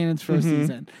on Shannon's first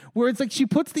season, where it's like she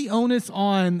puts the onus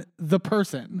on the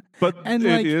person. But and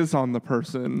it is on the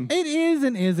person. It is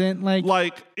and isn't.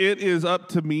 Like it is up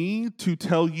to me to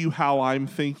tell you how I'm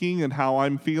thinking and how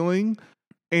I'm feeling.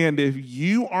 And if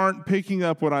you aren't picking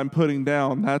up what I'm putting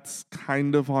down, that's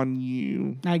kind of on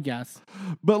you. I guess.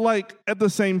 But like at the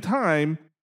same time,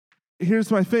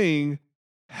 here's my thing.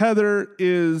 Heather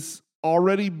is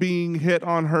already being hit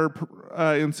on her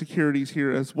insecurities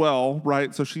here as well,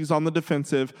 right? So she's on the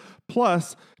defensive.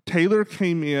 Plus, Taylor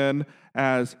came in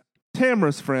as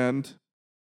Tamra's friend,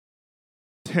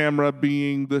 Tamra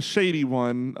being the shady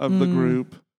one of the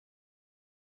group.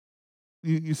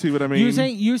 You see what I mean?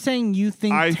 You're saying you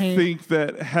think I think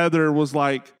that Heather was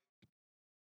like,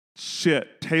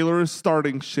 shit, Taylor is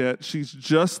starting shit. She's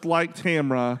just like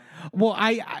Tamra. Well,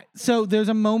 so there's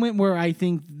a moment where I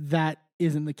think that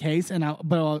isn't the case, I'm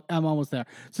almost there.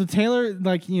 So Taylor,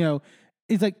 like, you know,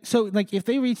 is like, so like if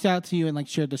they reached out to you and like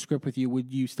shared the script with you,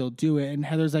 would you still do it? And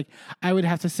Heather's like, I would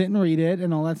have to sit and read it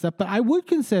and all that stuff, but I would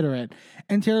consider it.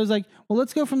 And Taylor's like, well,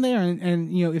 let's go from there,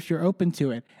 and you know, if you're open to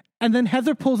it. And then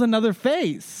Heather pulls another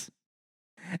face.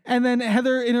 And then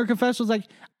Heather in her confessional is like,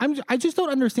 I just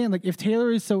don't understand. Like, if Taylor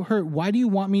is so hurt, why do you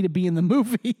want me to be in the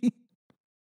movie?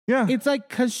 Yeah. It's like,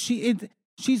 because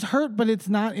she's hurt, but it's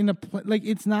not in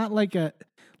it's not like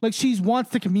she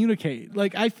wants to communicate.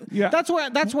 Like, that's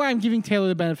why I'm giving Taylor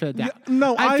the benefit of the doubt. Yeah,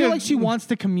 no, I feel like she wants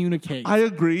to communicate. I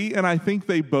agree. And I think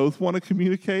they both want to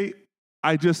communicate.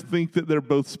 I just think that they're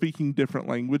both speaking different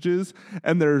languages,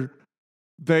 and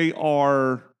they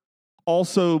are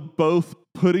also both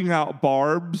putting out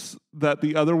barbs that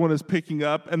the other one is picking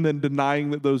up and then denying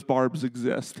that those barbs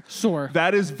exist. Sure.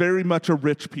 That is very much a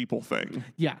rich people thing.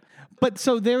 Yeah. But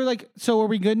so they're like, so are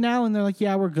we good now? And they're like,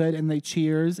 yeah, we're good. And they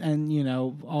cheers and, you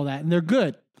know, all that. And they're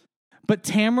good. But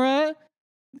Tamra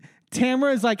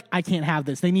is like, I can't have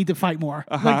this. They need to fight more.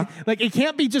 Like it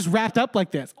can't be just wrapped up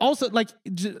like this. Also, like,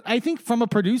 I think from a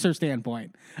producer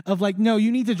standpoint of like, no,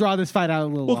 you need to draw this fight out a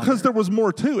little longer. Well, because there was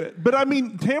more to it. But I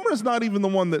mean, Tamra's not even the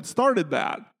one that started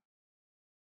that.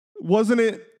 Wasn't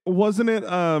it,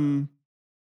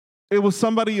 it was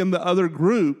somebody in the other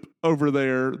group over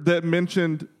there that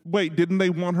mentioned, wait, didn't they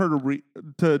want her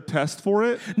to test for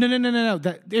it? No.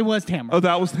 It was Tamra. Oh,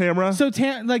 that was Tamra? So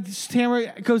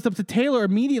Tamra goes up to Taylor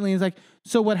immediately and is like,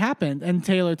 so what happened? And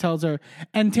Taylor tells her,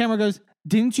 and Tamra goes,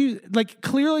 didn't you, like,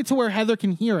 clearly to where Heather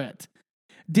can hear it,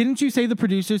 didn't you say the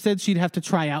producer said she'd have to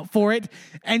try out for it?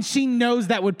 And she knows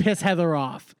that would piss Heather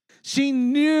off. She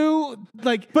knew,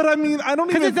 like... But I mean, I don't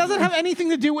even... Because it doesn't have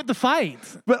anything to do with the fight.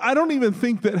 But I don't even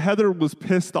think that Heather was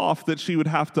pissed off that she would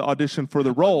have to audition for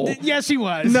the role. Yes, she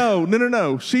was.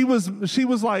 No. She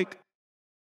was like,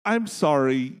 I'm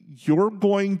sorry, you're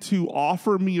going to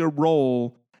offer me a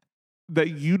role that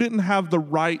you didn't have the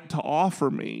right to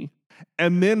offer me,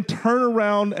 and then turn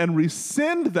around and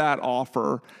rescind that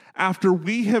offer after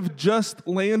we have just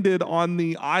landed on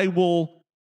the I will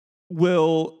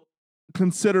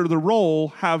consider the role,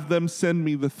 have them send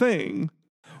me the thing.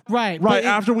 Right.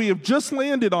 After we have just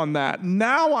landed on that,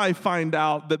 now I find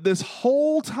out that this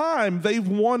whole time they've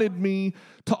wanted me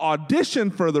to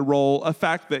audition for the role, a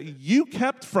fact that you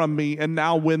kept from me, and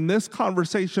now when this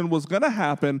conversation was going to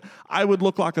happen, I would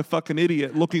look like a fucking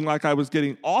idiot, looking like I was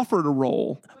getting offered a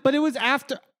role. But it was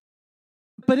after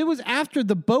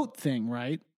the boat thing,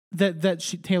 right?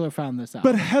 Taylor found this out.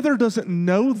 But Heather doesn't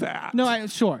know that. No,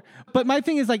 sure. But my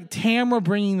thing is like Tamra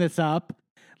bringing this up,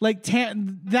 like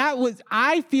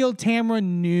I feel Tamra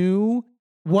knew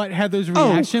what Heather's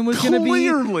reaction was going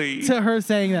to be to her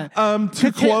saying that.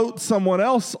 To quote someone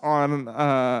else on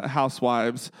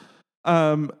Housewives,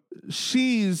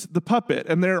 she's the puppet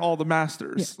and they're all the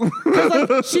masters. Yeah.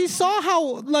 Like, she saw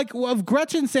how, like, of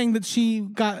Gretchen saying that she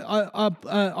got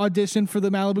auditioned for the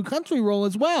Malibu Country role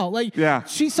as well. Like, yeah.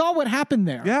 She saw what happened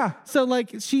there. Yeah. So,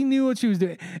 like, she knew what she was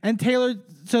doing. And Taylor,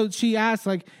 so she asked,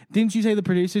 like, didn't you say the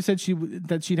producer said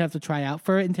that she'd have to try out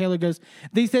for it? And Taylor goes,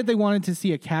 they said they wanted to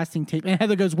see a casting tape. And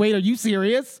Heather goes, wait, are you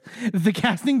serious? The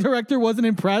casting director wasn't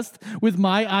impressed with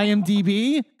my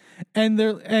IMDb?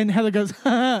 And Heather goes,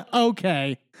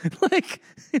 okay. Like,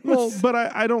 but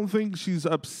I don't think she's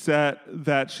upset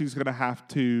that she's going to have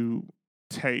to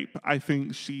tape. I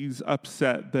think she's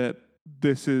upset that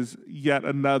this is yet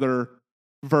another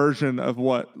version of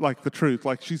what, like, the truth.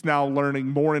 Like, she's now learning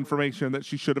more information that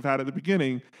she should have had at the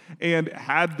beginning, and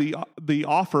had the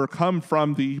offer come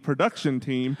from the production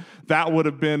team, that would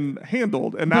have been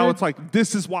handled. And now it's like,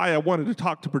 this is why I wanted to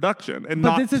talk to production and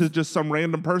not to just some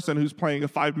random person who's playing a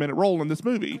 5-minute role in this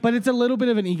movie. But it's a little bit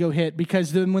of an ego hit,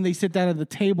 because then when they sit down at the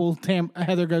table,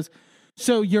 Heather goes,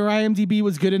 so your IMDb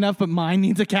was good enough, but mine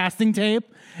needs a casting tape?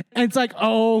 And it's like,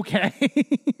 oh, okay.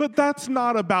 But that's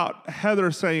not about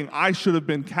Heather saying, I should have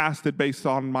been casted based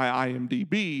on my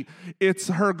IMDb. It's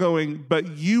her going,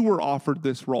 but you were offered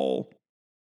this role.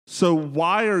 So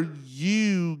why are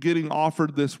you getting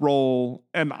offered this role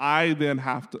and I then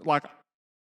have to, like,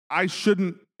 I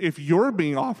shouldn't, if you're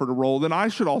being offered a role, then I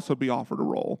should also be offered a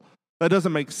role. That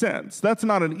doesn't make sense. That's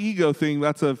not an ego thing.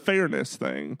 That's a fairness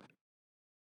thing.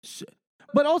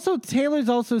 But also, Taylor's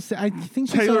also, I think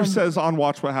Taylor says on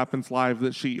Watch What Happens Live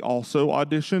that she also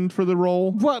auditioned for the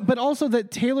role. But also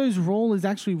that Taylor's role is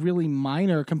actually really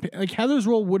minor. Like, Heather's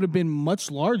role would have been much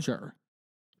larger.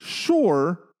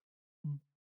 Sure.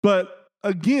 But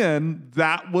again,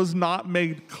 that was not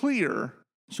made clear.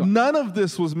 Sure. None of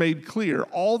this was made clear.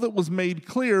 All that was made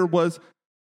clear was,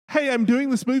 hey, I'm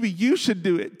doing this movie. You should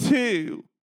do it too.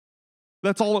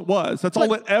 That's all it was. That's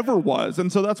all it ever was.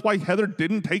 And so that's why Heather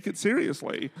didn't take it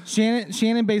seriously.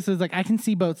 Shannon basically is like, I can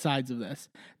see both sides of this.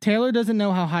 Taylor doesn't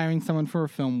know how hiring someone for a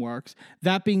film works.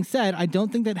 That being said, I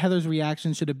don't think that Heather's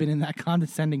reaction should have been in that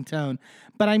condescending tone.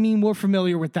 But I mean, we're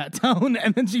familiar with that tone.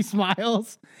 And then she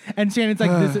smiles. And Shannon's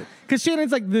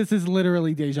like, this is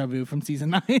literally deja vu from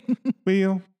season 9.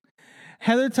 Well,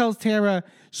 Heather tells Tara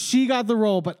she got the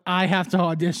role, but I have to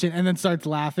audition, and then starts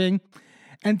laughing.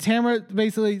 And Tamara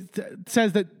basically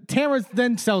says that Tamara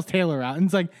then sells Taylor out. And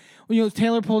it's like,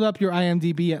 Taylor pulled up your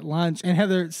IMDb at lunch, and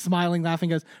Heather, smiling,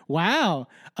 laughing, goes, wow,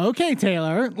 okay,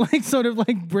 Taylor. Like, sort of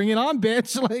like, bring it on,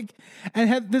 bitch. Like,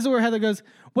 and this is where Heather goes,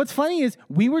 what's funny is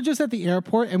we were just at the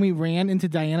airport and we ran into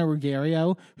Diana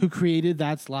Ruggiero, who created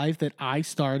That's Life that I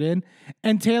starred in.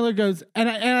 And Taylor goes, and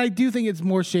I do think it's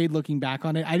more shade looking back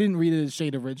on it. I didn't read it as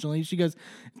shade originally. She goes,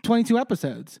 22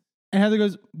 episodes. And Heather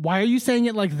goes, why are you saying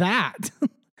it like that?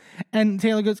 And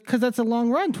Taylor goes, because that's a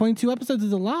long run. 22 episodes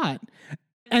is a lot.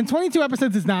 And 22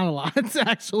 episodes is not a lot,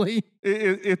 actually.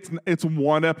 It's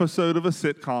one episode of a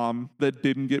sitcom that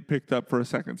didn't get picked up for a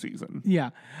second season. Yeah.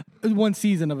 One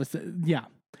season of yeah.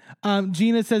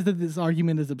 Gina says that this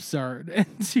argument is absurd.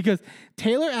 And she goes,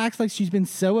 Taylor acts like she's been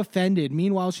so offended.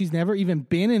 Meanwhile, she's never even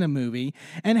been in a movie.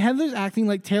 And Heather's acting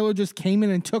like Taylor just came in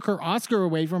and took her Oscar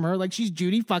away from her like she's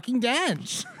Judi fucking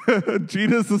Dench.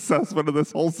 Gina's assessment of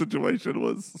this whole situation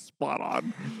was spot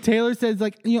on. Taylor says,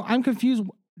 like, I'm confused.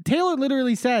 Taylor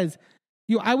literally says,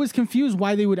 I was confused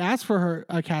why they would ask for her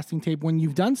a casting tape when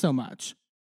you've done so much.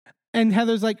 And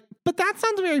Heather's like, but that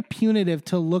sounds very punitive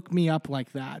to look me up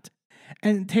like that.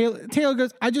 And Taylor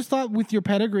goes, I just thought with your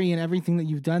pedigree and everything that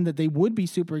you've done that they would be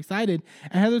super excited.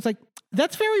 And Heather's like,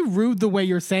 that's very rude the way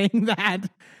you're saying that.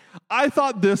 I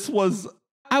thought this was...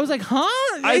 I was like, huh?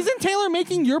 Isn't Taylor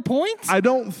making your point? I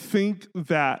don't think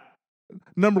that...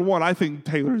 Number one, I think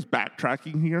Taylor's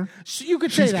backtracking here. You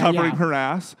could say that, she's covering her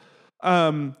ass.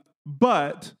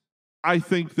 But I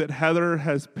think that Heather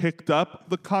has picked up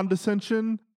the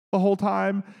condescension the whole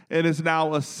time and is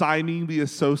now assigning the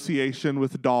association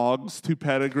with dogs to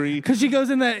pedigree. Because she goes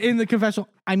in the confessional,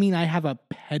 I mean, I have a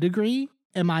pedigree?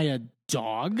 Am I a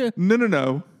dog?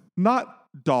 No.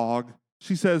 Not dog.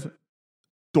 She says,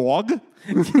 dog? Dog?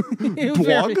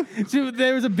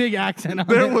 There was a big accent on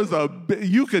there it. Was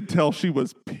you could tell she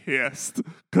was pissed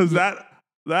because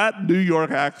that New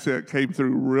York accent came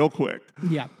through real quick.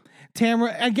 Yeah.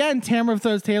 Tamara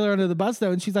throws Taylor under the bus,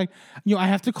 though, and she's like, I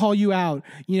have to call you out.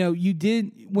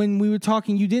 When we were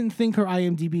talking, you didn't think her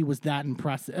IMDb was that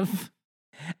impressive.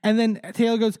 And then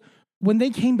Taylor goes, when they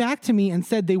came back to me and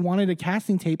said they wanted a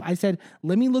casting tape, I said,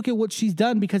 let me look at what she's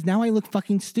done because now I look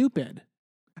fucking stupid.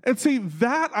 And see,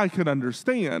 that I can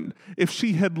understand if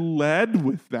she had led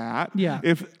with that. Yeah.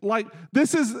 If,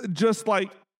 this is just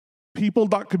like people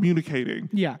not communicating.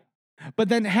 Yeah. But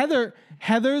then Heather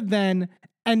then...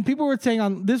 And people were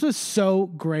saying this was so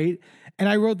great. And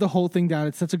I wrote the whole thing down.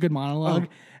 It's such a good monologue.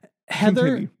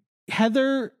 Heather's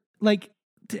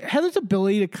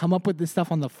ability to come up with this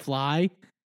stuff on the fly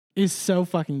is so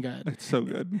fucking good. It's so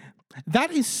good.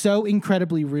 That is so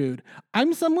incredibly rude.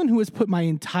 I'm someone who has put my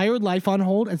entire life on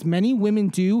hold, as many women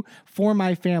do, for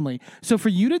my family. So for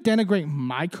you to denigrate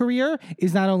my career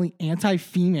is not only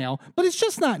anti-female, but it's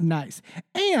just not nice.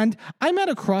 And I'm at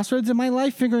a crossroads in my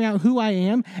life figuring out who I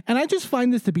am, and I just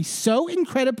find this to be so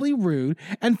incredibly rude.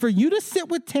 And for you to sit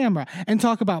with Tamra and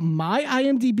talk about my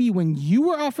IMDb when you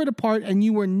were offered a part and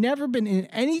you were never been in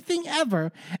anything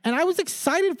ever, and I was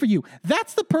excited for you.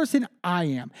 That's the person I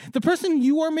am. The person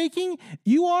you are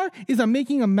I'm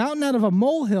making a mountain out of a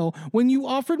molehill when you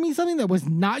offered me something that was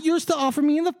not yours to offer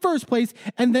me in the first place,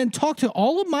 and then talk to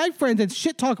all of my friends and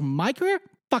shit talk my career.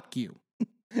 Fuck you.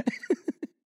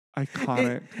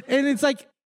 Iconic. And it's like,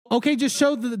 okay, just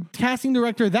show the casting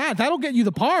director that'll get you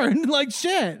the part. Like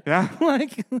shit. Yeah.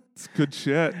 Like It's good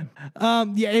shit.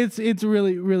 yeah, it's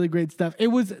really, really great stuff. It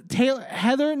was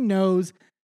Heather knows,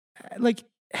 like,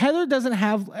 Heather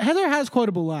has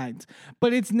quotable lines,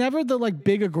 but it's never the like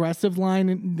big aggressive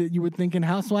line that you would think in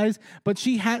Housewives. But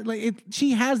she has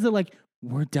the like,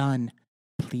 we're done,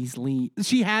 please leave.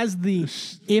 She has the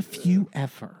if you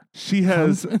ever. She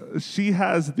has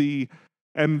the,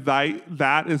 and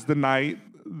that is the night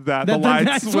that the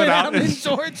lights went out in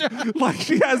Georgia. Like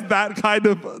she has that kind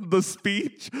of the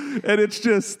speech, and it's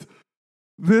just.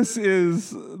 This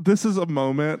is a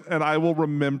moment, and I will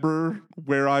remember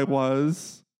where I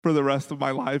was for the rest of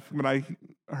my life when I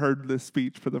heard this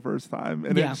speech for the first time,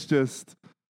 and it's just,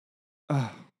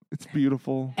 it's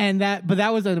beautiful. But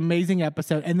that was an amazing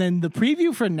episode. And then the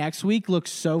preview for next week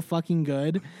looks so fucking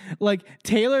good. Like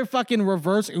Taylor fucking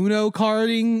reverse Uno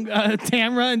carding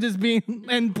Tamra and just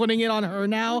putting it on her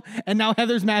now, and now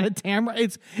Heather's mad at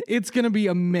Tamra. It's gonna be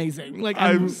amazing. Like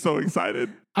I'm so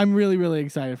excited. I'm really, really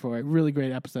excited for it. Really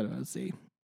great episode of OC.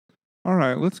 All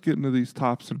right, let's get into these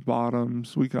tops and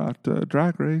bottoms. We got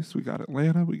Drag Race, we got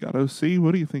Atlanta, we got OC.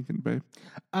 What are you thinking, babe?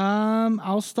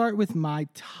 I'll start with my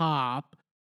top.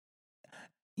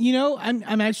 You know,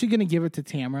 I'm actually going to give it to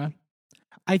Tamra.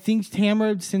 I think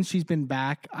Tamra, since she's been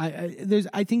back,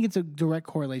 I think it's a direct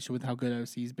correlation with how good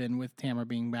OC's been with Tamra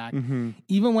being back. Mm-hmm.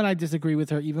 Even when I disagree with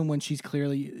her, even when she's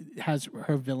clearly has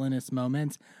her villainous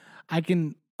moments, I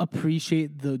can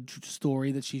appreciate the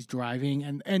story that she's driving,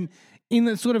 and in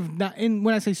the sort of when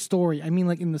I say story, I mean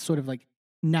like in the sort of like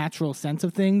natural sense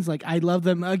of things. Like I love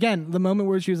them again. The moment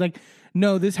where she was like,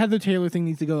 "No, this Heather Taylor thing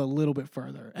needs to go a little bit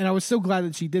further," and I was so glad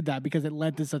that she did that because it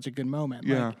led to such a good moment.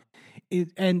 Yeah, like,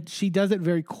 and she does it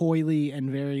very coyly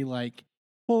and very like.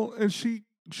 Well, and she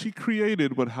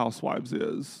created what Housewives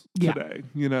is today.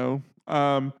 You know,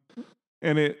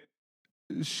 and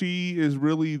she is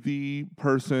really the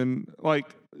person,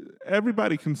 like,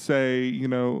 everybody can say, you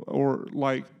know, or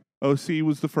like, OC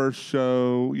was the first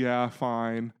show, yeah,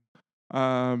 fine.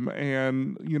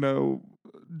 And, you know,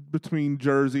 between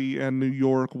Jersey and New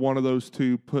York, one of those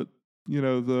two put, you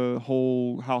know, the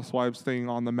whole Housewives thing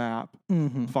on the map.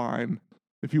 Mm-hmm. Fine,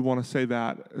 if you want to say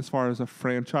that as far as a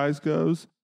franchise goes.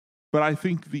 But I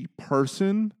think the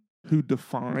person who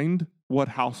defined what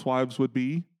Housewives would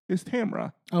be is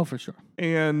Tamra. Oh, for sure.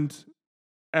 And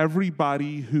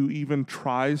everybody who even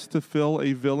tries to fill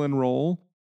a villain role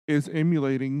is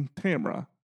emulating Tamra.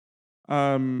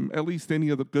 At least any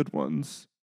of the good ones.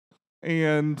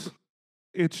 And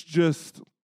it's just,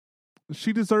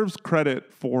 she deserves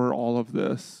credit for all of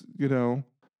this, you know.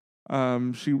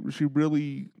 She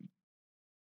really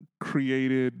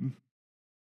created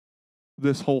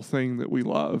this whole thing that we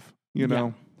love, you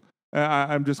know.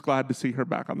 I'm just glad to see her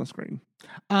back on the screen.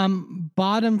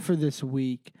 Bottom for this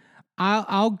week,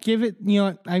 I'll give it. You know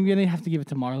what? I'm gonna have to give it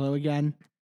to Marlo again.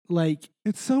 Like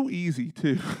it's so easy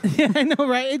too. Yeah, I know,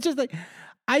 right? It's just like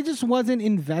I just wasn't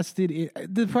invested in.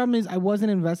 The problem is I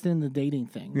wasn't invested in the dating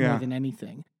thing more than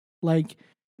anything. Like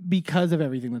because of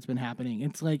everything that's been happening,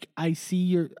 it's like I see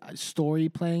your story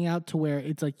playing out to where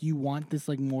it's like you want this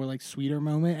like more like sweeter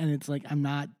moment, and it's like I'm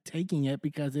not taking it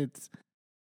because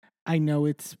I know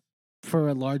it's for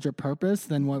a larger purpose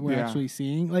than what we're actually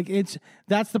seeing. Like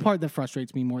that's the part that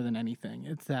frustrates me more than anything.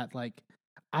 It's that like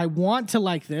I want to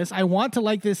like this. I want to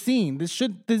like this scene. This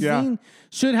scene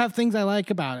should have things I like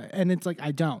about it, and it's like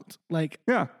I don't. Like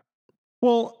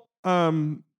Well,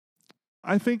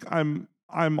 I think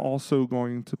I'm also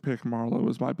going to pick Marlo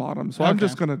as my bottom. So I'm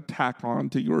just going to tack on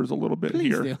to yours a little bit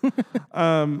here.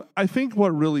 I think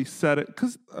what really set it,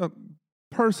 because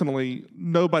personally,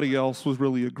 nobody else was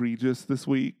really egregious this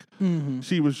week. Mm-hmm.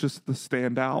 She was just the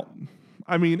standout.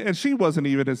 I mean, and she wasn't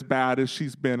even as bad as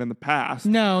she's been in the past.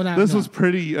 No, this was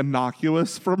pretty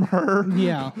innocuous from her.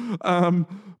 Yeah.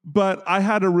 But I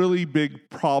had a really big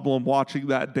problem watching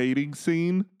that dating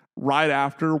scene right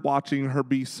after watching her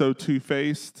be so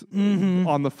two-faced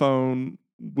on the phone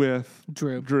with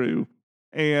Drew.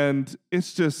 And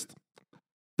it's just,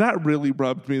 that really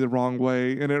rubbed me the wrong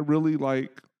way. And it really,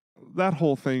 like, that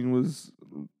whole thing was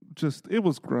just, it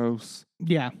was gross.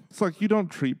 Yeah. It's like, you don't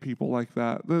treat people like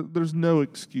that. There's no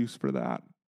excuse for that.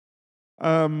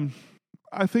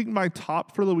 I think my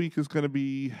top for the week is going to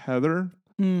be Heather.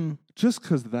 Just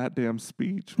because of that damn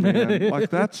speech, man. Like,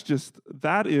 that's just,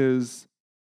 that is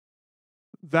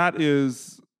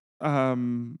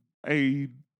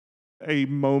a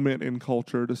moment in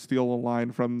culture, to steal a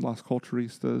line from Las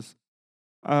Culturistas.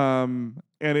 And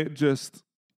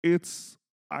it's,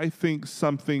 I think,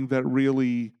 something that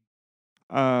really,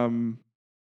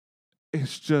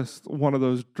 it's just one of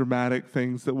those dramatic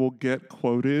things that will get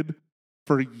quoted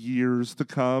for years to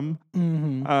come.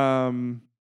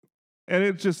 And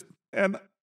it just, and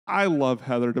I love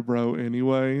Heather Dubrow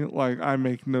anyway. Like, I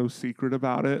make no secret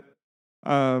about it.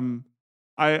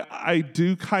 I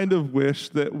do kind of wish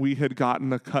that we had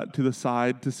gotten a cut to the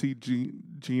side to see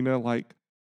Gina, like,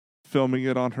 filming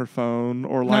it on her phone,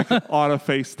 or like on a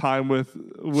FaceTime with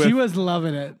she was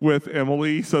loving it with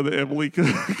Emily, so that Emily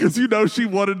could, because she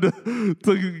wanted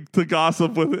to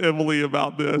gossip with Emily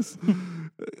about this.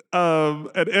 And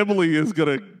Emily is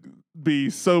gonna be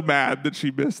so mad that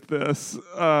she missed this.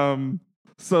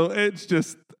 So it's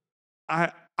just,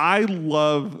 I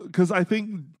love, because I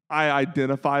think I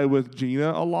identify with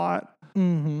Gina a lot.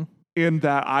 In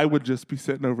that I would just be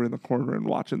sitting over in the corner and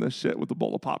watching this shit with a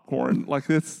bowl of popcorn. Like,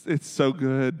 it's so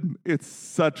good. It's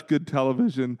such good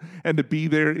television. And to be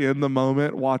there in the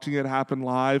moment, watching it happen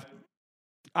live,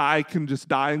 I can just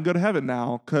die and go to heaven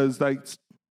now, because, like,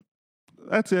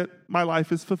 that's it. My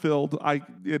life is fulfilled.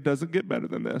 It doesn't get better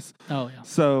than this. Oh, yeah.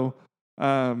 So,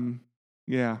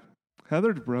 yeah.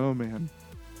 Heather Dubrow, man.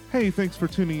 Hey, thanks for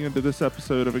tuning into this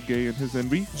episode of A Gay and His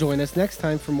Enby. Join us next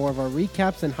time for more of our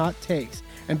recaps and hot takes.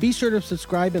 And be sure to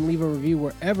subscribe and leave a review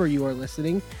wherever you are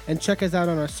listening. And check us out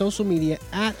on our social media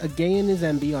at A Gay and His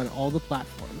Enby on all the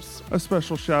platforms. A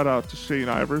special shout out to Shane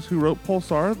Ivers, who wrote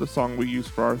Pulsar, the song we use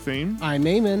for our theme. I'm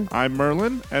Eamon. I'm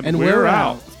Merlin, and we're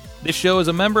out. This show is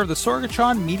a member of the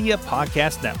Sorgatron Media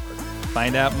Podcast Network.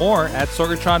 Find out more at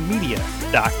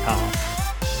sorgatronmedia.com.